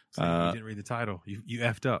 So you didn't read the title. You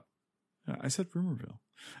effed up. I said Rumorville.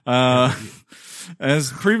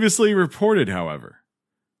 As previously reported, however,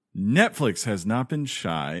 Netflix has not been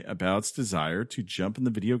shy about its desire to jump in the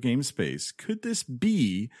video game space. Could this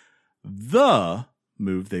be the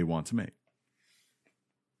move they want to make?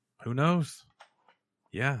 Who knows?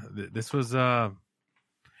 Yeah, this was... I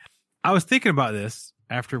was thinking about this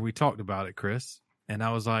after we talked about it, Chris, and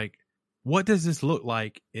I was like, what does this look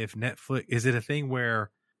like if Netflix... Is it a thing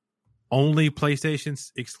where only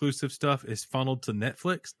PlayStation's exclusive stuff is funneled to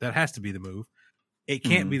Netflix? That has to be the move. It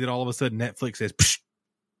can't be that all of a sudden Netflix says, psh,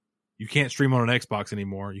 you can't stream on an Xbox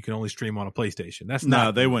anymore. You can only stream on a PlayStation. That's not...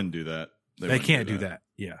 No, they wouldn't do that. They can't do that.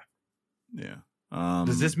 Yeah. Yeah.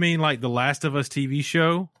 Does this mean like the Last of Us TV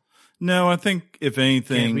show No, I think if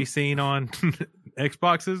anything... can't be seen on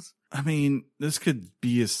Xboxes? I mean, this could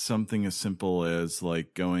be something as simple as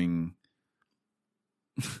like going,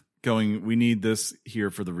 we need this here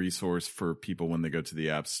for the resource for people when they go to the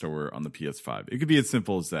App Store on the PS5. It could be as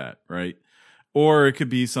simple as that, right? Or it could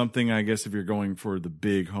be something, I guess, if you're going for the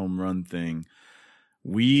big home run thing.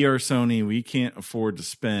 We are Sony. We can't afford to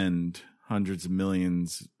spend hundreds of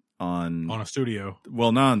millions on On a studio.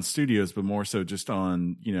 Well, not on studios, but more so just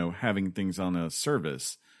on, having things on a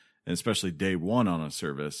service, and especially day one on a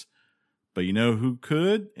service. But you know who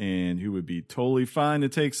could and who would be totally fine to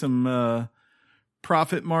take some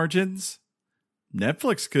profit margins?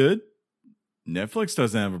 Netflix could. Netflix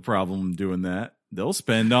doesn't have a problem doing that. they'll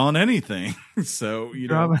spend on anything. So, you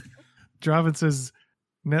know, Dravin says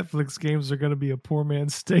Netflix games are going to be a poor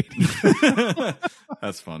man's Stadia.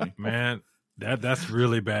 that's funny, man. That's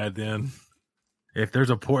really bad. Then, if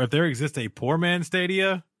there exists a poor man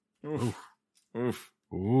Stadia, oof.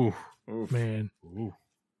 Man. Ooh.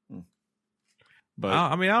 But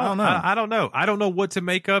I don't know. I don't know. I don't know what to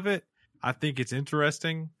make of it. I think it's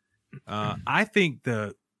interesting. I think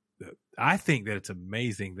that it's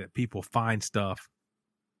amazing that people find stuff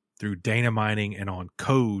through data mining and on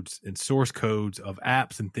codes and source codes of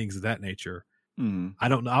apps and things of that nature. I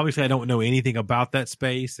don't know. Obviously, I don't know anything about that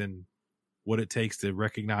space and what it takes to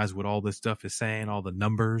recognize what all this stuff is saying, all the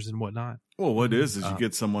numbers and whatnot. Well, what it is you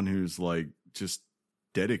get someone who's like just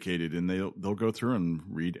dedicated, and they'll go through and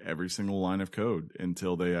read every single line of code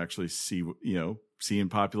until they actually see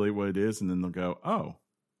and populate what it is, and then they'll go, oh.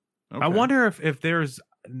 Okay. I wonder if there's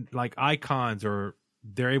like icons or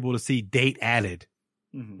they're able to see date added.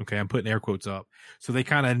 Okay, I'm putting air quotes up. So they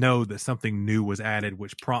kind of know that something new was added,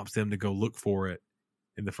 which prompts them to go look for it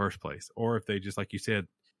in the first place. Or if they just, like you said,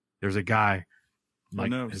 there's a guy,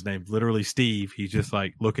 like his name's literally Steve. He's just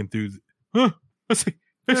like looking through. Let's see.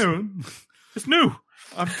 It's new.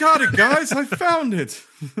 I've got it, guys. I found it.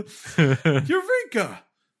 Eureka.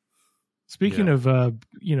 Speaking of,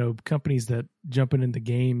 companies that jumping into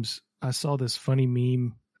games, I saw this funny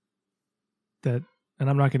meme and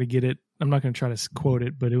I'm not going to get it. I'm not going to try to quote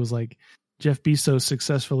it, but it was like Jeff Bezos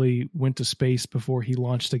successfully went to space before he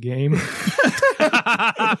launched a game.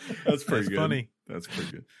 That's pretty good. Funny. That's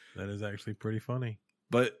pretty good. That is actually pretty funny.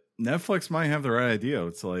 But Netflix might have the right idea.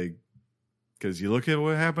 It's like, because you look at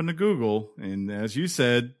what happened to Google, and as you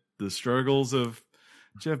said, the struggles of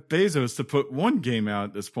Jeff Bezos to put one game out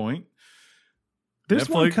at this point. There's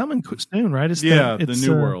one coming soon, right? The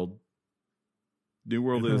New World. New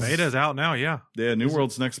World is beta's out now. Yeah, New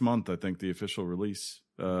World's next month. I think the official release.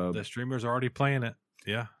 The streamers are already playing it.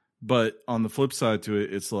 Yeah, but on the flip side to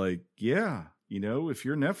it, it's like, if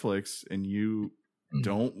you're Netflix and you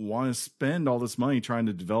don't want to spend all this money trying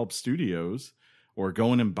to develop studios or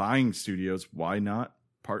going and buying studios, why not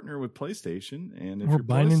partner with PlayStation? And if or you're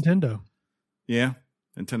buy Nintendo. Yeah,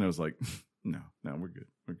 Nintendo's like, no, we're good.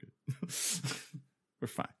 We're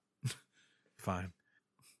fine. Fine.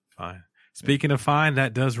 Speaking of fine,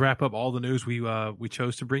 that does wrap up all the news we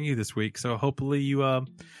chose to bring you this week. So hopefully you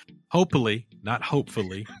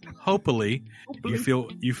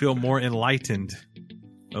feel more enlightened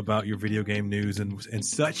about your video game news and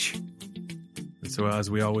such. And so as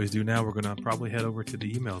we always do now, we're gonna probably head over to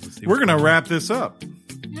the emails and see. We're gonna wrap this up.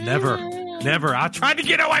 Never. I tried to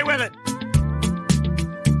get away with it.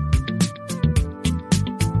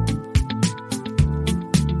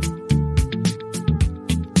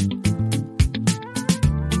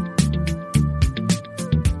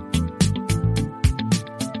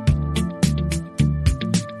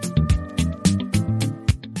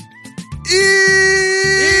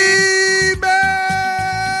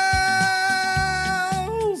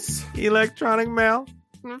 Electronic mail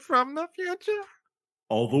from the future.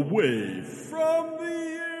 All the way from the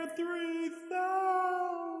year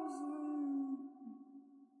 3000.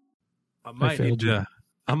 I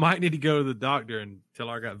might need to go to the doctor until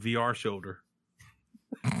I got VR shoulder.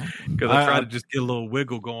 Because I tried to just get a little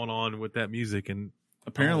wiggle going on with that music, and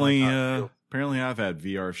apparently I've had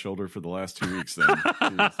VR shoulder for the last 2 weeks. Then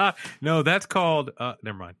no, that's called.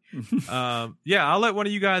 Never mind. I'll let one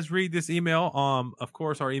of you guys read this email. Of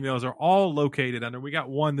course, our emails are all located under. We got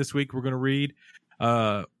one this week. We're going to read.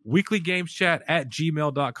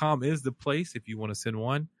 weeklygameschat@gmail.com is the place if you want to send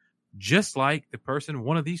one. Just like the person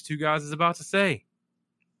one of these two guys is about to say.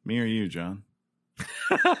 Me or you, John?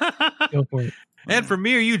 Go for it. And for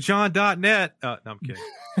me or you, John.net. No, I'm kidding.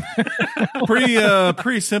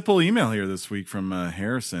 Pretty simple email here this week from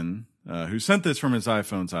Harrison, who sent this from his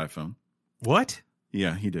iPhone's iPhone. What?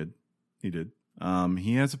 Yeah, he did. He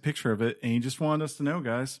has a picture of it, and he just wanted us to know,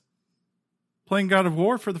 guys, playing God of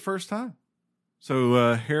War for the first time.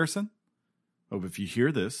 So, Harrison, hope if you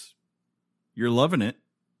hear this, you're loving it,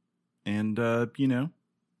 and going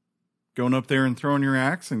up there and throwing your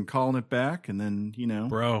axe and calling it back, and then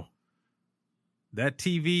bro. That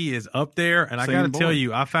TV is up there, and I got to tell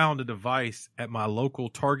you, I found a device at my local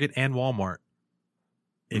Target and Walmart.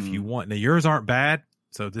 If you want, now yours aren't bad,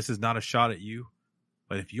 so this is not a shot at you.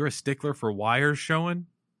 But if you're a stickler for wires showing,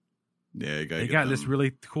 they got this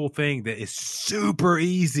really cool thing that is super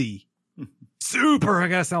easy. Super. I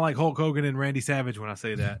gotta sound like Hulk Hogan and Randy Savage when I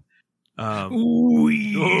say that. Oh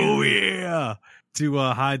yeah. To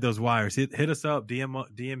hide those wires, hit us up,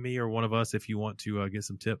 DM me or one of us if you want to get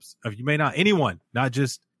some tips. If you may not, anyone, not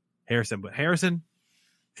just Harrison, but Harrison,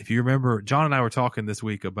 if you remember, John and I were talking this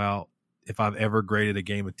week about if I've ever graded a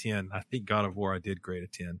game of 10. I think God of War I did grade a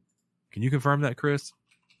 10. Can you confirm that, Chris?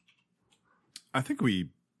 I think we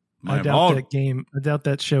I might have doubt all. that game. I doubt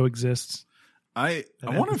that show exists. I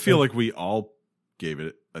That want to episode. feel like we all gave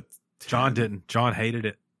it a 10. John didn't. John hated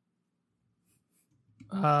it.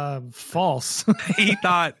 False. He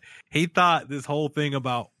thought this whole thing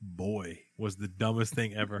about boy was the dumbest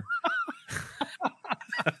thing ever.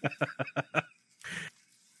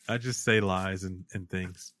 I just say lies and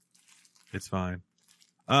things. It's fine.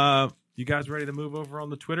 You guys ready to move over on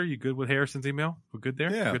the Twitter? You good with Harrison's email? We're good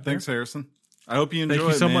there? Yeah, Good thanks, there? Harrison. I hope you enjoy Thank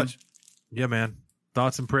you it, so man. much. Yeah, man.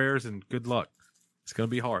 Thoughts and prayers and good luck. It's going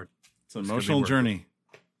to be hard. It's an It's gonna be emotional worth it. journey.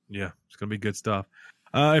 Yeah, it's going to be good stuff.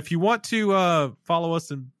 If you want to follow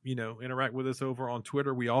us and interact with us over on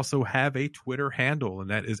Twitter, we also have a Twitter handle, and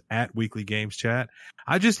that is at Weekly Games Chat.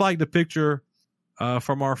 I just like the picture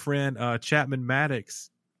from our friend Chapman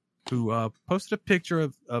Maddox, who posted a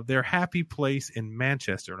picture of their happy place in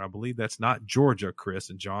Manchester, and I believe that's not Georgia, Chris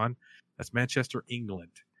and John. That's Manchester,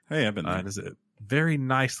 England. Hey, I've been there. And it's a very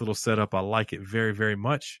nice little setup. I like it very, very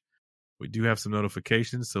much. We do have some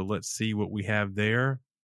notifications, so let's see what we have there.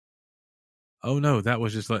 Oh, no, that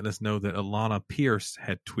was just letting us know that Alana Pierce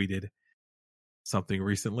had tweeted something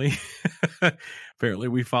recently. Apparently,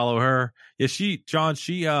 we follow her. Yeah, she's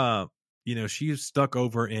stuck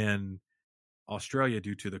over in Australia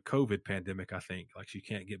due to the COVID pandemic, I think. Like, she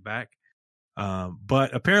can't get back.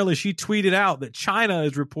 But apparently, she tweeted out that China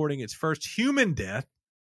is reporting its first human death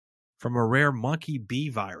from a rare monkey bee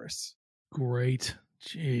virus. Great.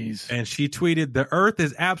 Jeez. And she tweeted, "The earth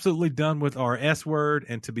is absolutely done with our S word.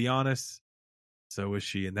 And to be honest, so is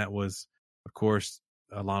she." And that was, of course,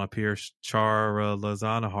 Alana Pierce, Chara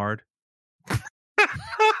Lazana Hard.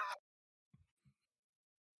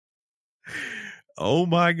 Oh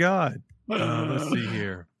my God. Let's see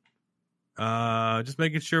here. Just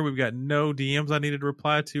making sure we've got no DMs I needed to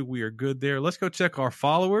reply to. We are good there. Let's go check our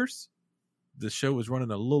followers. The show is running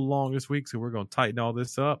a little long this week, so we're going to tighten all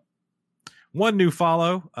this up. One new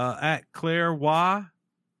follow at Claire Y.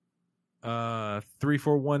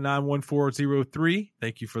 341911403.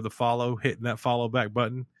 Thank you for the follow, hitting that follow back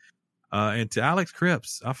button. And to Alex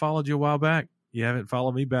Cripps, I followed you a while back. You haven't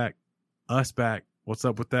followed me back. Us back. What's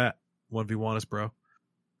up with that? 1v1 us, bro.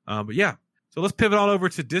 But yeah, so let's pivot on over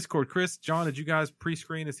to Discord. Chris, John, did you guys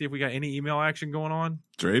pre-screen to see if we got any email action going on?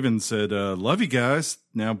 Draven said, love you guys.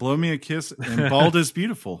 Now blow me a kiss. And bald is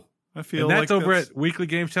beautiful. I feel And that's like over at Weekly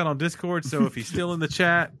Games Chat on Discord. So if he's still in the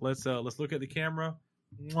chat, let's look at the camera.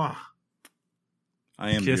 Mwah.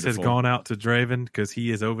 I am Kiss beautiful. has gone out to Draven because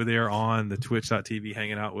he is over there on the twitch.tv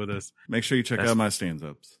hanging out with us. Make sure you check out my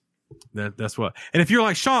stand-ups. That's what. And if you're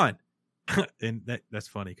like Sean, and that's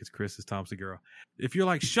funny because Chris is Tom Segura. If you're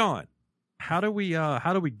like Sean, how do we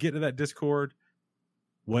get to that Discord?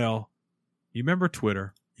 Well, you remember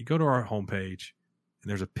Twitter. You go to our homepage and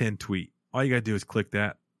there's a pinned tweet. All you gotta do is click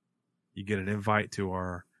that. You get an invite to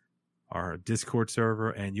our Discord server,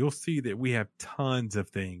 and you'll see that we have tons of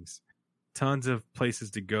things, tons of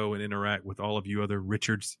places to go and interact with all of you other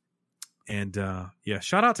Richards. And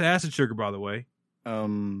shout out to Acid Sugar, by the way. By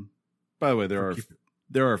the way, there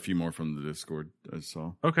are a few more from the Discord I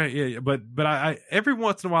saw. Okay, yeah, but I every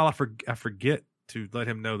once in a while I forget to let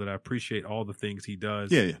him know that I appreciate all the things he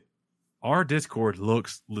does. Yeah. Our Discord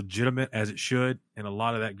looks legitimate as it should, and a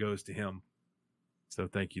lot of that goes to him. So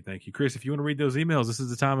thank you, Chris. If you want to read those emails, this is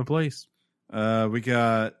the time and place. We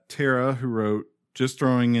got Tara who wrote, just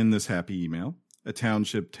throwing in this happy email. A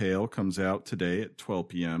Township Tale comes out today at 12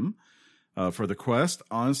 p.m. For the Quest.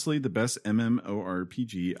 Honestly, the best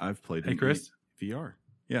MMORPG I've played in Chris? VR.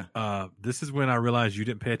 Yeah. This is when I realized you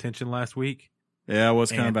didn't pay attention last week. Yeah, I was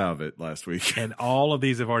kind of out of it last week. And all of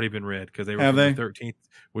these have already been read because they were Have from they? the 13th,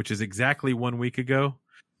 which is exactly 1 week ago.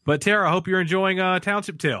 But Tara, I hope you're enjoying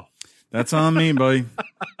Township Tale. That's on me, buddy.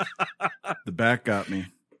 The back got me.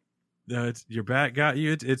 Your back got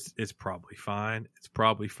you. It's probably fine. It's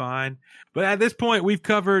probably fine. But at this point, we've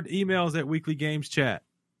covered emails at Weekly Games Chat.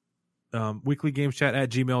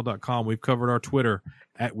 weeklygameschat@gmail.com. We've covered our Twitter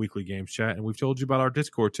at Weekly Games Chat, and we've told you about our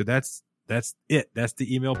Discord. So that's it. That's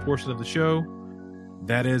the email portion of the show.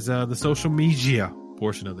 That is the social media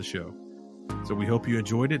portion of the show. So we hope you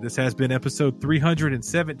enjoyed it. This has been episode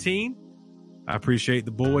 317. I appreciate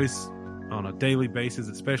the boys on a daily basis,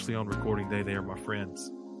 especially on recording day. They are my friends.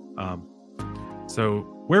 So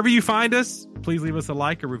wherever you find us, please leave us a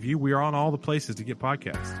like, a review. We are on all the places to get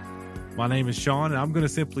podcasts. My name is Sean, and I'm going to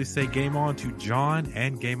simply say game on to John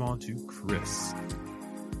and game on to Chris.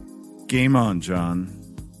 Game on, John.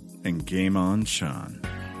 And game on, Sean.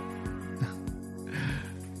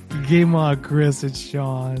 Game On, Chris and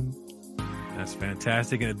Sean. That's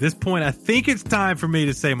fantastic. And at this point, I think it's time for me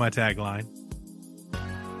to say my tagline.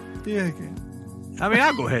 Yeah, again. I mean,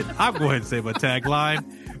 I'll go ahead and say my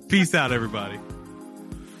tagline. Peace out, everybody.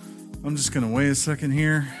 I'm just going to wait a second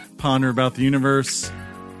here, ponder about the universe,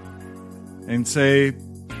 and say,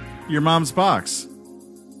 your mom's box.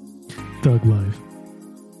 Thug Life.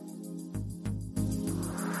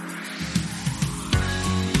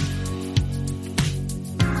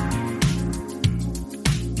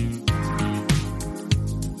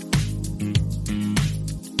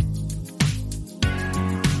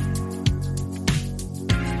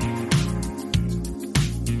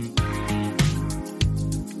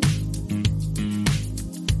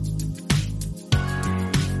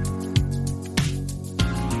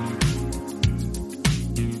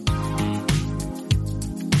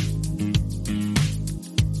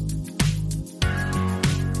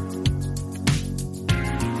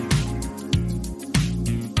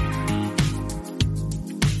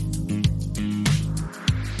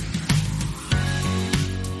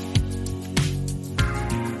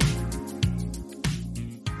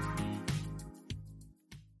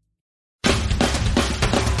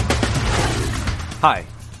 Hi,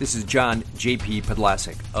 this is John J.P.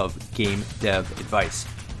 Podlasek of Game Dev Advice.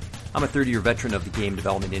 I'm a 30-year veteran of the game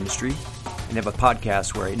development industry and have a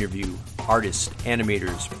podcast where I interview artists,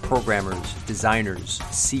 animators, programmers, designers,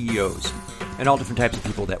 CEOs, and all different types of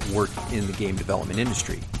people that work in the game development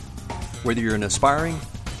industry. Whether you're an aspiring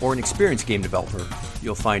or an experienced game developer,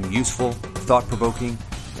 you'll find useful, thought-provoking,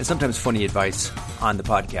 and sometimes funny advice on the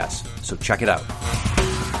podcast, so check it out.